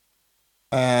 Jim.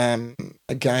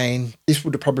 Again, this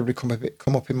would have probably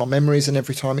come up in my memories, and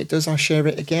every time it does, I share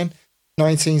it again.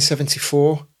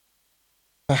 1974,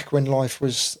 back when life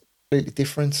was completely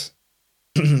different.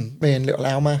 Me and little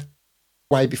Alma,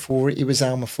 way before it was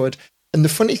Alma Fudd. And the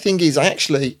funny thing is,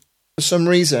 for some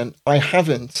reason, I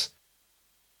haven't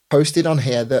posted on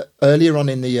here that earlier on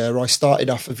in the year, I started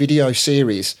off a video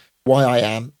series, Why I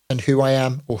Am and Who I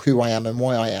Am, or Who I Am and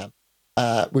Why I Am.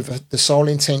 With the sole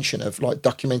intention of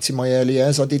documenting my early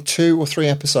years. I did 2 or 3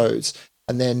 episodes,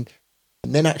 and then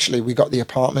actually we got the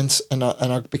apartment, and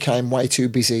I became way too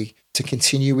busy to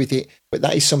continue with it. But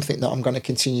that is something that I'm going to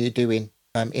continue doing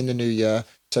in the new year.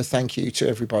 So thank you to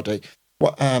everybody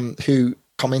who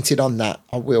commented on that.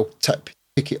 I will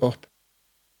pick it up.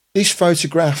 This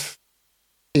photograph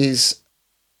is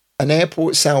an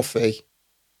airport selfie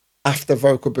after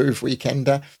Vocal Booth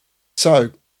Weekender.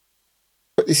 So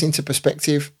put this into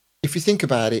perspective. If you think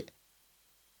about it,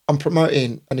 I'm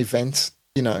promoting an event,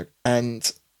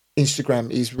 and Instagram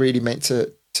is really meant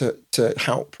to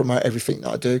help promote everything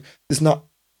that I do. There's not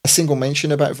a single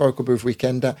mention about Vocal Booth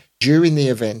Weekender during the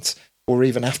event or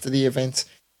even after the event.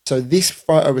 So this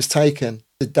photo was taken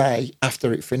the day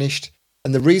after it finished.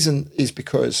 And the reason is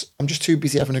because I'm just too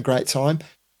busy having a great time.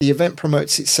 The event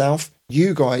promotes itself.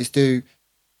 You guys do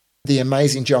the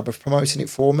amazing job of promoting it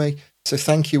for me. So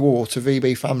thank you all to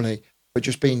VB family for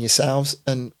just being yourselves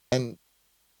and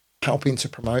helping to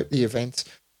promote the event.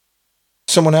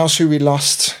 Someone else who we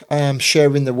lost,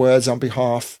 sharing the words on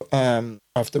behalf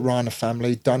of the Rana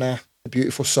family, Donna, the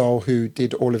beautiful soul who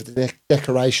did all of the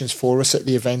decorations for us at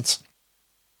the event.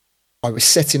 I was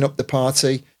setting up the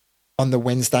party on the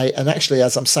Wednesday, and actually,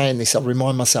 as I'm saying this, I'll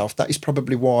remind myself that is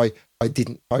probably why I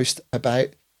didn't post about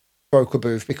Vocal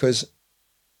Booth, because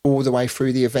all the way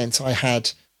through the event, I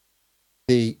had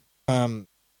the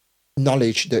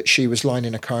knowledge that she was lying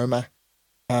in a coma,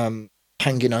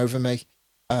 hanging over me.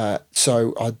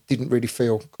 So I didn't really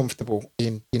feel comfortable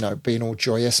in, being all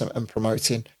joyous and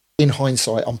promoting. In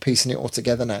hindsight, I'm piecing it all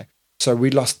together now. So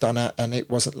we lost Donna, and it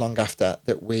wasn't long after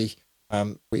that we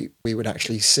would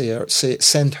actually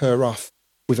send her off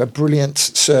with a brilliant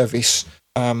service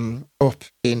up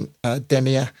in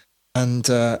Denia, and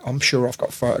I'm sure I've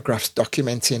got photographs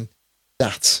documenting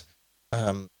that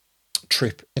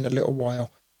trip in a little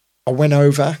while. I went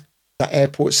over. That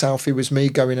airport selfie was me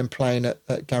going and playing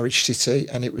at Garage City,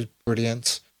 and it was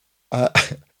brilliant.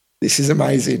 This is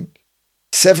amazing.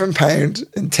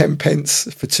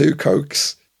 £7.10 for 2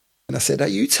 Cokes. And I said, "Are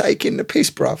you taking the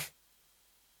piss, bruv?"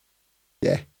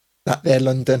 Yeah, that there,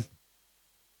 London.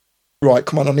 Right,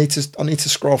 come on, I need to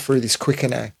scroll through this quicker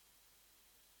now.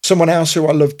 Someone else who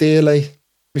I love dearly,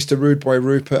 Mr. Rude Boy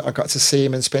Rupert. I got to see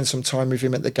him and spend some time with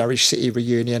him at the Garage City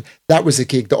reunion. That was a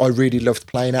gig that I really loved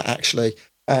playing at, actually.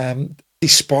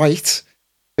 Despite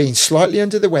being slightly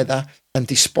under the weather and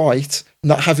despite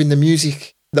not having the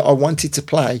music that I wanted to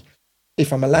play,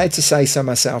 if I'm allowed to say so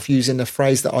myself, using a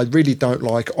phrase that I really don't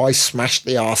like, I smashed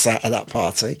the arse out of that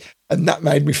party. And that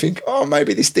made me think, oh,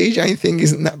 maybe this DJing thing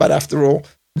isn't that bad after all.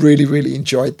 Really, really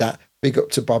enjoyed that. Big up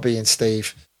to Bobby and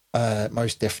Steve,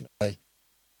 most definitely.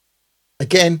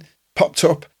 Again, popped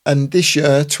up, and this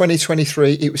year,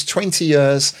 2023, it was 20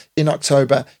 years in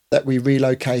October that we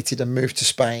relocated and moved to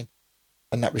Spain.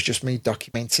 And that was just me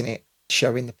documenting it,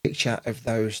 showing the picture of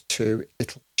those two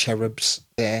little cherubs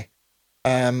there.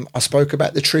 I spoke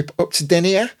about the trip up to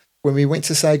Denia when we went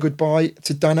to say goodbye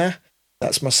to Donna.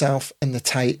 That's myself and the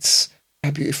Tates.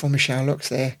 How beautiful Michelle looks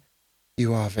there.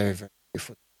 You are very, very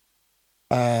beautiful.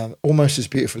 Almost as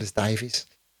beautiful as Davies.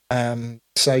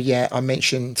 So yeah, I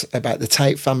mentioned about the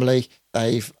Tate family.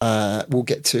 Dave, we'll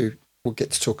get to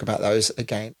talk about those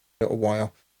again in a little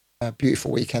while.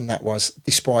 Beautiful weekend that was,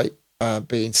 despite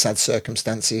being sad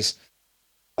circumstances.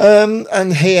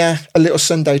 And here, a little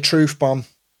Sunday truth bomb.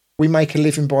 We make a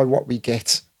living by what we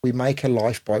get. We make a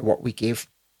life by what we give.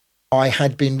 I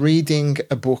had been reading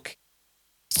a book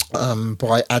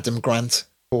by Adam Grant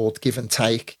called Give and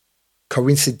Take.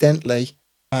 Coincidentally,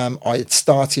 I had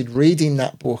started reading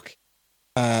that book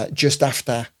just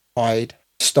after I'd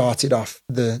started off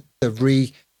the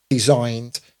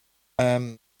redesigned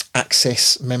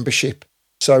Access membership.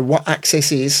 So what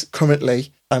Access is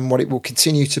currently, and what it will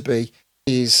continue to be,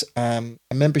 is a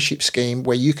membership scheme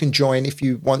where you can join if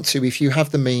you want to. If you have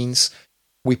the means,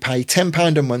 we pay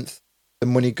 £10 a month. The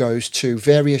money goes to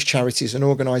various charities and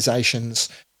organisations.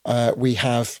 We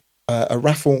have a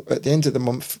raffle at the end of the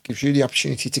month, gives you the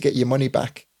opportunity to get your money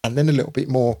back and then a little bit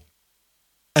more.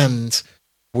 And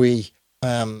we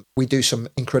do some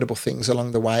incredible things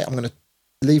along the way. I'm going to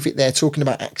leave it there talking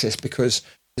about Access because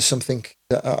there's something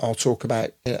that I'll talk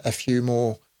about, a few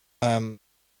more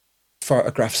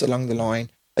photographs along the line.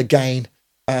 Again,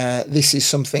 this is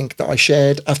something that I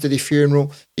shared after the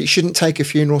funeral. It shouldn't take a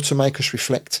funeral to make us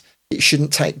reflect. It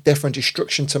shouldn't take death and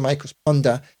destruction to make us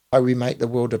ponder how we make the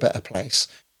world a better place.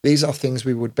 These are things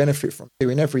we would benefit from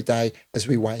doing every day as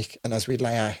we wake and as we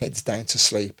lay our heads down to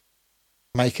sleep.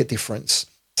 Make a difference.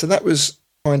 So that was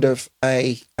kind of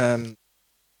a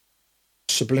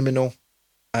subliminal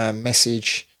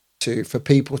message for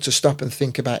people to stop and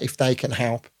think about if they can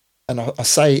help. And I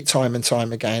say it time and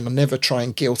time again, I'll never try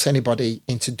and guilt anybody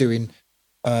into doing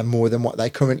more than what they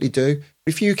currently do.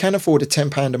 If you can afford a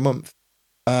 £10 a month,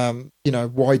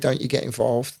 why don't you get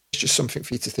involved? It's just something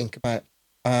for you to think about.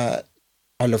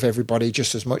 I love everybody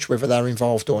just as much, whether they're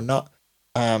involved or not.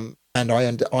 And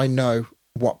I know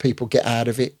what people get out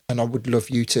of it, and I would love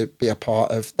you to be a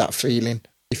part of that feeling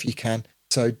if you can.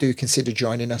 So do consider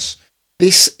joining us.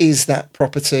 This is that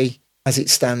property as it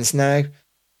stands now.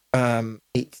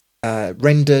 It's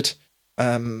rendered.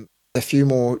 A few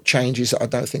more changes that I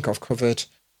don't think I've covered.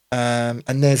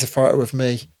 And there's a photo of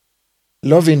me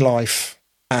loving life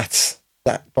at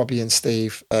that Bobby and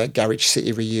Steve Garage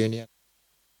City reunion.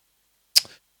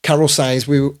 Carol says,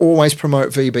 we will always promote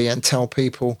VB and tell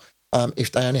people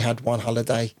if they only had one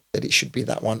holiday that it should be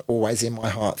that one. Always in my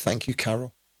heart. Thank you,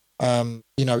 Carol.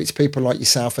 It's people like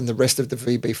yourself and the rest of the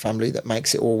VB family that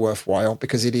makes it all worthwhile,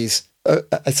 because it is,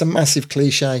 it's a massive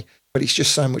cliche, but it's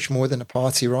just so much more than a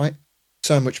party, right?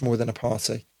 So much more than a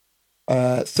party.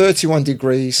 31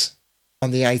 degrees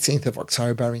on the 18th of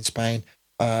October in Spain.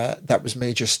 That was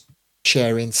me just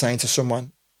sharing, saying to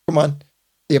someone, come on,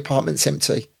 the apartment's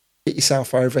empty. Get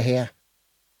yourself over here.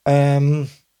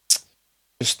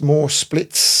 Just more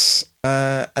splits.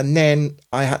 And then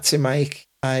I had to make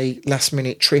a last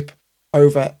minute trip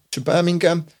over to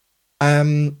Birmingham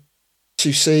to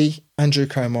see Andrew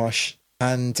Comarsh.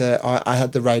 And I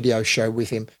had the radio show with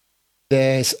him.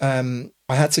 I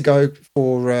had to go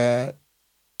to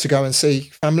go and see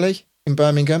family in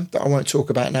Birmingham that I won't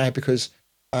talk about now because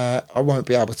I won't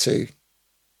be able to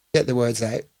get the words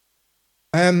out.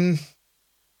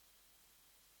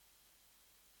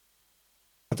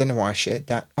 I don't know why I shared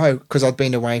that. Oh, because I'd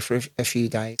been away for a few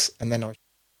days, and then I was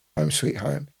home sweet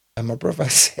home. And my brother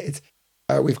said,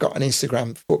 we've got an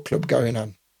Instagram foot club going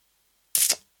on.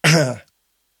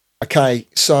 Okay,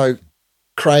 so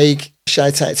Craig,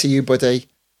 shout out to you, buddy.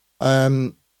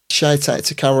 Shout out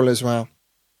to Carol as well.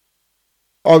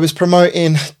 I was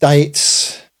promoting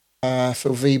dates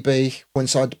for VB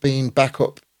once I'd been back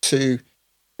up to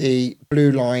the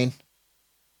Blue Line.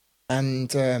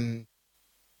 And,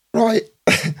 right.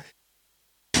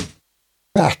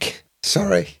 Back.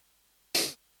 Sorry.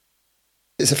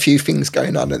 There's a few things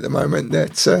going on at the moment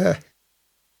that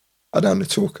I don't want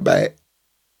to talk about.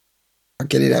 I'll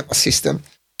get it out my system.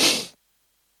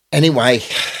 Anyway.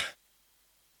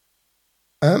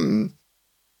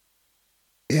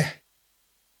 Yeah.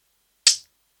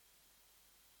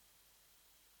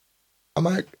 I'm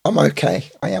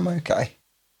okay. I am okay.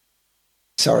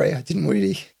 Sorry, I didn't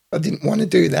want to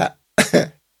do that.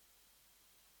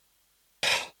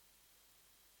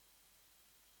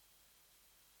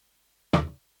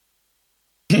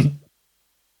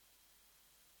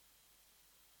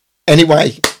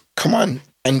 Anyway, come on,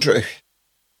 Andrew.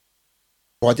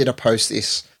 Why did I post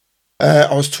this?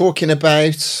 I was talking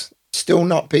about still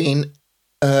not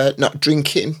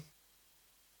drinking.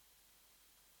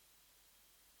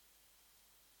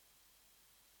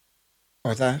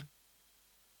 Or that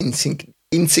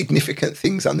insignificant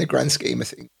things on the grand scheme of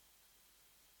things.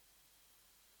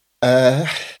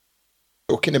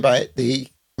 Talking about the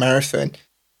marathon.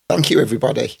 Thank you,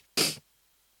 everybody,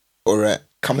 for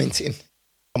commenting.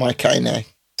 I'm okay now.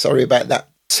 Sorry about that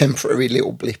temporary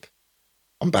little blip.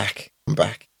 I'm back.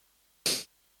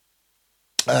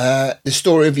 The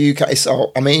story of UK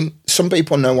Soul. I mean, some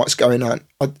people know what's going on.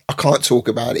 I can't talk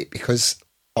about it because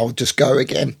I'll just go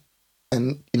again.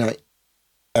 And,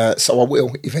 so I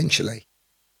will eventually.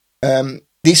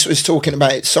 This was talking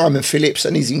about Simon Phillips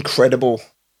and his incredible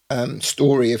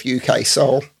story of UK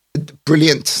Soul.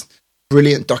 Brilliant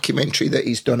documentary that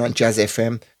he's done on Jazz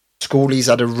FM. Schoolie's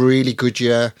had a really good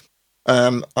year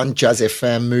on Jazz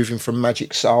FM, moving from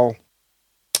Magic Soul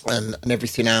and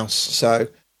everything else. So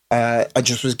I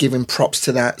just was giving props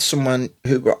to that. Someone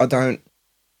who I don't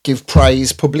give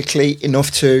praise publicly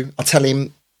enough to. I tell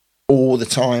him all the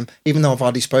time, even though I've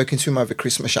already spoken to him over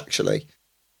Christmas, actually.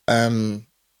 I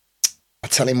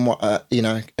tell him what,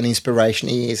 an inspiration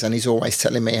he is, and he's always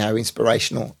telling me how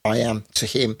inspirational I am to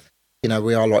him.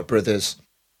 We are like brothers.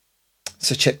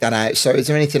 So check that out. So is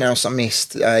there anything else I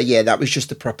missed? Yeah, that was just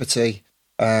the property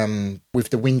with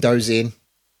the windows in.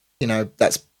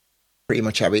 That's pretty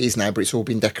much how it is now, but it's all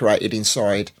been decorated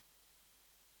inside.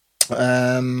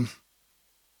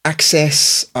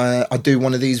 Access. I do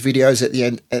one of these videos at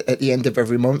the end of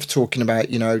every month talking about,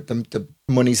 the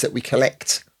monies that we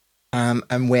collect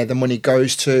and where the money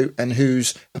goes to and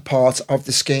who's a part of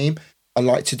the scheme. I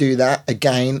like to do that,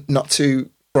 again, not to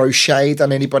throw shade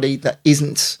on anybody that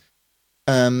isn't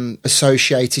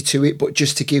associated to it, but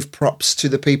just to give props to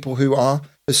the people who are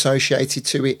associated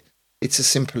to it. It's as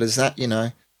simple as that,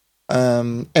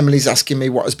 Emily's asking me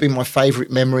what has been my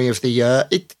favourite memory of the year.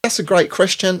 That's a great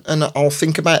question, and I'll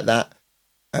think about that.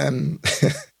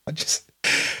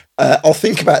 I'll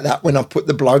think about that when I put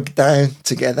the blog down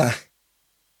together.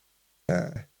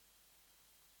 That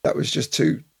was just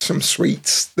some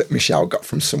sweets that Michelle got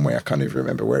from somewhere. I can't even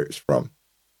remember where it was from.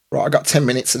 Right, I got 10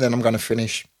 minutes and then I'm going to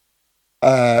finish.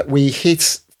 We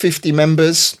hit 50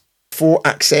 members for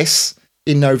Access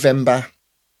in November,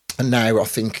 and now I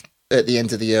think at the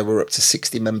end of the year we're up to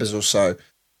 60 members or so.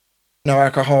 No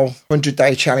Alcohol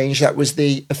 100-day challenge, that was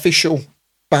the official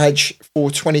badge for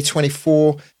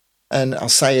 2024. And I'll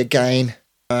say again,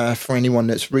 for anyone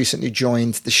that's recently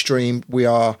joined the stream, we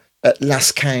are at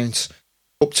last count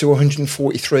up to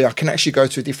 143. I can actually go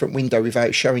to a different window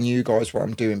without showing you guys what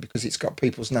I'm doing because it's got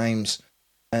people's names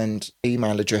and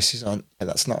email addresses on. Yeah,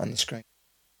 that's not on the screen.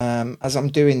 As I'm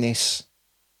doing this,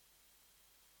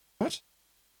 what?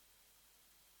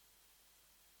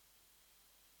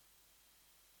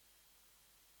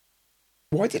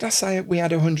 Why did I say we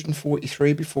had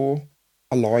 143 before?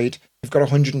 I lied. We've got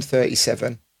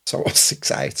 137, so I was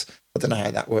 6 out. I don't know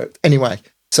how that worked. Anyway,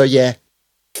 so yeah,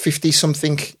 50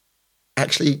 something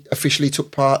actually officially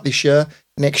took part this year.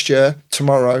 Next year,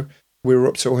 tomorrow, we're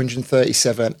up to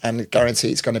 137, and I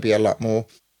guarantee it's going to be a lot more.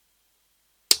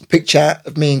 Picture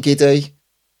of me and Giddy.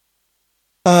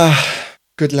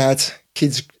 Good lad.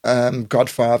 Kid's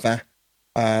godfather.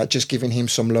 Just giving him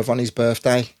some love on his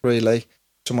birthday, really.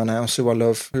 Someone else who I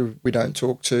love, who we don't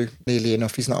talk to nearly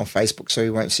enough. He's not on Facebook, so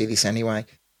he won't see this anyway.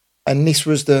 And this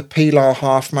was the Pilar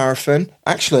Half Marathon.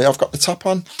 Actually, I've got the top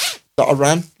on that I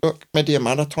ran. Look, Media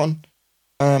Marathon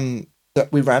that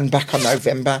we ran back on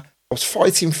November. I was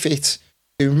fighting fit,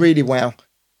 doing really well.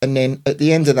 And then at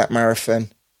the end of that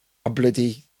marathon, I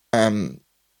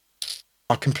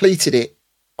completed it.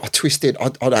 I twisted.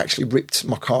 I'd actually ripped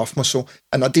my calf muscle,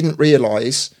 and I didn't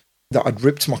realise that I'd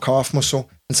ripped my calf muscle.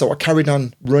 And so I carried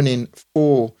on running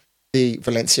for the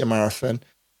Valencia Marathon.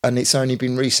 And it's only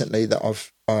been recently that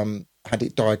I've had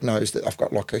it diagnosed that I've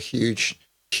got like a huge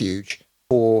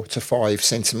 4 to 5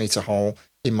 centimetre hole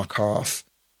in my calf.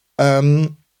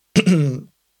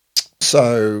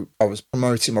 So I was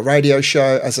promoting my radio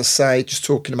show, as I say, just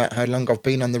talking about how long I've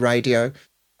been on the radio.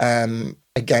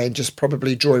 Again, just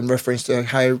probably drawing reference to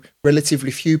how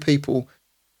relatively few people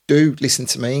do listen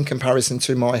to me in comparison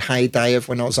to my heyday of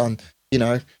when I was on,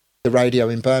 the radio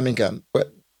in Birmingham.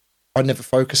 But I never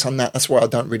focus on that. That's why I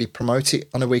don't really promote it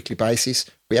on a weekly basis.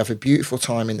 We have a beautiful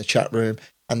time in the chat room,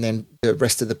 and then the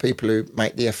rest of the people who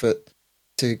make the effort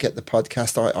to get the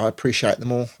podcast, I appreciate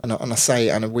them all. And I say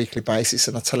it on a weekly basis,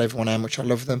 and I tell everyone how much I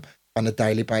love them on a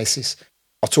daily basis.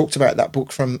 I talked about that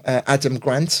book from Adam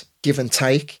Grant, Give and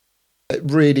Take. A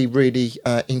really, really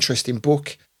interesting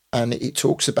book. And it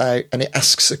talks about, and it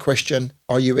asks a question,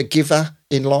 are you a giver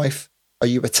in life? Are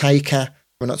you a taker?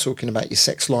 We're not talking about your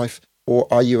sex life. Or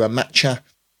are you a matcher?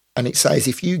 And it says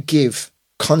if you give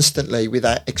constantly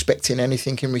without expecting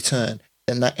anything in return,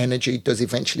 then that energy does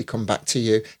eventually come back to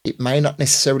you. It may not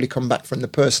necessarily come back from the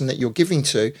person that you're giving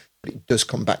to, but it does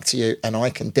come back to you. And I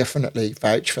can definitely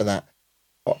vouch for that.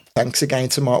 But thanks again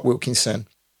to Mark Wilkinson,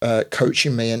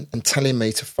 coaching me and telling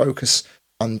me to focus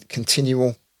on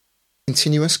continual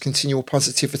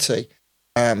positivity,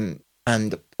 and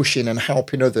pushing and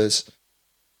helping others.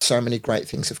 So many great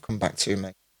things have come back to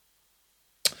me.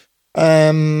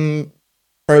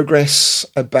 Progress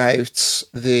about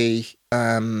the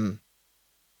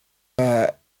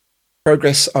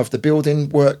progress of the building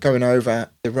work going over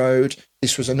the road.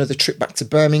 This was another trip back to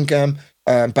Birmingham.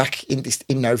 Back in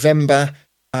November,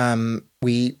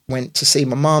 we went to see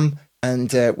my mum,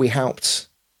 and we helped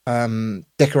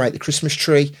decorate the Christmas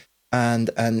tree. And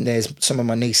there's some of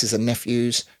my nieces and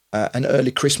nephews. An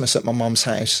early Christmas at my mum's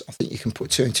house. I think you can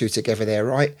put two and two together there,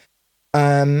 right?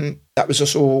 That was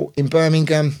us all in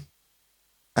Birmingham.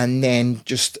 And then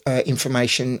just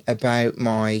information about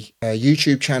my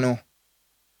YouTube channel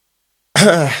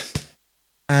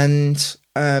and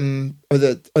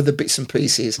other bits and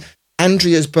pieces.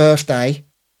 Andrea's birthday.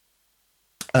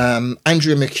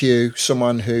 Andrea McHugh,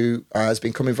 someone who has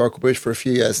been coming Vocal Bridge for a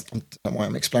few years. I don't know why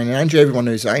I'm explaining Andrea. Everyone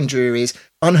knows who Andrea is.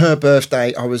 On her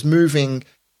birthday, I was moving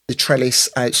the trellis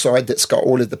outside that's got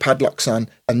all of the padlocks on,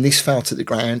 and this fell to the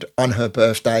ground on her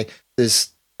birthday.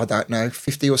 There's, I don't know,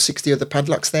 50 or 60 other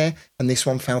padlocks there, and this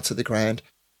one fell to the ground.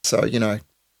 So,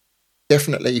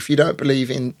 definitely, if you don't believe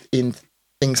in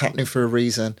things happening for a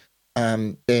reason,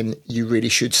 then you really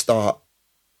should start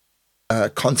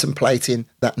contemplating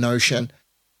that notion.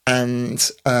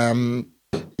 And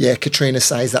Katrina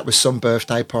says that was some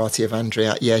birthday party of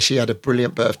Andrea. Yeah, she had a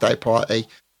brilliant birthday party.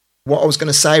 What I was going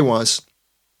to say was,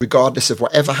 regardless of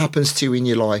whatever happens to you in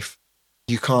your life,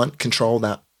 you can't control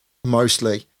that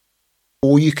mostly.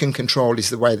 All you can control is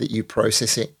the way that you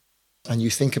process it and you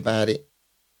think about it,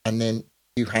 and then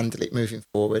you handle it moving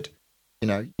forward.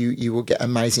 You will get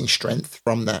amazing strength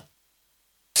from that.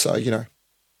 So,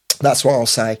 that's what I'll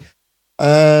say.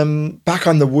 Back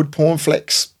on the wood porn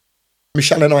flex,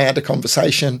 Michelle and I had a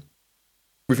conversation.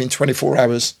 Within 24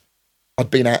 hours, I'd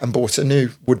been out and bought a new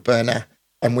wood burner,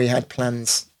 and we had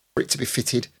plans for it to be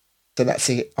fitted. So that's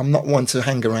it. I'm not one to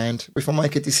hang around. If I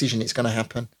make a decision, it's going to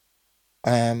happen.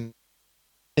 So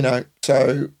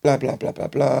blah, blah, blah, blah,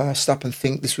 blah. Stop and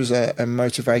think. This was a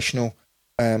motivational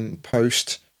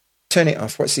post. Turn it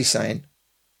off. What's he saying?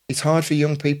 It's hard for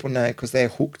young people now because they're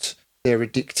hooked. They're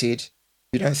addicted.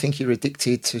 You don't think you're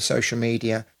addicted to social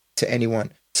media, to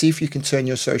anyone. See if you can turn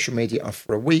your social media off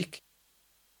for a week.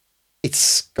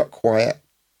 It's got quiet.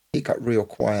 It got real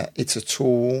quiet. It's a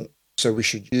tool, so we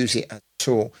should use it as a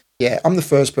tool. Yeah, I'm the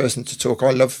first person to talk.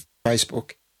 I love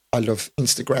Facebook. I love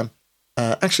Instagram.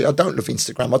 Actually, I don't love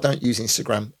Instagram. I don't use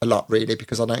Instagram a lot, really,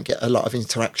 because I don't get a lot of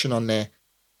interaction on there.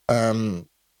 But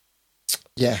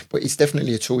it's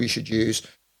definitely a tool you should use.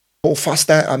 Paul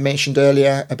Foster, I mentioned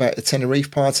earlier about the Tenerife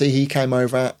party. He came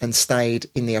over and stayed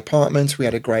in the apartment. We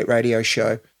had a great radio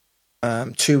show.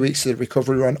 2 weeks of the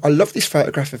recovery run. I love this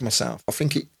photograph of myself. I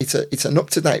think it's an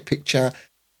up-to-date picture.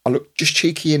 I look just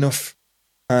cheeky enough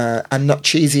and not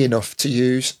cheesy enough to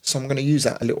use, so I'm going to use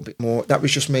that a little bit more. That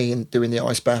was just me in doing the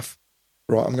ice bath.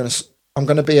 Right, I'm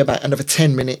going to be about another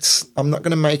 10 minutes. I'm not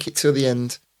going to make it till the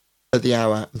end of the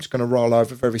hour. I'm just going to roll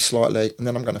over very slightly, and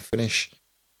then I'm going to finish.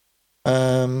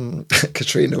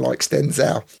 Katrina likes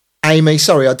Denzel. Amy,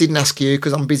 sorry, I didn't ask you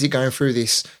because I'm busy going through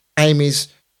this.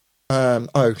 Amy's,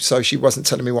 so she wasn't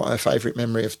telling me what her favourite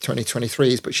memory of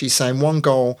 2023 is, but she's saying one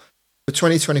goal for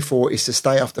 2024 is to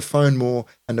stay off the phone more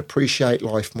and appreciate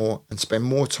life more and spend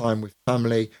more time with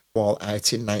family while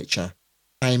out in nature.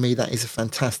 Amy, that is a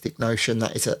fantastic notion.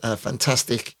 That is a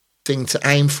fantastic thing to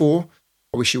aim for.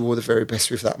 I wish you all the very best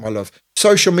with that, my love.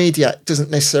 Social media doesn't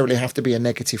necessarily have to be a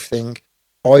negative thing.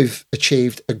 I've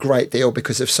achieved a great deal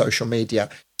because of social media.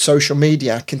 Social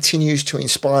media continues to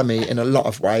inspire me in a lot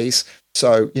of ways.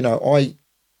 So,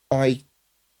 I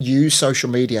use social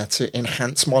media to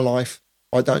enhance my life.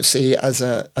 I don't see it as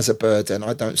a burden.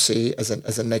 I don't see it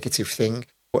as a negative thing,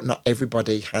 but not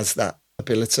everybody has that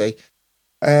ability.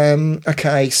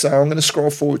 Okay, so I'm going to scroll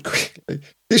forward quickly.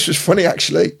 This was funny,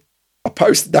 actually. I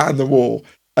posted that on the wall,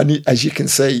 and as you can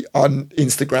see on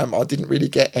Instagram, I didn't really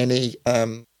get any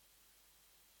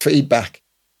feedback.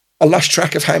 I lost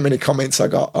track of how many comments I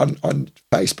got on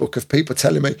Facebook of people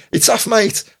telling me, it's off,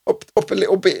 mate, up a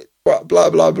little bit, blah, blah,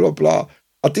 blah, blah, blah.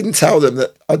 I didn't tell them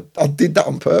that I did that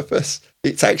on purpose.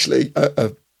 It's actually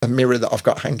a mirror that I've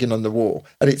got hanging on the wall,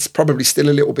 and it's probably still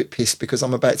a little bit pissed because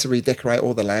I'm about to redecorate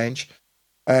all the lounge.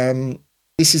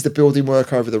 This is the building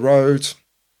work over the road.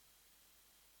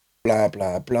 Blah,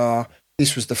 blah, blah.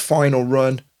 This was the final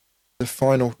run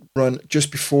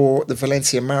just before the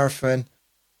Valencia Marathon.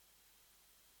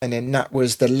 And then that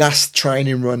was the last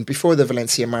training run before the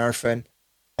Valencia Marathon.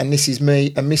 And this is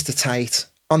me and Mr. Tate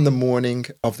on the morning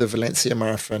of the Valencia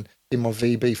Marathon in my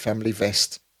VB family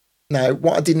vest. Now,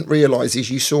 what I didn't realise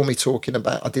is you saw me talking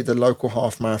about, I did the local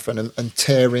half marathon and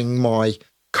tearing my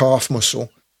calf muscle.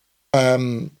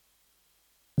 That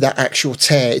actual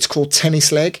tear, it's called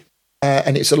tennis leg.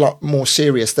 And it's a lot more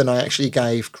serious than I actually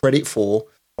gave credit for.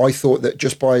 I thought that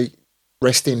just by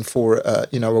resting for,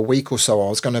 a week or so, I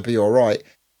was going to be all right.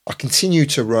 I continued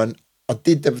to run. I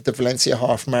did the Valencia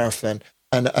half marathon,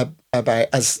 and about,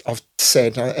 as I've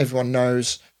said, everyone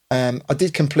knows, I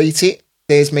did complete it.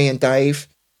 There's me and Dave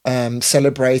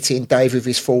celebrating. Dave with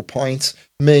his full pint,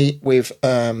 me with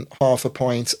half a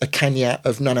pint, a cagna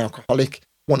of non-alcoholic.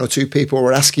 One or two people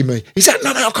were asking me, is that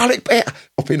non-alcoholic beer?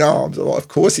 Up in arms. Like, of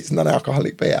course it's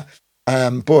non-alcoholic beer.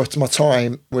 But my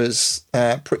time was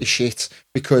pretty shit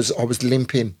because I was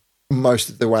limping most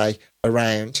of the way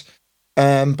around.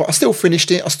 But I still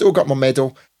finished it. I still got my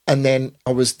medal. And then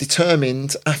I was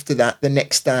determined after that, the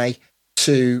next day,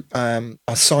 I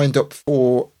signed up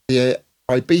for the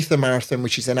Ibiza Marathon,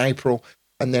 which is in April.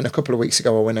 And then a couple of weeks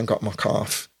ago, I went and got my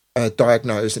calf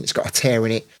diagnosed, and it's got a tear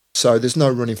in it. So there's no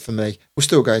running for me. We're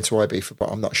still going to Ibiza, but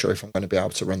I'm not sure if I'm going to be able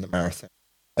to run the marathon.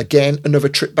 Again, another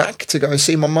trip back to go and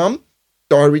see my mum.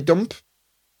 Diary dump.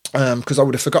 Because I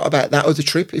would have forgot about that other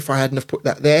trip if I hadn't have put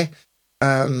that there.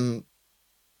 And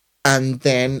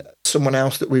then someone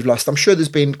else that we've lost. I'm sure there's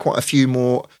been quite a few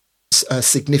more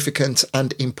significant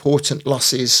and important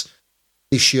losses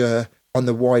this year on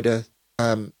the wider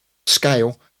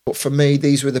scale. But for me,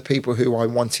 these were the people who I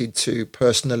wanted to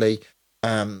personally,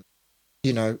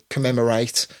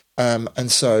 commemorate.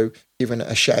 And so giving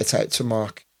a shout out to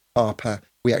Mark Harper.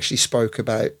 We actually spoke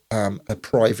about a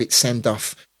private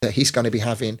send-off that he's going to be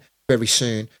having very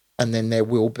soon. And then there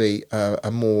will be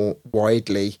a more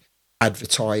widely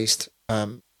advertised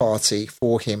party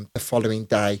for him the following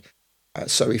day.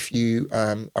 So if you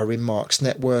are in Mark's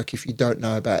network, if you don't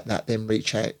know about that, then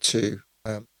reach out to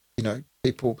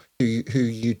people who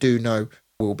you do know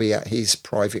will be at his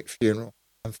private funeral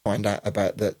and find out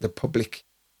about the public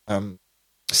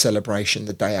celebration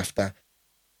the day after.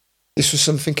 This was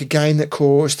something again that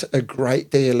caused a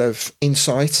great deal of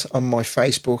insight on my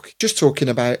Facebook, just talking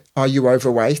about, are you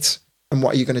overweight and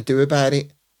what are you going to do about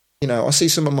it? I see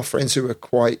some of my friends who are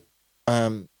quite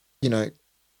overweight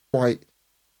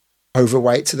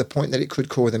to the point that it could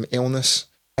cause them illness,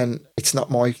 and it's not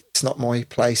my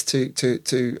place to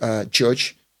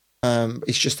judge.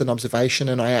 It's just an observation,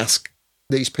 and I ask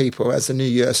these people as the new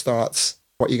year starts,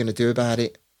 what are you going to do about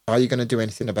it? Are you going to do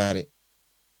anything about it?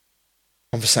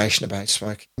 Conversation about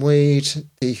smoking weed,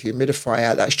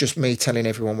 dehumidifier. That's just me telling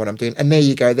everyone what I'm doing. And there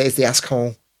you go. There's the Ask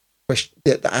Hole question,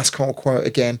 the Ask Hole quote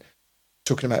again.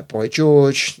 Talking about Boy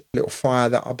George, little fire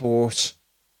that I bought.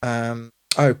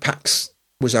 PAX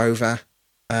was over,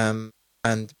 and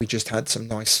we just had some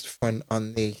nice fun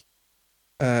on the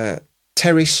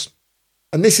terrace.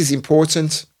 And this is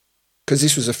important because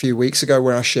this was a few weeks ago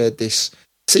where I shared this.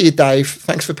 See you, Dave.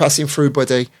 Thanks for passing through,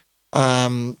 buddy.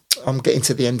 I'm getting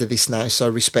to the end of this now, so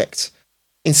respect.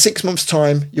 In 6 months'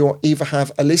 time, you'll either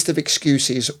have a list of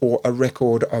excuses or a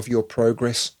record of your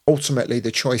progress. Ultimately,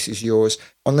 the choice is yours.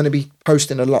 I'm going to be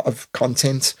posting a lot of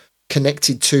content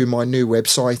connected to my new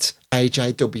website,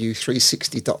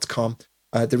 ajw360.com.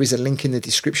 There is a link in the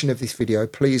description of this video.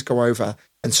 Please go over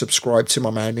and subscribe to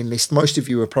my mailing list. Most of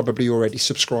you are probably already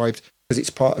subscribed because it's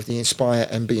part of the Inspire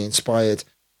and Be Inspired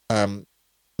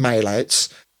mail outs.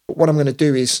 But what I'm going to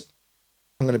do is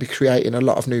I'm going to be creating a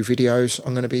lot of new videos.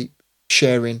 I'm going to be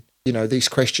sharing, these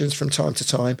questions from time to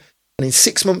time. And in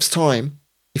 6 months' time,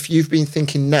 if you've been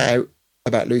thinking now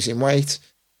about losing weight,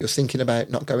 you're thinking about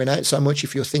not going out so much,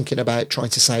 if you're thinking about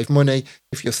trying to save money,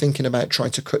 if you're thinking about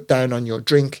trying to cut down on your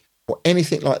drink or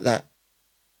anything like that,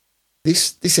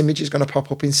 this image is going to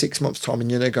pop up in 6 months' time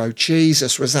and you're going to go,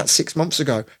 Jesus, was that 6 months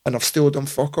ago? And I've still done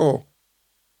fuck all.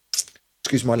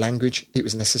 Excuse my language. It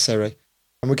was necessary.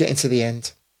 And we're getting to the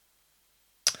end.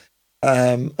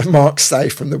 Mark say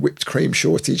from the whipped cream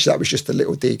shortage, that was just a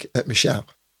little dig at Michelle,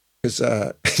 because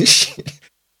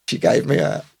she gave me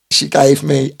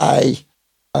a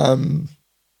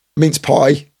mince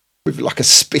pie with like a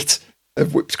spit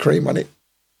of whipped cream on it.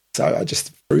 So I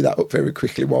just threw that up very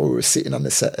quickly while we were sitting on the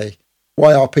settee.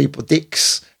 Why are people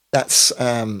dicks? That's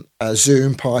a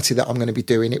Zoom party that I'm going to be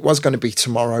doing. It was going to be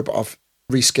tomorrow, but I've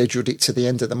rescheduled it to the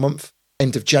end of the month,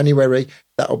 end of January.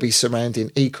 That'll be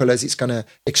surrounding e-colours. It's going to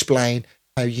explain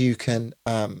how you can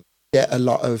get a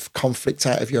lot of conflict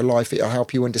out of your life. It'll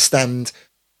help you understand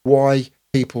why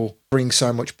people bring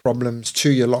so much problems to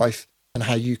your life and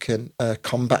how you can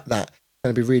combat that. It's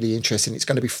going to be really interesting. It's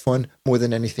going to be fun more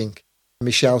than anything.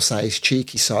 Michelle says,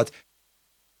 cheeky sod.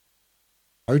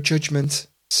 No judgment,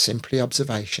 simply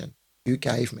observation. You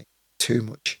gave me too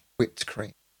much whipped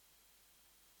cream.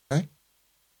 Okay.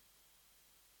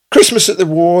 Christmas at the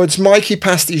wards. Mikey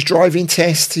passed his driving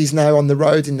test. He's now on the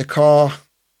road in the car.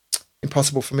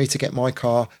 Impossible for me to get my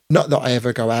car. Not that I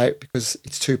ever go out because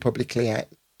it's too publicly out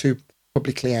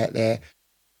there.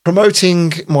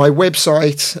 Promoting my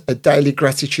website, a daily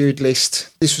gratitude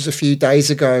list. This was a few days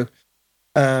ago.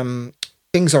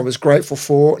 Things I was grateful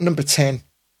for. Number 10,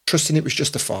 trusting it was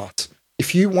just a fart.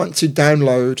 If you want to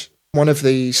download one of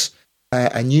these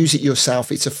and use it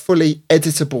yourself, it's a fully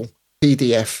editable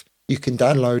PDF. You can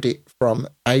download it from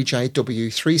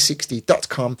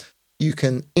ajw360.com. You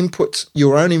can input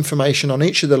your own information on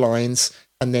each of the lines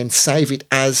and then save it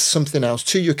as something else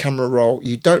to your camera roll.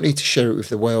 You don't need to share it with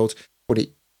the world, but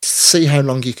see how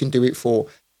long you can do it for.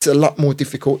 It's a lot more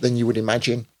difficult than you would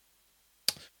imagine.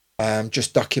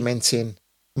 Just documenting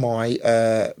my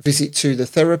visit to the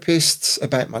therapist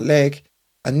about my leg,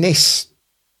 and this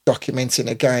documenting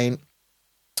again,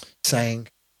 saying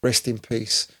rest in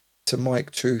peace to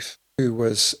Mike Tooth, who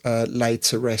was laid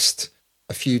to rest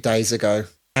a few days ago.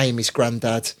 Amy's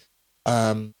granddad.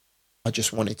 I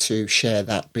just wanted to share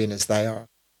that, being as they are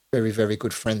very, very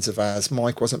good friends of ours.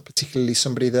 Mike wasn't particularly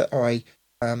somebody that I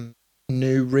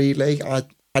knew really. I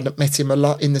hadn't met him a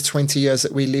lot in the 20 years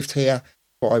that we lived here,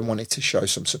 but I wanted to show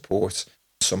some support,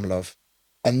 some love.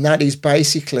 And that is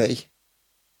basically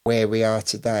where we are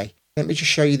today. Let me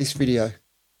just show you this video.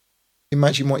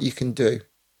 Imagine what you can do.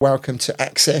 Welcome to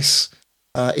Access.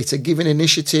 It's a giving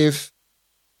initiative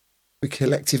with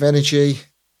collective energy,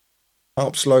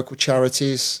 helps local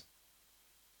charities,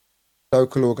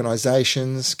 local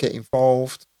organisations get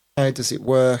involved. How does it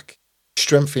work?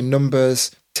 Strength in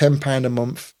numbers, £10 a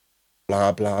month,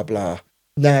 blah, blah, blah.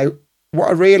 Now, what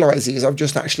I realise is I've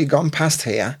just actually gone past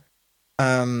here.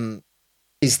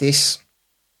 Is this.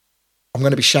 I'm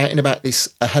going to be shouting about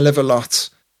this a hell of a lot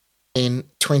in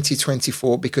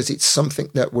 2024 because it's something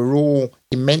that we're all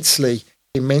immensely,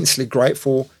 immensely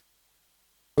grateful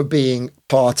for being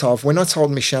part of. When I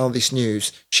told Michelle this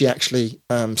news, she actually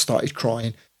started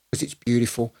crying because it's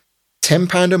beautiful.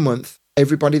 £10 a month,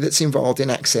 everybody that's involved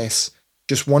in Access,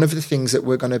 just one of the things that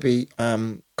we're going to be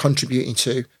contributing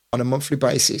to on a monthly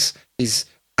basis is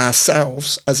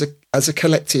ourselves as a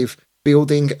collective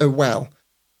building a well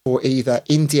for either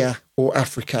India or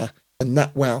Africa, and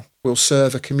that well will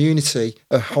serve a community,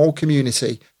 a whole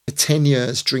community, for 10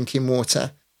 years drinking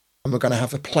water. And we're going to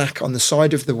have a plaque on the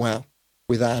side of the well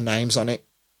with our names on it.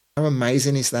 How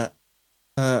amazing is that?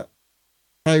 How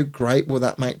great will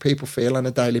that make people feel on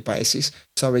a daily basis?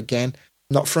 So again,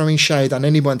 not throwing shade on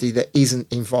anybody that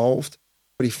isn't involved,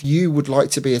 but if you would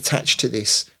like to be attached to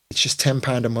this, it's just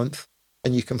 £10 a month,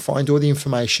 and you can find all the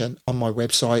information on my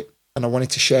website. And I wanted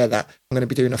to share that. I'm going to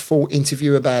be doing a full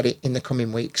interview about it in the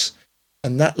coming weeks.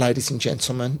 And that, ladies and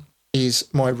gentlemen,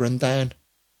 is my rundown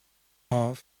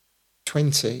of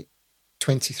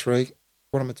 2023.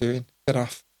 What am I doing? Get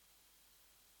off.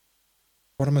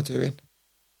 What am I doing?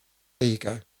 There you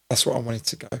go. That's what I wanted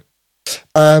to go.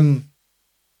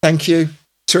 Thank you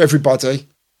to everybody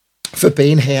for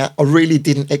being here. I really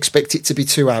didn't expect it to be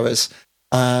 2 hours.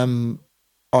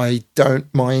 I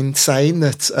don't mind saying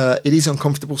that it is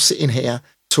uncomfortable sitting here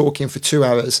talking for 2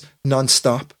 hours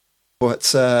non-stop,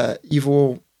 but you've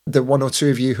all, the one or two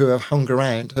of you who have hung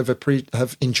around,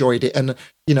 have enjoyed it. And,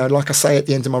 you know, like I say at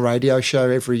the end of my radio show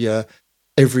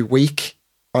every week,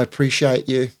 I appreciate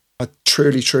you. I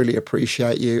truly, truly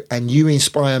appreciate you, and you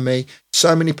inspire me.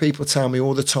 So many people tell me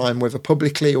all the time, whether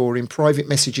publicly or in private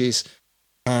messages,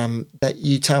 that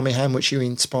you tell me how much you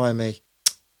inspire me.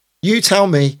 You tell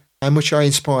me how much I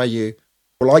inspire you.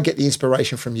 Well, I get the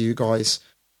inspiration from you guys,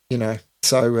 you know.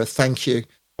 So thank you.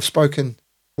 I've spoken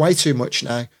way too much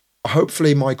now.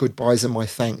 Hopefully my goodbyes and my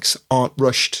thanks aren't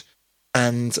rushed.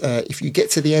 And if you get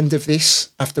to the end of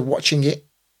this after watching it,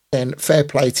 then fair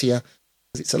play to you.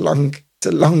 It's a long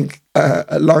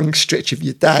stretch of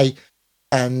your day.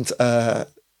 And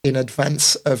in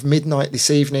advance of midnight this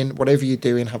evening, whatever you're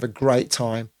doing, have a great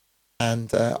time.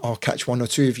 And I'll catch one or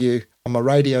two of you on my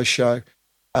radio show.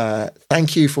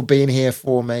 Thank you for being here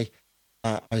for me.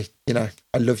 I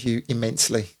love you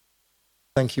immensely.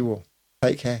 Thank you all.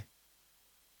 Take care.